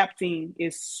adapting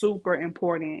is super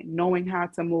important. Knowing how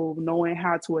to move, knowing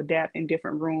how to adapt in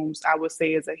different rooms, I would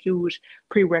say is a huge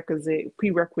prerequisite.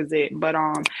 But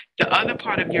the other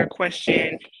part of your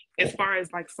question, as far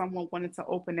as like someone wanting to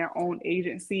open their own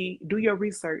agency, do your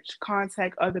research,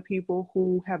 contact other people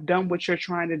who have done what you're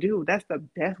trying to do. That's the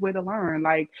best way to learn.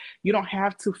 Like you don't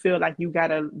have to feel like you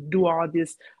gotta do all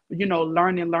this,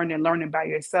 learning by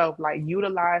yourself. Like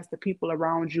utilize the people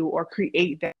around you or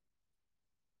create that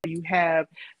you have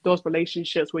those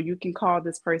relationships where you can call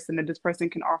this person and this person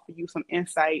can offer you some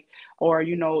insight or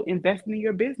invest in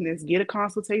your business, get a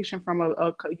consultation from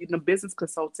a business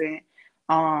consultant.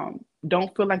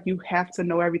 Don't feel like you have to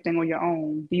know everything on your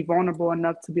own. Be vulnerable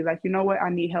enough to be like, you know what, I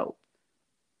need help.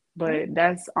 But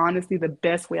that's honestly the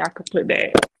best way I could put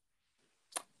that.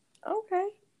 Okay.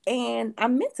 And I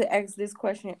meant to ask this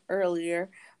question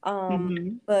earlier,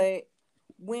 but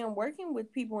when working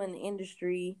with people in the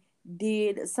industry,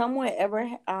 did someone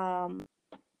ever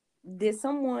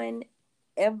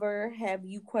have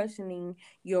you questioning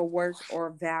your work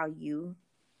or value?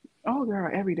 Oh,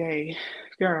 girl, every day,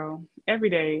 girl,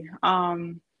 every day.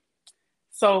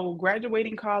 So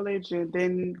graduating college and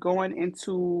then going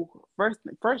into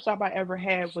first job I ever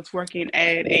had was working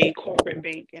at a corporate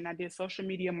bank, and I did social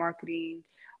media marketing.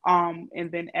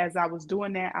 And then as I was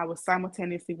doing that, I was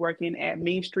simultaneously working at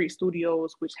Main Street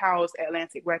Studios, which housed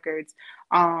Atlantic Records.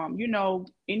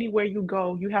 Anywhere you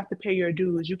go, you have to pay your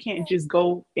dues. You can't just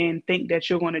go and think that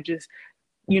you're going to just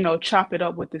chop it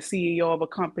up with the CEO of a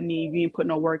company. You ain't put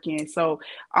no work in. So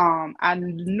I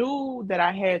knew that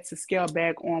I had to scale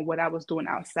back on what I was doing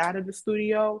outside of the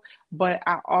studio, but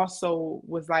I also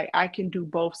was like, I can do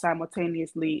both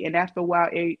simultaneously. And after a while,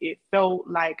 it felt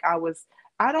like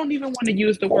I don't even want to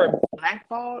use the word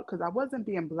blackballed because I wasn't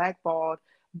being blackballed,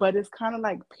 but it's kind of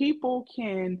like people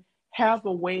can have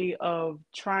a way of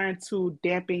trying to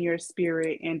dampen your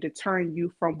spirit and deterring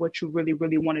you from what you really,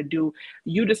 really want to do.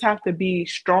 You just have to be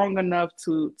strong enough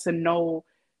to know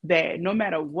that no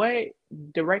matter what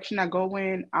direction I go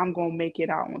in, I'm gonna make it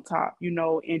out on top,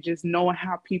 and just knowing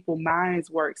how people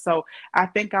minds work. So I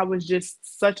think I was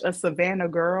just such a Savannah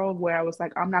girl where I was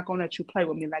like, I'm not gonna let you play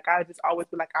with me. Like I just always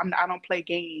be like, I don't play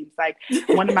games. Like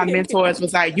one of my mentors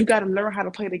was like, you got to learn how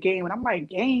to play the game, and I'm like,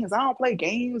 games? I don't play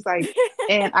games. Like,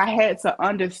 and I had to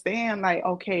understand, like,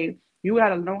 okay, you got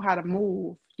to know how to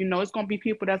move. It's going to be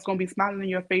people that's going to be smiling in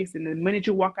your face. And the minute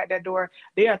you walk out that door,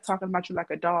 they are talking about you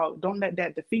like a dog. Don't let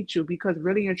that defeat you because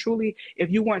really and truly, if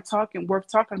you weren't worth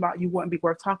talking about, you wouldn't be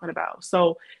worth talking about.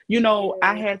 So,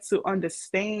 I had to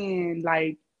understand,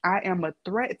 like, I am a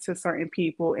threat to certain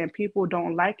people and people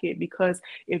don't like it because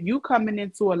if you coming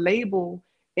into a label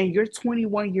and you're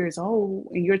 21 years old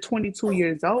and you're 22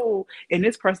 years old and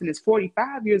this person is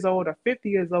 45 years old or 50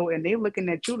 years old and they're looking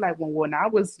at you like, well, when I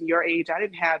was your age, I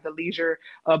didn't have the leisure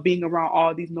of being around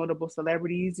all these notable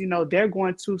celebrities. They're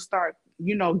going to start,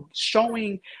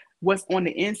 showing what's on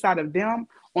the inside of them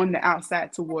on the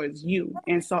outside towards you.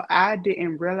 And so I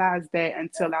didn't realize that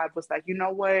until I was like, you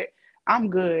know what? I'm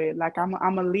good. Like I'm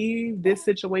gonna leave this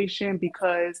situation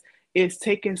because it's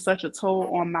taking such a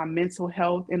toll on my mental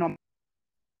health and on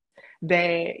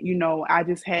that, I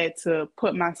just had to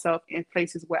put myself in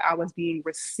places where I was being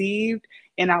received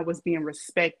and I was being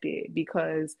respected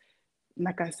because,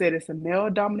 like I said, it's a male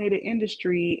dominated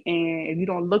industry. And if you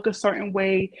don't look a certain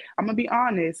way, I'm going to be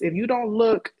honest, if you don't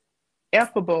look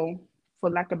effable for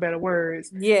lack of better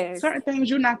words, Yes. certain things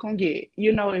you're not going to get.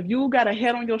 You know, if you got a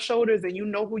head on your shoulders and you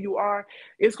know who you are,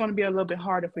 it's going to be a little bit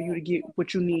harder for you to get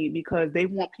what you need, because they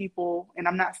want people, and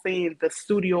I'm not saying the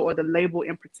studio or the label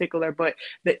in particular, but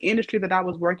the industry that I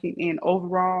was working in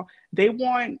overall, they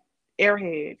want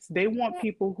airheads. They want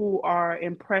people who are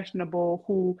impressionable,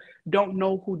 who don't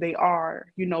know who they are,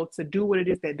 you know, to do what it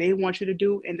is that they want you to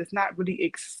do. And it's not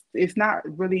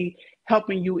really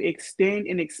helping you extend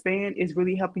and expand. It's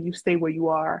really helping you stay where you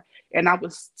are. And I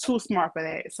was too smart for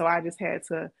that. So I just had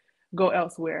to go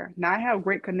elsewhere. Now I have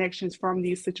great connections from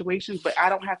these situations, but I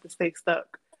don't have to stay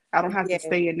stuck. I don't have to Yes.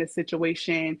 stay in this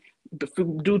situation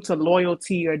due to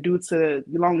loyalty or due to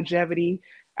longevity.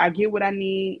 I get what I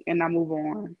need and I move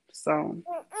on. So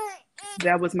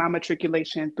that was my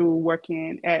matriculation through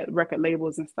working at record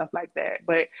labels and stuff like that.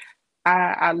 But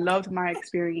I loved my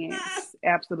experience,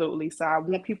 absolutely. So I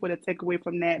want people to take away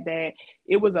from that that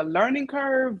it was a learning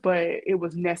curve, but it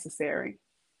was necessary.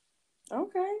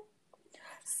 Okay.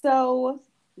 So,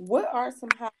 what are some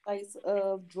highlights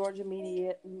of Georgia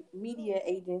Media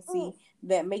Agency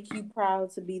that make you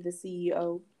proud to be the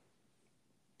CEO?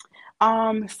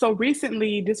 So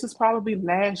recently, this was probably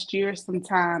last year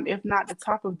sometime, if not the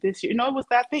top of this year. No, it was,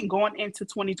 I think, going into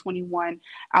 2021.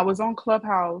 I was on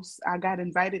Clubhouse. I got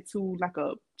invited to like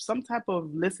a some type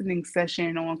of listening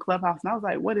session on Clubhouse, and I was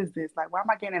like, "What is this? Like, why am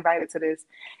I getting invited to this?"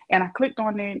 And I clicked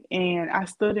on it, and I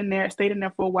stood in there, stayed in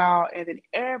there for a while, and then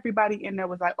everybody in there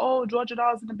was like, "Oh, Georgia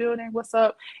Doll's in the building. What's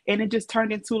up?" And it just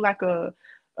turned into like a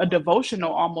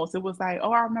devotional almost. It was like,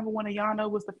 oh, I remember when Ayana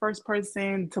was the first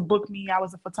person to book me. I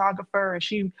was a photographer and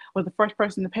she was the first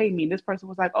person to pay me. And this person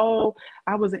was like, oh,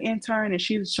 I was an intern and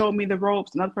she showed me the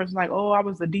ropes. Another person was like, oh, I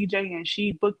was a DJ and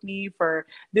she booked me for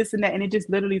this and that. And it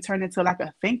just literally turned into like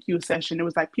a thank you session. It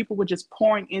was like people were just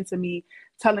pouring into me,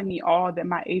 telling me all that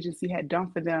my agency had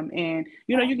done for them. And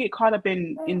you know, you get caught up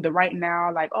in the right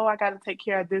now, like, oh, I got to take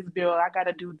care of this bill, I got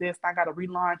to do this, I got to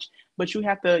relaunch. But you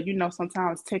have to, you know,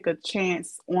 sometimes take a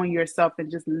chance on yourself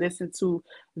and just listen to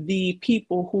the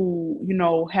people who, you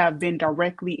know, have been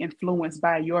directly influenced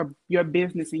by your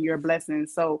business and your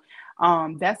blessings. So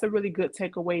that's a really good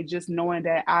takeaway, just knowing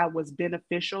that I was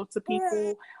beneficial to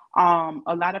people.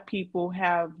 A lot of people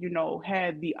have, you know,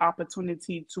 had the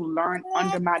opportunity to learn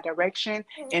under my direction,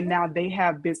 and now they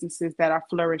have businesses that are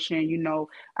flourishing. You know,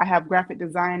 I have graphic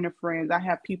designer friends. I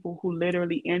have people who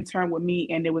literally intern with me,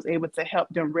 and it was able to help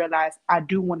them realize I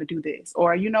do want to do this,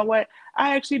 or you know what,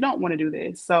 I actually don't want to do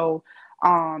this. So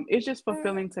it's just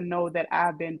fulfilling to know that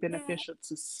I've been beneficial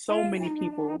to so many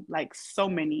people, like so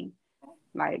many.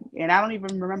 Like, and I don't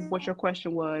even remember what your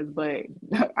question was, but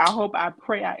I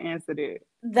pray I answered it.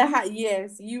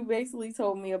 Yes, you basically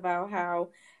told me about how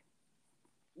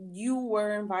you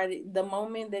were invited the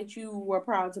moment that you were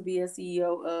proud to be a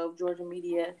CEO of Georgia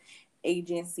Media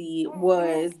Agency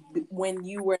was when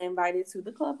you were invited to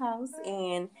the clubhouse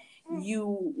and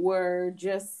you were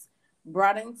just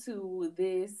brought into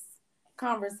this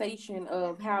conversation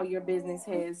of how your business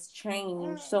has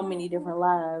changed so many different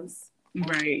lives.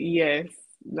 Right. Yes.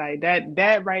 Like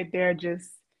that right there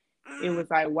just it was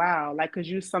like wow. Like cause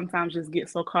you sometimes just get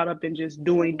so caught up in just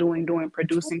doing,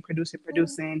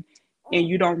 producing, and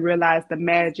you don't realize the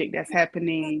magic that's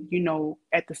happening, you know,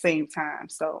 at the same time.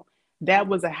 So that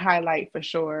was a highlight for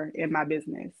sure in my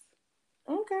business.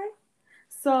 Okay.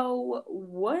 So,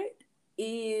 what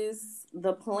is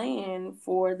the plan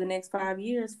for the next 5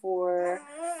 years for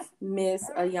Miss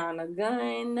Ayana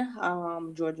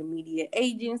Gunn, Georgia Media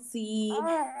Agency,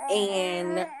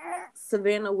 and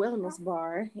Savannah Wellness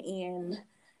Bar, and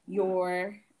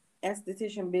your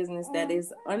esthetician business that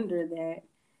is under that?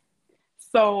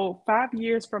 So 5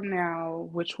 years from now,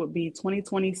 which would be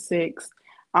 2026,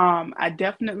 I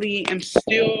definitely am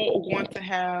still going to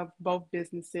have both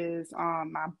businesses,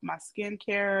 my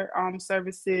skincare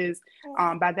services.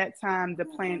 By that time, the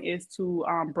plan is to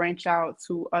branch out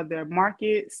to other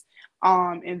markets.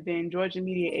 And then Georgia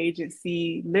Media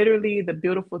Agency, literally the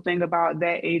beautiful thing about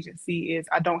that agency is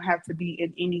I don't have to be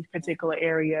in any particular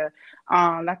area.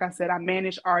 Like I said, I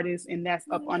manage artists and that's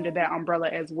up under that umbrella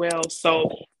as well.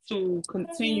 So to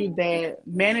continue that,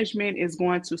 management is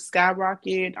going to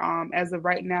skyrocket. As of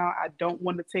right now, I don't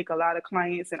want to take a lot of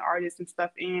clients and artists and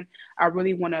stuff in. I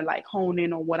really want to like hone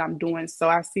in on what I'm doing. So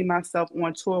I see myself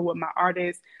on tour with my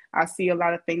artists. I see a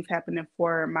lot of things happening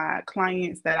for my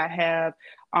clients that I have.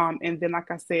 And then, like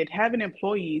I said, having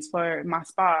employees for my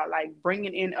spa, like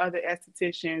bringing in other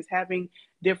estheticians, having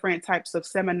different types of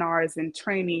seminars and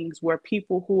trainings where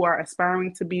people who are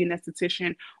aspiring to be an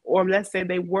esthetician, or let's say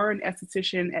they were an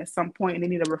esthetician at some point and they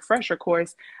need a refresher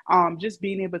course, just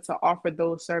being able to offer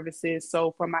those services.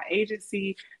 So for my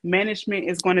agency, management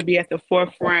is going to be at the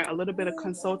forefront, a little bit of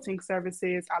consulting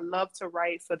services. I love to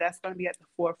write, so that's going to be at the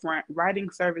forefront. Writing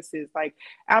services, like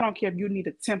I don't care if you need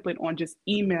a template on just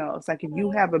emails. Like if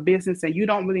you have a business and you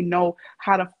don't really know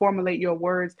how to formulate your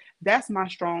words, that's my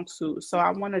strong suit. So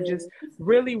I want to just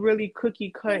really, really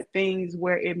cookie cut things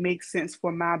where it makes sense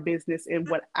for my business and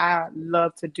what I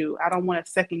love to do. I don't want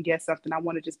to second guess something. I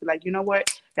want to just be like, you know what?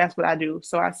 That's what I do.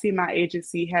 So I see my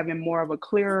agency having more of a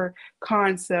clearer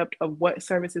concept of what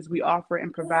services we offer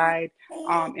and provide.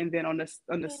 And then on the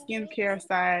skincare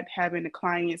side, having the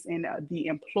clients and the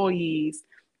employees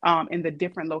in the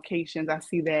different locations. I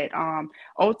see that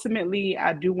ultimately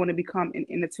I do want to become an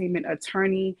entertainment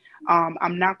attorney.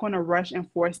 I'm not going to rush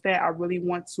and force that. I really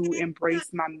want to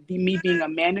embrace me being a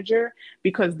manager,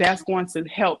 because that's going to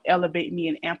help elevate me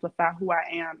and amplify who I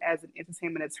am as an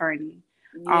entertainment attorney.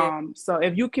 Yeah. So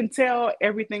if you can tell,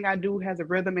 everything I do has a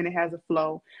rhythm and it has a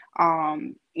flow.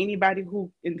 Anybody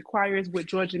who inquires with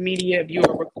Georgia Media, if you're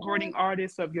a recording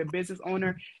artist or if you're a business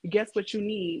owner, guess what you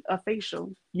need? A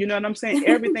facial. You know what I'm saying?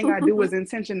 Everything I do is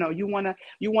intentional. You wanna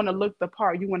look the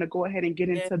part. You want to go ahead and get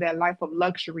into that life of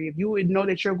luxury. If you would know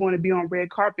that you're going to be on red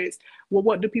carpets, well,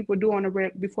 what do people do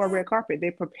before a red carpet?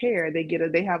 They prepare.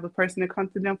 They have a person that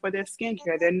comes to them for their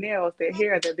skincare, their nails, their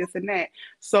hair, their this and that.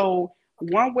 So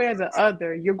one way or the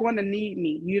other, you're going to need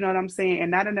me. You know what I'm saying?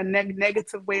 And not in a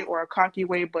negative way or a cocky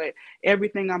way, but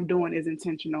everything I'm doing is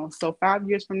intentional. So 5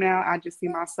 years from now, I just see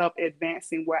myself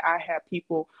advancing where I have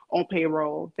people on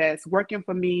payroll that's working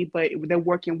for me, but they're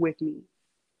working with me.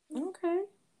 Okay.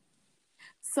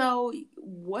 So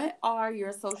what are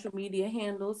your social media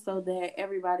handles so that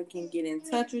everybody can get in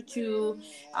touch with you,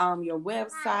 your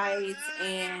websites,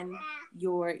 and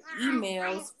your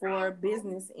emails for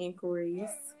business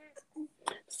inquiries?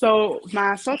 So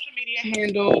my social media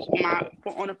handles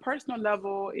on a personal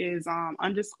level is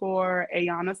underscore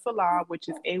Ayana Salah, which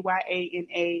is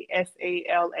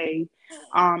AYANASALA.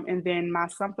 And then my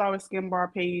Sunflower Skin Bar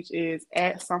page is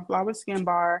at Sunflower Skin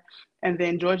Bar. And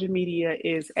then Georgia Media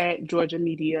is at Georgia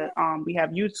Media. We have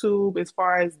YouTube as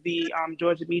far as the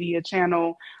Georgia Media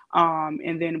channel.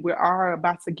 And then we are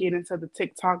about to get into the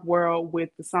TikTok world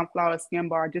with the Sunflower Skin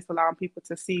Bar, just allowing people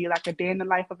to see like a day in the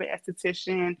life of an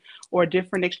esthetician or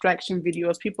different extraction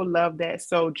videos. People love that.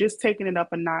 So just taking it up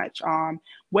a notch.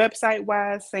 Website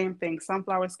wise, same thing,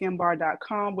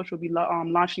 sunflowerskinbar.com, which will be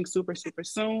launching super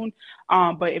soon.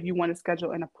 But if you want to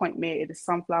schedule an appointment, it is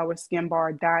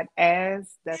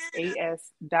sunflowerskinbar.as, that's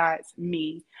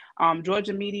as.me.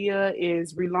 Georgia Media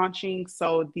is relaunching,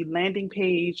 so the landing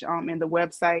page and the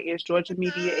website is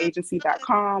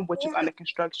georgiamediaagency.com, which is under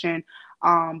construction.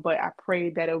 But I pray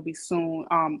that it will be soon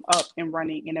up and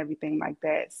running and everything like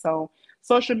that. So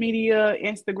social media,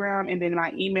 Instagram, and then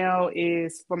my email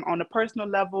is on the personal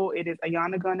level, it is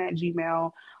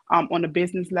ayanagun@gmail. On the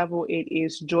business level, it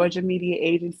is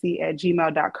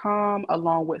georgiamediaagency@gmail.com,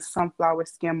 along with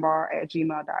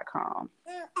sunflowerskinbar@gmail.com.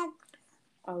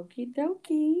 Okie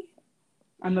dokie.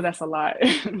 I know that's a lot.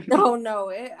 Oh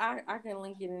no, I can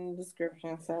link it in the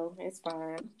description, so it's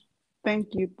fine.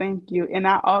 Thank you. And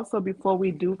I also, before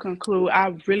we do conclude,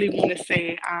 I really want to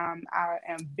say I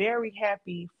am very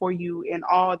happy for you and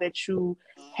all that you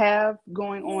have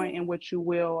going on and what you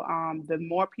will. The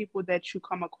more people that you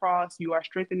come across, you are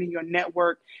strengthening your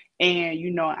network, and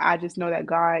I just know that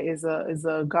God is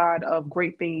a God of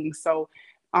great things. So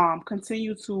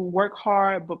continue to work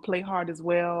hard, but play hard as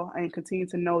well, and continue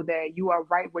to know that you are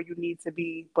right where you need to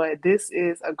be. But this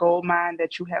is a gold mine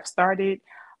that you have started.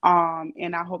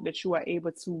 And I hope that you are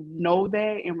able to know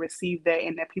that and receive that,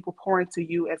 and that people pour into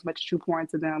you as much as you pour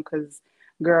into them. Because,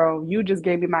 girl, you just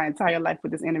gave me my entire life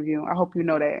with this interview. I hope you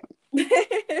know that.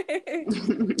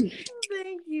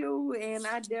 Thank you. And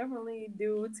I definitely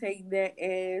do take that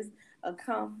as a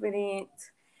confident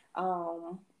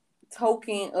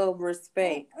token of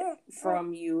respect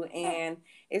from you. And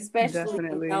especially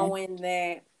Definitely. knowing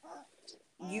that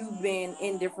you've been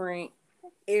in different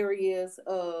areas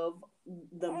of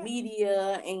the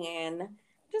media and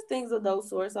just things of those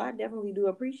sorts. So I definitely do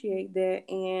appreciate that,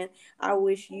 and I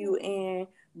wish you and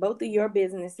both of your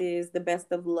businesses the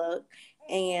best of luck.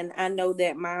 And I know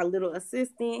that my little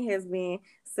assistant has been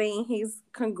saying his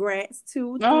congrats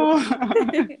too throughout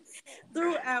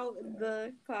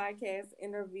the podcast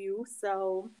interview.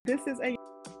 So this is a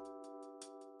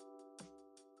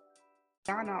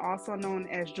Yana, also known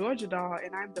as Georgia Doll,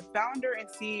 and I'm the founder and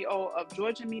CEO of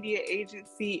Georgia Media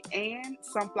Agency and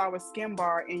Sunflower Skin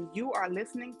Bar, and you are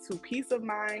listening to Peace of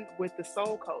Mind with the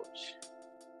Soul Coach.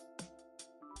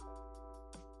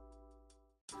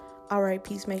 All right,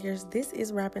 peacemakers, this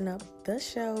is wrapping up the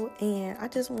show, and I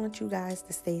just want you guys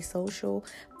to stay social.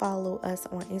 Follow us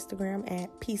on Instagram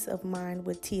at Peace of Mind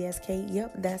with TSK.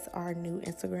 Yep, that's our new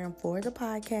Instagram for the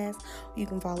podcast. You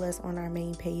can follow us on our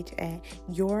main page at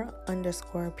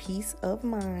your_peace of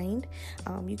mind.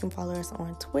 You can follow us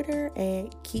on Twitter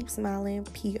at Keep Smiling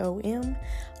POM,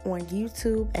 on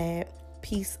YouTube at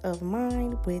Peace of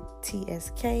Mind with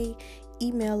TSK.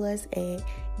 Email us at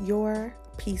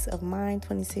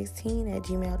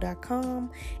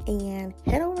yourpeaceofmind2016@gmail.com and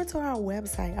head over to our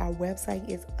website. Our website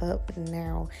is up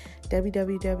now,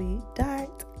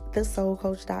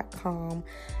 www.thesoulcoach.com.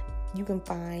 You can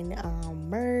find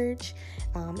merch,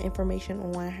 information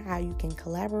on how you can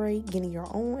collaborate, getting your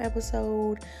own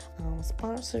episode,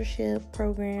 sponsorship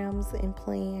programs and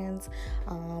plans,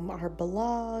 our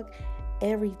blog,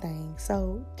 everything.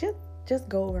 So just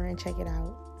go over and check it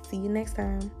out. See you next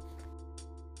time.